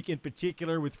this week in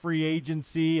particular with free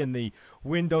agency and the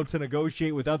window to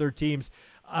negotiate with other teams.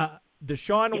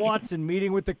 Deshaun Watson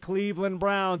meeting with the Cleveland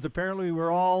Browns. Apparently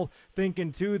we're all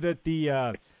thinking, too, that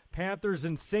the Panthers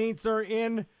and Saints are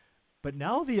in, but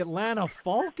now the Atlanta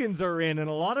Falcons are in, and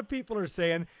a lot of people are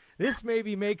saying this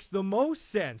maybe makes the most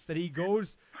sense that he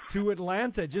goes to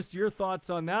Atlanta. Just your thoughts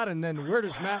on that, and then where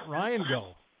does Matt Ryan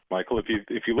go? Michael,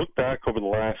 if you look back over the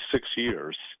last 6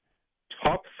 years,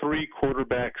 top 3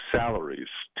 quarterback salaries,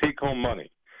 take-home money,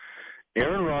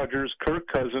 Aaron Rodgers, Kirk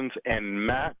Cousins, and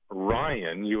Matt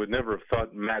Ryan. You would never have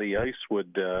thought Matty Ice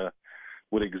would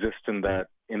exist in that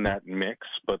mix,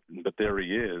 but there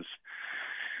he is.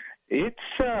 It's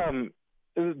the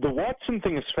Watson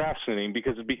thing is fascinating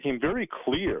because it became very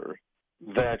clear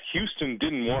that Houston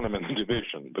didn't want him in the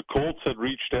division. The Colts had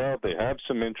reached out; they have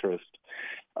some interest.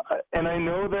 And I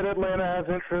know that Atlanta has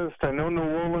interest. I know New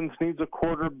Orleans needs a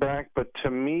quarterback, but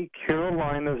to me,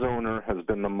 Carolina's owner has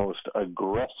been the most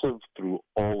aggressive through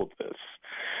all of this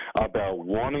about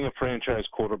wanting a franchise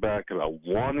quarterback, about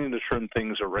wanting to turn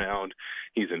things around.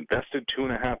 He's invested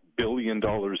 $2.5 billion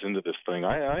into this thing.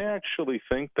 I actually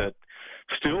think that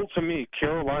still, to me,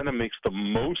 Carolina makes the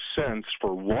most sense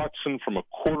for Watson from a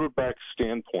quarterback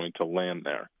standpoint to land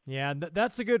there. Yeah,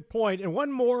 that's a good point. And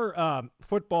one more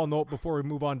football note before we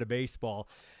move on to baseball.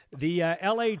 The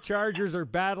L.A. Chargers are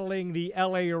battling the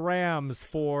L.A. Rams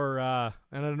for, and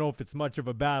I don't know if it's much of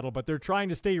a battle, but they're trying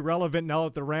to stay relevant now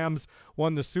that the Rams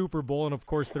won the Super Bowl. And, of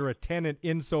course, they're a tenant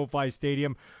in SoFi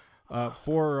Stadium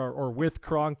for or with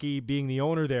Kroenke being the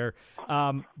owner there.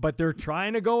 But they're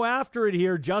trying to go after it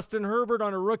here. Justin Herbert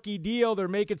on a rookie deal. They're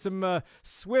making some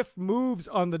swift moves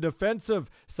on the defensive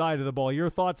side of the ball. Your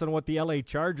thoughts on what the L.A.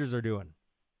 Chargers are doing?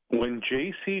 When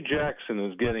J.C. Jackson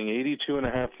is getting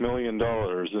 $82.5 million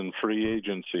in free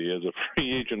agency as a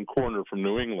free agent corner from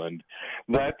New England,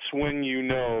 that's when you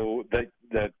know that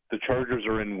the Chargers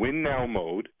are in win-now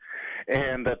mode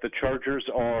and that the Chargers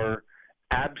are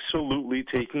absolutely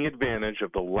taking advantage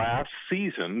of the last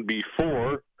season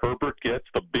before Herbert gets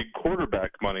the big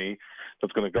quarterback money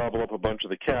that's going to gobble up a bunch of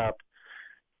the cap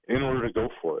in order to go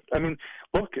for it. I mean,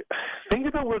 look, think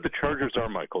about where the Chargers are,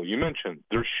 Michael. You mentioned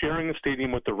they're sharing a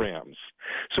stadium with the Rams.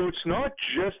 So it's not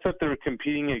just that they're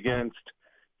competing against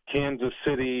Kansas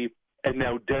City and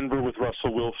now Denver with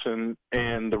Russell Wilson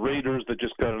and the Raiders that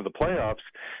just got into the playoffs.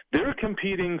 They're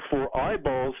competing for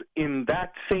eyeballs in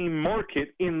that same market,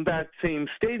 in that same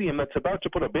stadium that's about to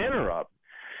put a banner up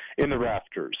in the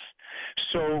rafters.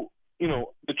 So,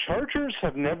 the Chargers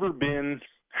have never been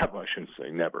 – I shouldn't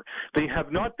say never. They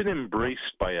have not been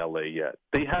embraced by L.A. yet.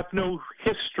 They have no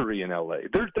history in L.A.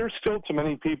 There's still to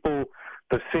many people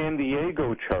the San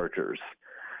Diego Chargers.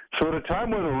 So at a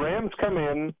time when the Rams come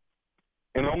in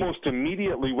and almost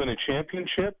immediately win a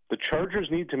championship, the Chargers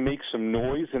need to make some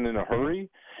noise and in a hurry.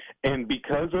 And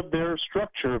because of their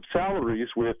structure of salaries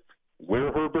with where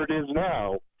Herbert is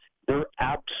now, they're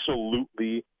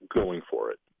absolutely going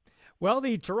for it. Well,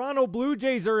 the Toronto Blue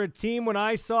Jays are a team. When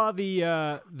I saw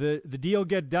the deal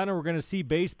get done, and we're going to see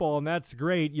baseball, and that's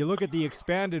great. You look at the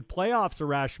expanded playoffs,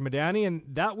 Arash Madani, and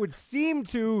that would seem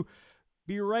to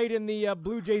be right in the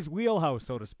Blue Jays' wheelhouse,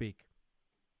 so to speak.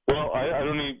 Well,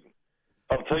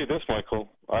 I'll tell you this,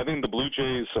 Michael. I think the Blue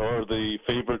Jays are the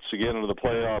favorites to get into the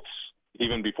playoffs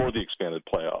even before the expanded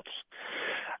playoffs.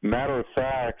 Matter of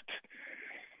fact,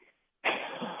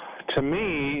 to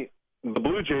me, the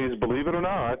Blue Jays, believe it or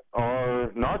not,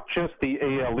 are not just the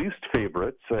AL East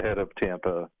favorites ahead of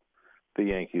Tampa, the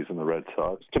Yankees, and the Red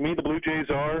Sox. To me, the Blue Jays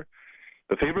are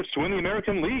the favorites to win the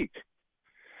American League.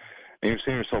 And you're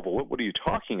saying to yourself, well, what are you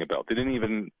talking about? They didn't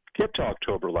even get to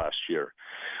October last year.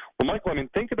 Well, Michael,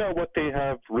 think about what they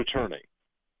have returning.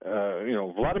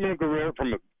 Vladimir Guerrero,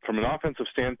 from an offensive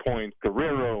standpoint,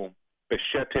 Guerrero,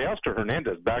 Bichette, Teoscar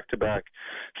Hernandez, back-to-back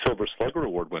Silver Slugger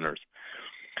Award winners.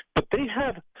 But they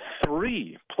have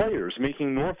 3 players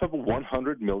making north of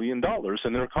 $100 million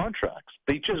in their contracts.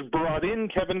 They just brought in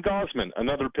Kevin Gausman,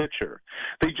 another pitcher.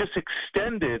 They just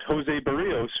extended Jose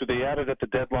Barrios, who they added at the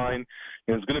deadline,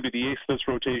 and is going to be the ace of this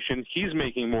rotation. He's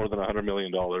making more than $100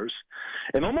 million.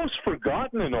 And almost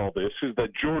forgotten in all this is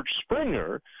that George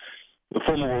Springer, the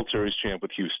former World Series champ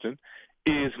with Houston,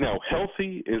 is now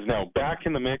healthy, is now back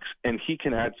in the mix, and he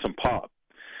can add some pop.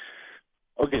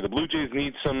 Okay, the Blue Jays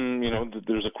need some,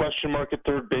 there's a question mark at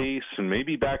third base and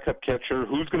maybe backup catcher.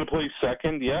 Who's going to play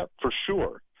second? Yeah, for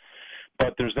sure.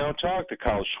 But there's now talk that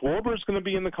Kyle Schwarber is going to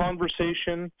be in the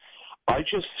conversation. I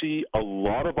just see a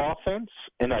lot of offense,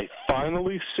 and I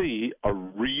finally see a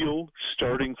real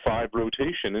starting 5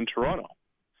 rotation in Toronto.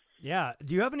 Yeah.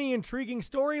 Do you have any intriguing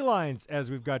storylines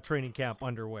as we've got training camp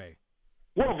underway?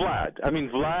 Well, Vlad. I mean,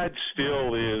 Vlad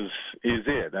still is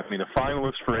it. I mean, a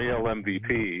finalist for AL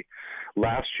MVP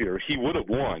last year. He would have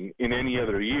won in any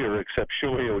other year except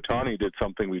Shohei Ohtani did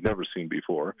something we've never seen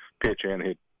before, pitch and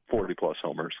hit 40-plus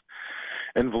homers.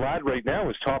 And Vlad right now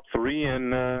is top 3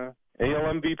 in AL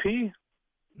MVP.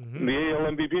 Mm-hmm. The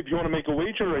AL MVP, if you want to make a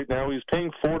wager right now, he's paying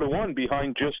 4-1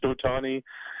 behind just Ohtani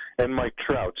and Mike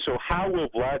Trout. So how will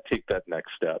Vlad take that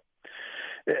next step?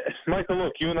 Michael,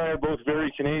 look, you and I are both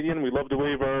very Canadian. We love to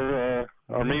wave our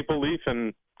maple leaf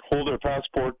and hold our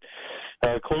passport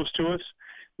close to us.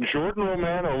 Jordan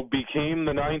Romano became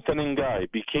the 9th inning guy,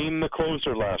 became the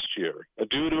closer last year. A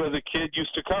dude who as a kid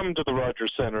used to come to the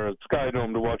Rogers Center at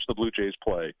Skydome to watch the Blue Jays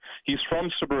play. He's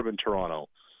from suburban Toronto.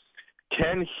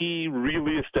 Can he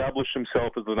really establish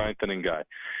himself as the 9th inning guy?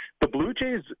 The Blue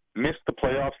Jays missed the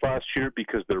playoffs last year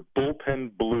because their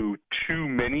bullpen blew too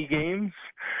many games.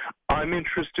 I'm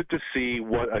interested to see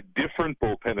what a different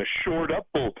bullpen, a shored-up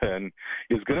bullpen,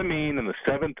 is going to mean in the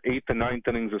 7th, 8th, and 9th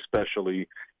innings especially.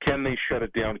 Can they shut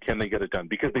it down? Can they get it done?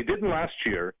 Because they didn't last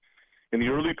year. In the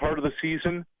early part of the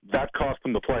season, that cost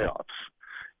them the playoffs.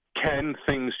 Can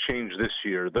things change this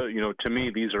year? To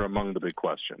me, these are among the big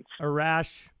questions.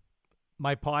 Arash,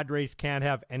 my Padres can't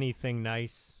have anything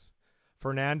nice.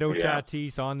 Fernando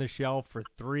Tatis on the shelf for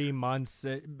 3 months.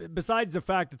 Besides the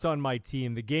fact it's on my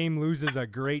team, the game loses a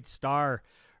great star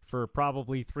for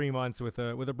probably 3 months with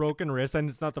a broken wrist, and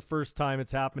it's not the first time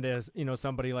it's happened to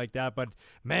somebody like that. But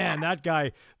man, that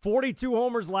guy, 42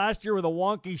 homers last year with a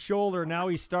wonky shoulder. Now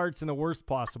he starts in the worst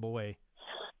possible way.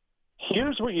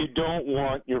 Here's what you don't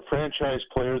want your franchise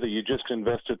player that you just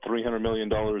invested $300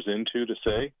 million into to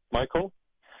say, Michael.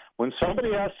 When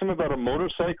somebody asked him about a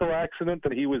motorcycle accident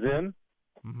that he was in,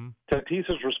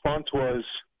 Tatis's response was,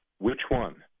 "Which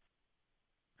one?"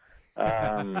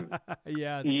 Needless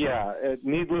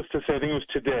to say, I think it was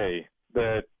today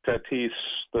that Tatis,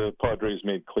 the Padres,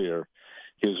 made clear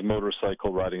his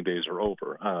motorcycle riding days are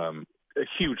over. A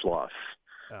huge loss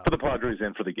for the Padres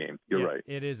and for the game. You're right.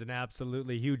 It is an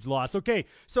absolutely huge loss. Okay,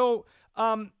 so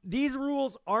these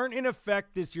rules aren't in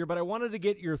effect this year, but I wanted to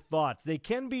get your thoughts. They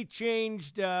can be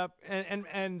changed,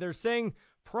 and they're saying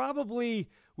probably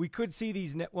we could see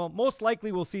these, most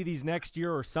likely we'll see these next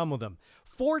year or some of them.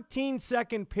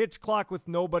 14-second pitch clock with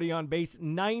nobody on base,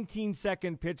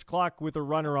 19-second pitch clock with a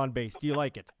runner on base. Do you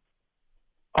like it?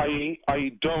 I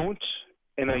don't,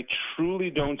 and I truly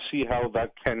don't see how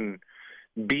that can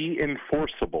be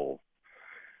enforceable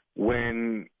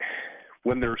when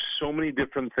there's so many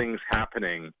different things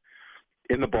happening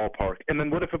in the ballpark. And then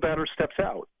what if a batter steps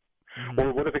out?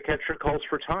 Or what if a catcher calls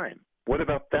for time? What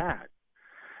about that?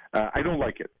 I don't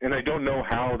like it, and I don't know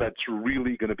how that's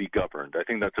really going to be governed. I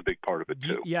think that's a big part of it,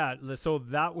 too. Yeah, so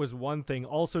that was one thing.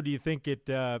 Also, do you think it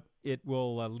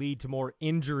will lead to more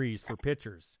injuries for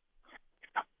pitchers?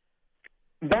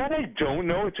 That I don't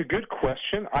know. It's a good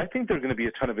question. I think there are going to be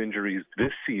a ton of injuries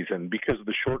this season because of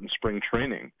the shortened spring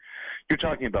training. You're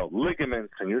talking about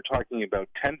ligaments and you're talking about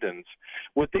tendons.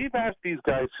 What they've asked these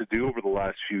guys to do over the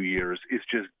last few years is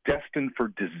just destined for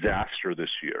disaster this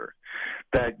year.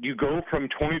 That you go from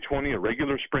 2020, a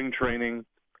regular spring training,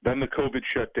 then the COVID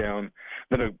shutdown,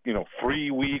 then a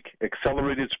 3-week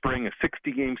accelerated spring, a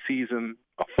 60-game season,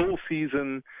 a full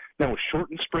season, now a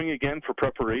shortened spring again for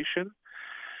preparation.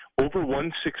 Over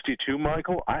 162,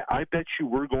 Michael, I bet you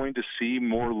we're going to see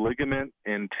more ligament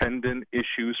and tendon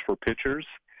issues for pitchers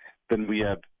than we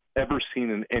have ever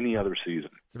seen in any other season.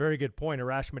 It's a very good point.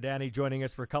 Arash Madani joining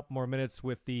us for a couple more minutes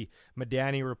with the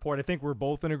Madani Report. I think we're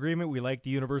both in agreement. We like the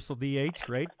universal DH,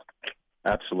 right?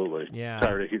 Absolutely. Yeah.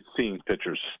 Tired of seeing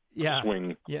pitchers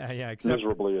swing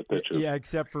miserably at pitches. Yeah,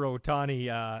 except for Ohtani,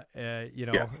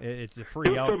 it's a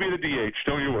free out. He'll be the DH,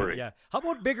 don't you worry. Yeah. How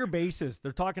about bigger bases?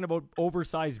 They're talking about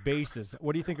oversized bases.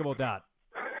 What do you think about that?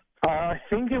 I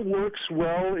think it works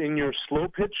well in your slow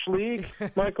pitch league,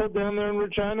 Michael, down there in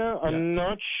Regina. Yeah. I'm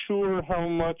not sure how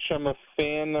much I'm a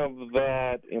fan of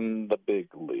that in the big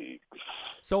leagues.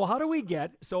 So how do we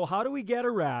get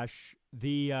Arash,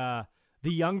 the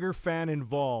younger fan,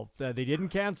 involved? They didn't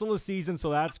cancel the season,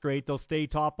 so that's great. They'll stay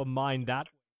top of mind. That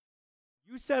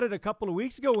you said it a couple of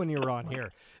weeks ago when you were on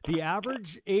here. The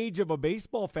average age of a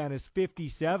baseball fan is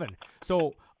 57.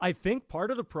 So I think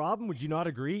part of the problem, would you not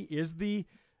agree, is the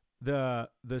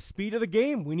speed of the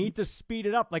game. We need to speed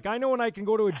it up. Like, I know when I can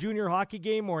go to a junior hockey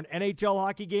game or an NHL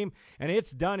hockey game and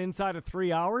it's done inside of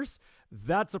 3 hours,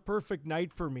 that's a perfect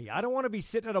night for me. I don't want to be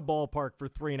sitting at a ballpark for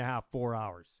 3.5, 4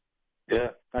 hours.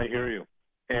 Yeah, I hear you.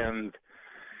 And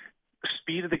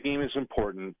speed of the game is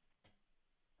important.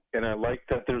 And I like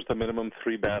that there's the minimum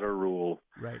 3-batter rule.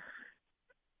 Right.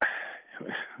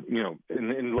 You know,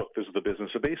 and look, this is the business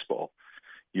of baseball.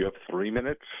 You have 3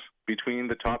 minutes between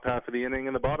the top half of the inning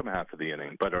and the bottom half of the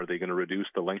inning. But are they going to reduce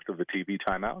the length of the TV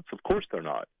timeouts? Of course they're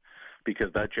not,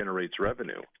 because that generates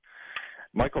revenue.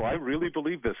 Michael, I really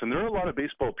believe this, and there are a lot of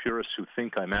baseball purists who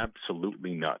think I'm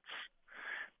absolutely nuts.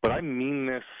 But I mean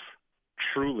this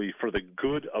truly for the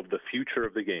good of the future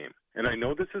of the game. And I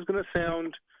know this is going to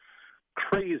sound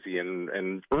crazy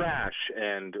and brash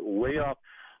and way off.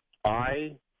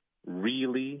 I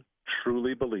really,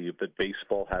 truly believe that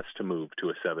baseball has to move to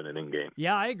a 7-inning game.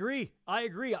 Yeah, I agree.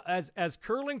 As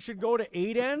curling should go to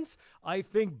 8 ends, I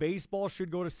think baseball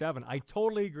should go to 7. I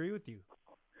totally agree with you.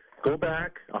 Go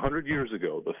back 100 years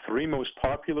ago. The 3 most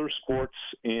popular sports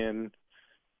in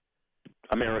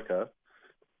America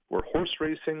were horse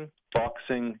racing,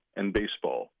 boxing, and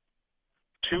baseball.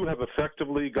 2 have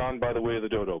effectively gone by the way of the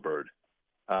dodo bird.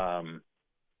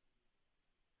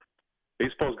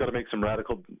 Baseball's got to make some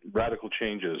radical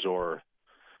changes, or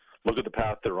look at the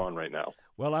path they're on right now.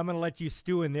 Well, I'm going to let you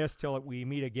stew in this till we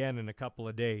meet again in a couple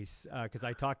of days, because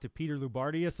I talked to Peter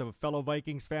Loubardias, a fellow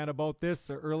Vikings fan, about this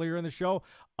earlier in the show.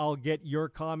 I'll get your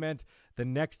comment the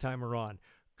next time we're on.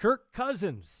 Kirk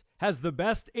Cousins has the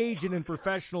best agent in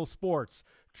professional sports.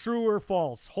 True or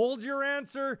false? Hold your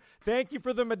answer. Thank you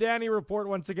for the Madani report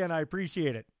once again. I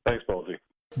appreciate it. Thanks, Ballsy.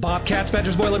 Bobcats,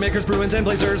 Badgers, Boilermakers, Bruins, and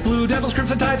Blazers, Blue Devils,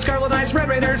 Crimson Tide, Scarlet Knights, Red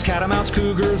Raiders, Catamounts,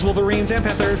 Cougars, Wolverines, and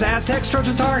Panthers, Aztecs,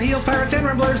 Trojans, Tar Heels, Pirates, and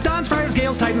Ramblers, Dons, Friars,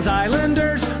 Gales, Titans,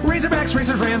 Islanders, Razorbacks,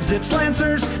 Racers, Rams, Zips,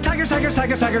 Lancers, Tigers,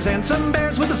 and some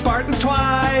Bears with the Spartans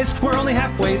twice. We're only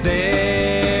halfway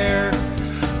there.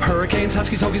 Hurricanes,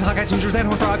 Huskies, Hokies, Hawkeyes, Hoosiers, and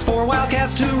Horned Frogs, 4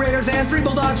 Wildcats, 2 Raiders, and 3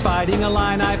 Bulldogs, fighting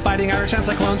Illini, fighting Irish and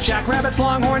Cyclones, Jackrabbits,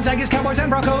 Longhorns, Aggies, Cowboys, and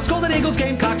Broncos, Golden Eagles,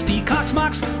 Gamecocks, Peacocks,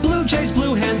 Mocs, Blue Jays,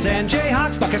 Blue Hens, and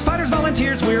Jayhawks, Buckeyes, Spiders,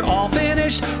 Volunteers, we're all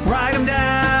finished. Write them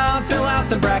down, fill out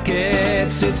the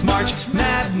brackets, it's March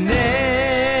Madness.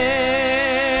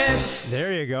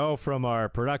 There you go, from our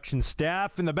production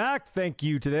staff in the back. Thank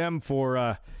you to them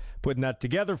for putting that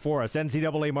together for us.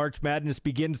 NCAA March Madness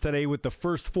begins today with the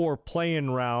first 4 play-in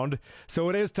round. So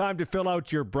it is time to fill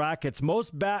out your brackets.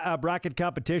 Most bracket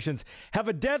competitions have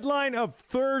a deadline of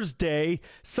Thursday.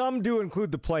 Some do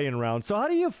include the play-in round. So how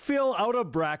do you fill out a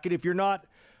bracket if you're not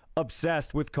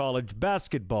obsessed with college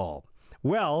basketball?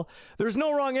 Well, there's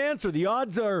no wrong answer. The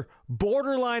odds are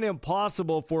borderline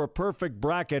impossible for a perfect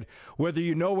bracket, whether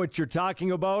you know what you're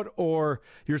talking about or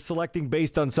you're selecting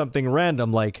based on something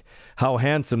random like how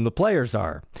handsome the players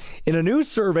are. In a new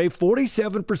survey,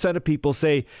 47% of people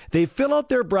say they fill out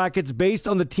their brackets based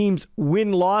on the team's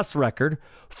win-loss record.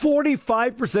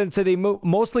 45% say they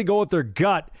mostly go with their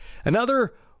gut.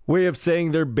 Another way of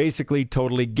saying they're basically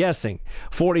totally guessing.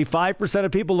 45%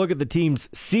 of people look at the team's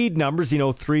seed numbers,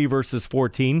 3 versus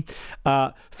 14.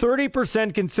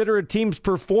 30% consider a team's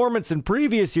performance in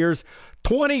previous years.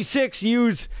 26%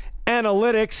 use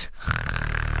analytics.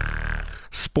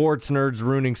 Sports nerds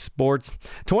ruining sports.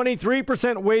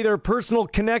 23% weigh their personal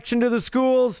connection to the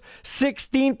schools.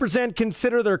 16%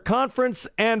 consider their conference.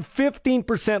 And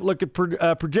 15% look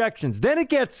at projections. Then it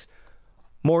gets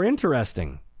more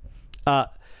interesting.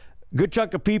 Good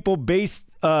chunk of people base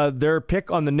their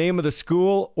pick on the name of the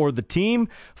school or the team.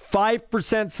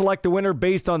 5% select the winner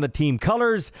based on the team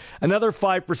colors. Another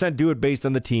 5% do it based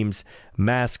on the team's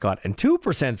mascot. And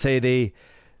 2% say they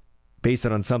base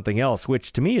it on something else,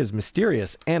 which to me is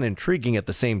mysterious and intriguing at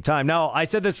the same time. Now, I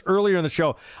said this earlier in the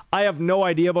show. I have no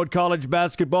idea about college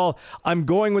basketball. I'm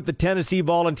going with the Tennessee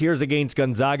Volunteers against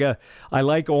Gonzaga. I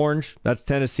like orange. That's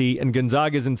Tennessee. And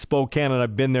Gonzaga's in Spokane, and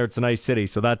I've been there. It's a nice city.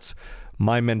 So that's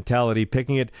my mentality.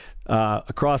 Picking it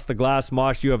across the glass,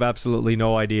 Mosh, you have absolutely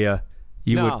no idea.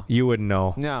 You wouldn't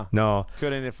know. No.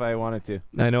 Couldn't if I wanted to.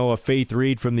 I know a Faith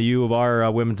Reed from the U of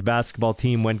our women's basketball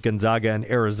team went Gonzaga and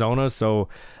Arizona, so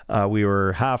we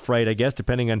were half right, I guess,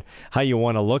 depending on how you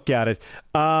want to look at it.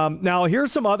 Now,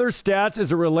 here's some other stats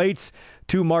as it relates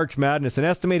to March Madness. An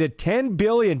estimated $10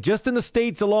 billion just in the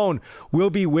States alone will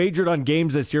be wagered on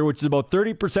games this year, which is about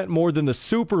 30% more than the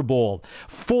Super Bowl.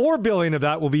 $4 billion of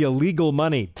that will be illegal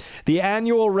money. The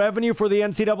annual revenue for the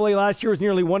NCAA last year was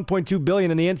nearly $1.2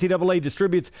 billion, and the NCAA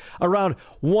distributes around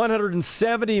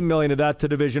 $170 million of that to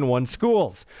Division I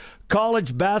schools.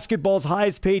 College basketball's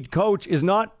highest paid coach is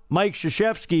not Mike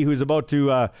Krzyzewski, who's about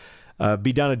to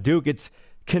be done at Duke. It's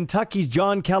Kentucky's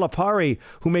John Calipari,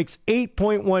 who makes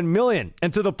 $8.1 million.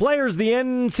 And to the players, the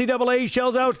NCAA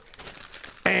shells out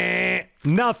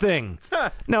nothing.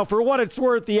 Now, for what it's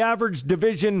worth, the average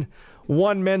Division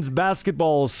I men's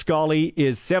basketball scully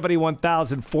is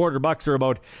 $71,400, or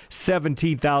about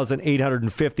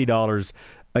 $17,850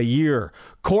 a year.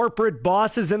 Corporate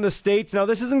bosses in the States, now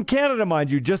this isn't Canada, mind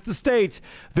you, just the States,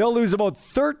 they'll lose about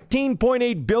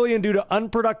 $13.8 billion due to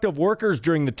unproductive workers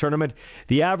during the tournament.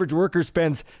 The average worker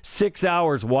spends 6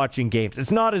 hours watching games.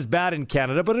 It's not as bad in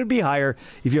Canada, but it'd be higher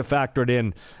if you factored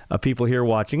in people here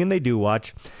watching, and they do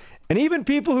watch. And even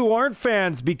people who aren't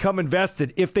fans become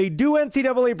invested. If they do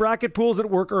NCAA bracket pools at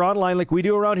work or online like we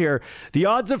do around here, the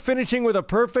odds of finishing with a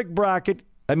perfect bracket,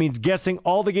 that means guessing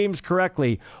all the games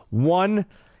correctly, 1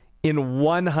 in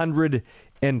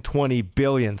 120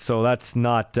 billion. So that's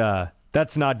not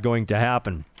going to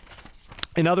happen.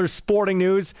 In other sporting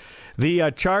news,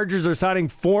 the Chargers are signing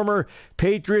former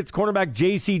Patriots cornerback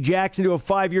J.C. Jackson to a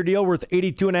 5-year deal worth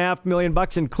 $82.5 million,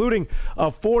 including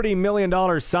a $40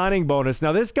 million signing bonus.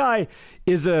 Now, this guy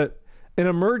is an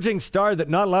emerging star that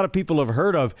not a lot of people have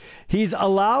heard of. He's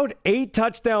allowed 8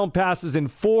 touchdown passes in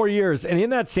 4 years, and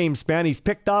in that same span, he's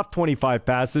picked off 25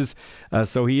 passes,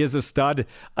 so he is a stud.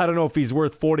 I don't know if he's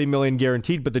worth $40 million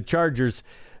guaranteed, but the Chargers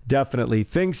definitely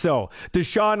think so.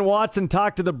 Deshaun Watson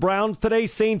talked to the Browns today.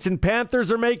 Saints and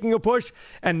Panthers are making a push,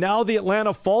 and now the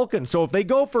Atlanta Falcons. So if they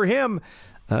go for him,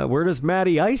 where does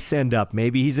Matty Ice end up?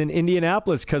 Maybe he's in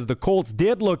Indianapolis, because the Colts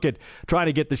did look at trying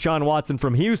to get Deshaun Watson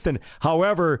from Houston.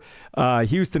 However,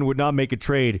 Houston would not make a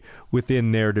trade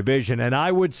within their division. And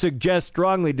I would suggest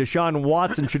strongly Deshaun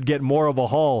Watson should get more of a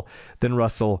haul than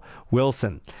Russell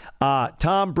Wilson.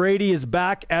 Tom Brady is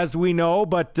back, as we know,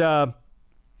 but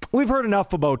we've heard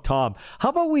enough about Tom. How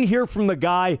about we hear from the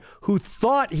guy who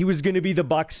thought he was going to be the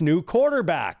Bucs' new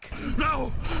quarterback?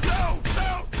 No!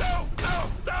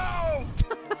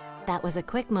 That was a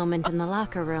quick moment in the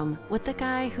locker room with the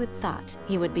guy who thought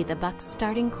he would be the Bucs'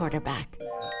 starting quarterback.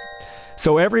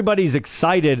 So everybody's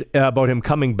excited about him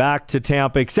coming back to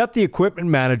Tampa, except the equipment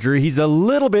manager. He's a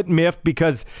little bit miffed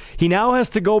because he now has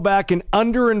to go back and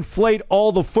underinflate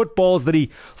all the footballs that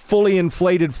he fully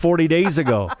inflated 40 days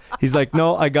ago. He's like,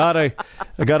 no, I gotta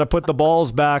put the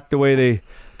balls back the way they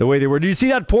were. Did you see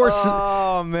that poor?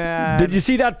 Oh man! Did you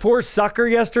see that poor sucker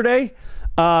yesterday?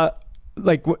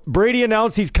 Like Brady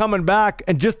announced he's coming back,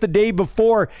 and just the day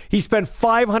before, he spent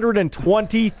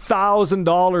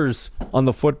 $520,000 on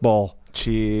the football.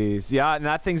 Jeez. Yeah, and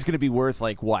that thing's going to be worth,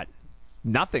 like, what?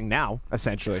 Nothing now,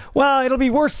 essentially. Well, it'll be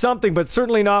worth something, but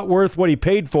certainly not worth what he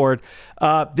paid for it.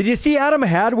 Did you see Adam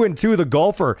Hadwin, too, the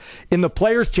golfer, in the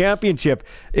Players' Championship?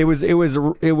 It was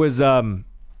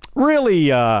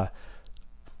really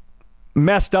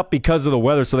messed up because of the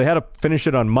weather, so they had to finish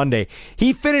it on Monday.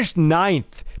 He finished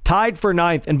 9th. Tied for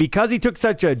 9th, and because he took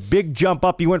such a big jump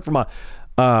up, he went from a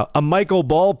Michael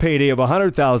Ball payday of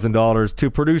 $100,000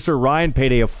 to producer Ryan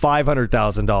payday of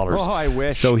 $500,000. Oh, I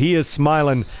wish. So he is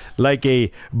smiling like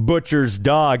a butcher's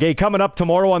dog. Hey, coming up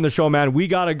tomorrow on the show, man, we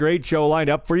got a great show lined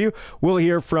up for you. We'll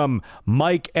hear from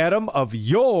Mike Edom of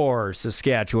your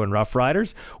Saskatchewan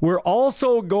Roughriders. We're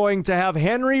also going to have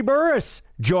Henry Burris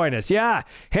join us. Yeah,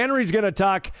 Henry's going to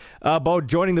talk about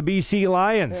joining the BC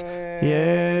Lions.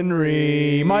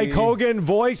 Henry. Mike Hogan,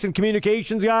 voice and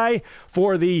communications guy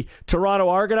for the Toronto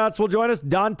Argonauts, will join us.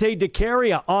 Dante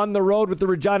DeCaria on the road with the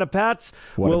Regina Pats.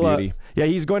 What a beauty. Yeah,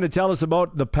 he's going to tell us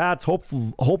about the Pats'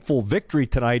 hopeful victory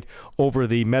tonight over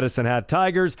the Medicine Hat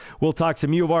Tigers. We'll talk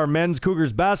some U of R men's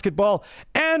Cougars basketball,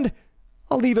 and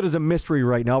I'll leave it as a mystery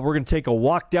right now. We're going to take a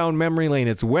walk down memory lane.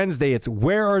 It's Wednesday. It's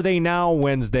Where Are They Now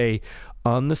Wednesday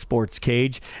on the Sports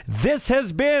Cage. This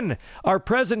has been our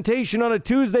presentation on a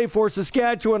Tuesday for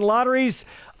Saskatchewan Lotteries.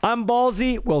 I'm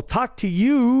Ballsy. We'll talk to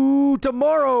you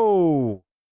tomorrow.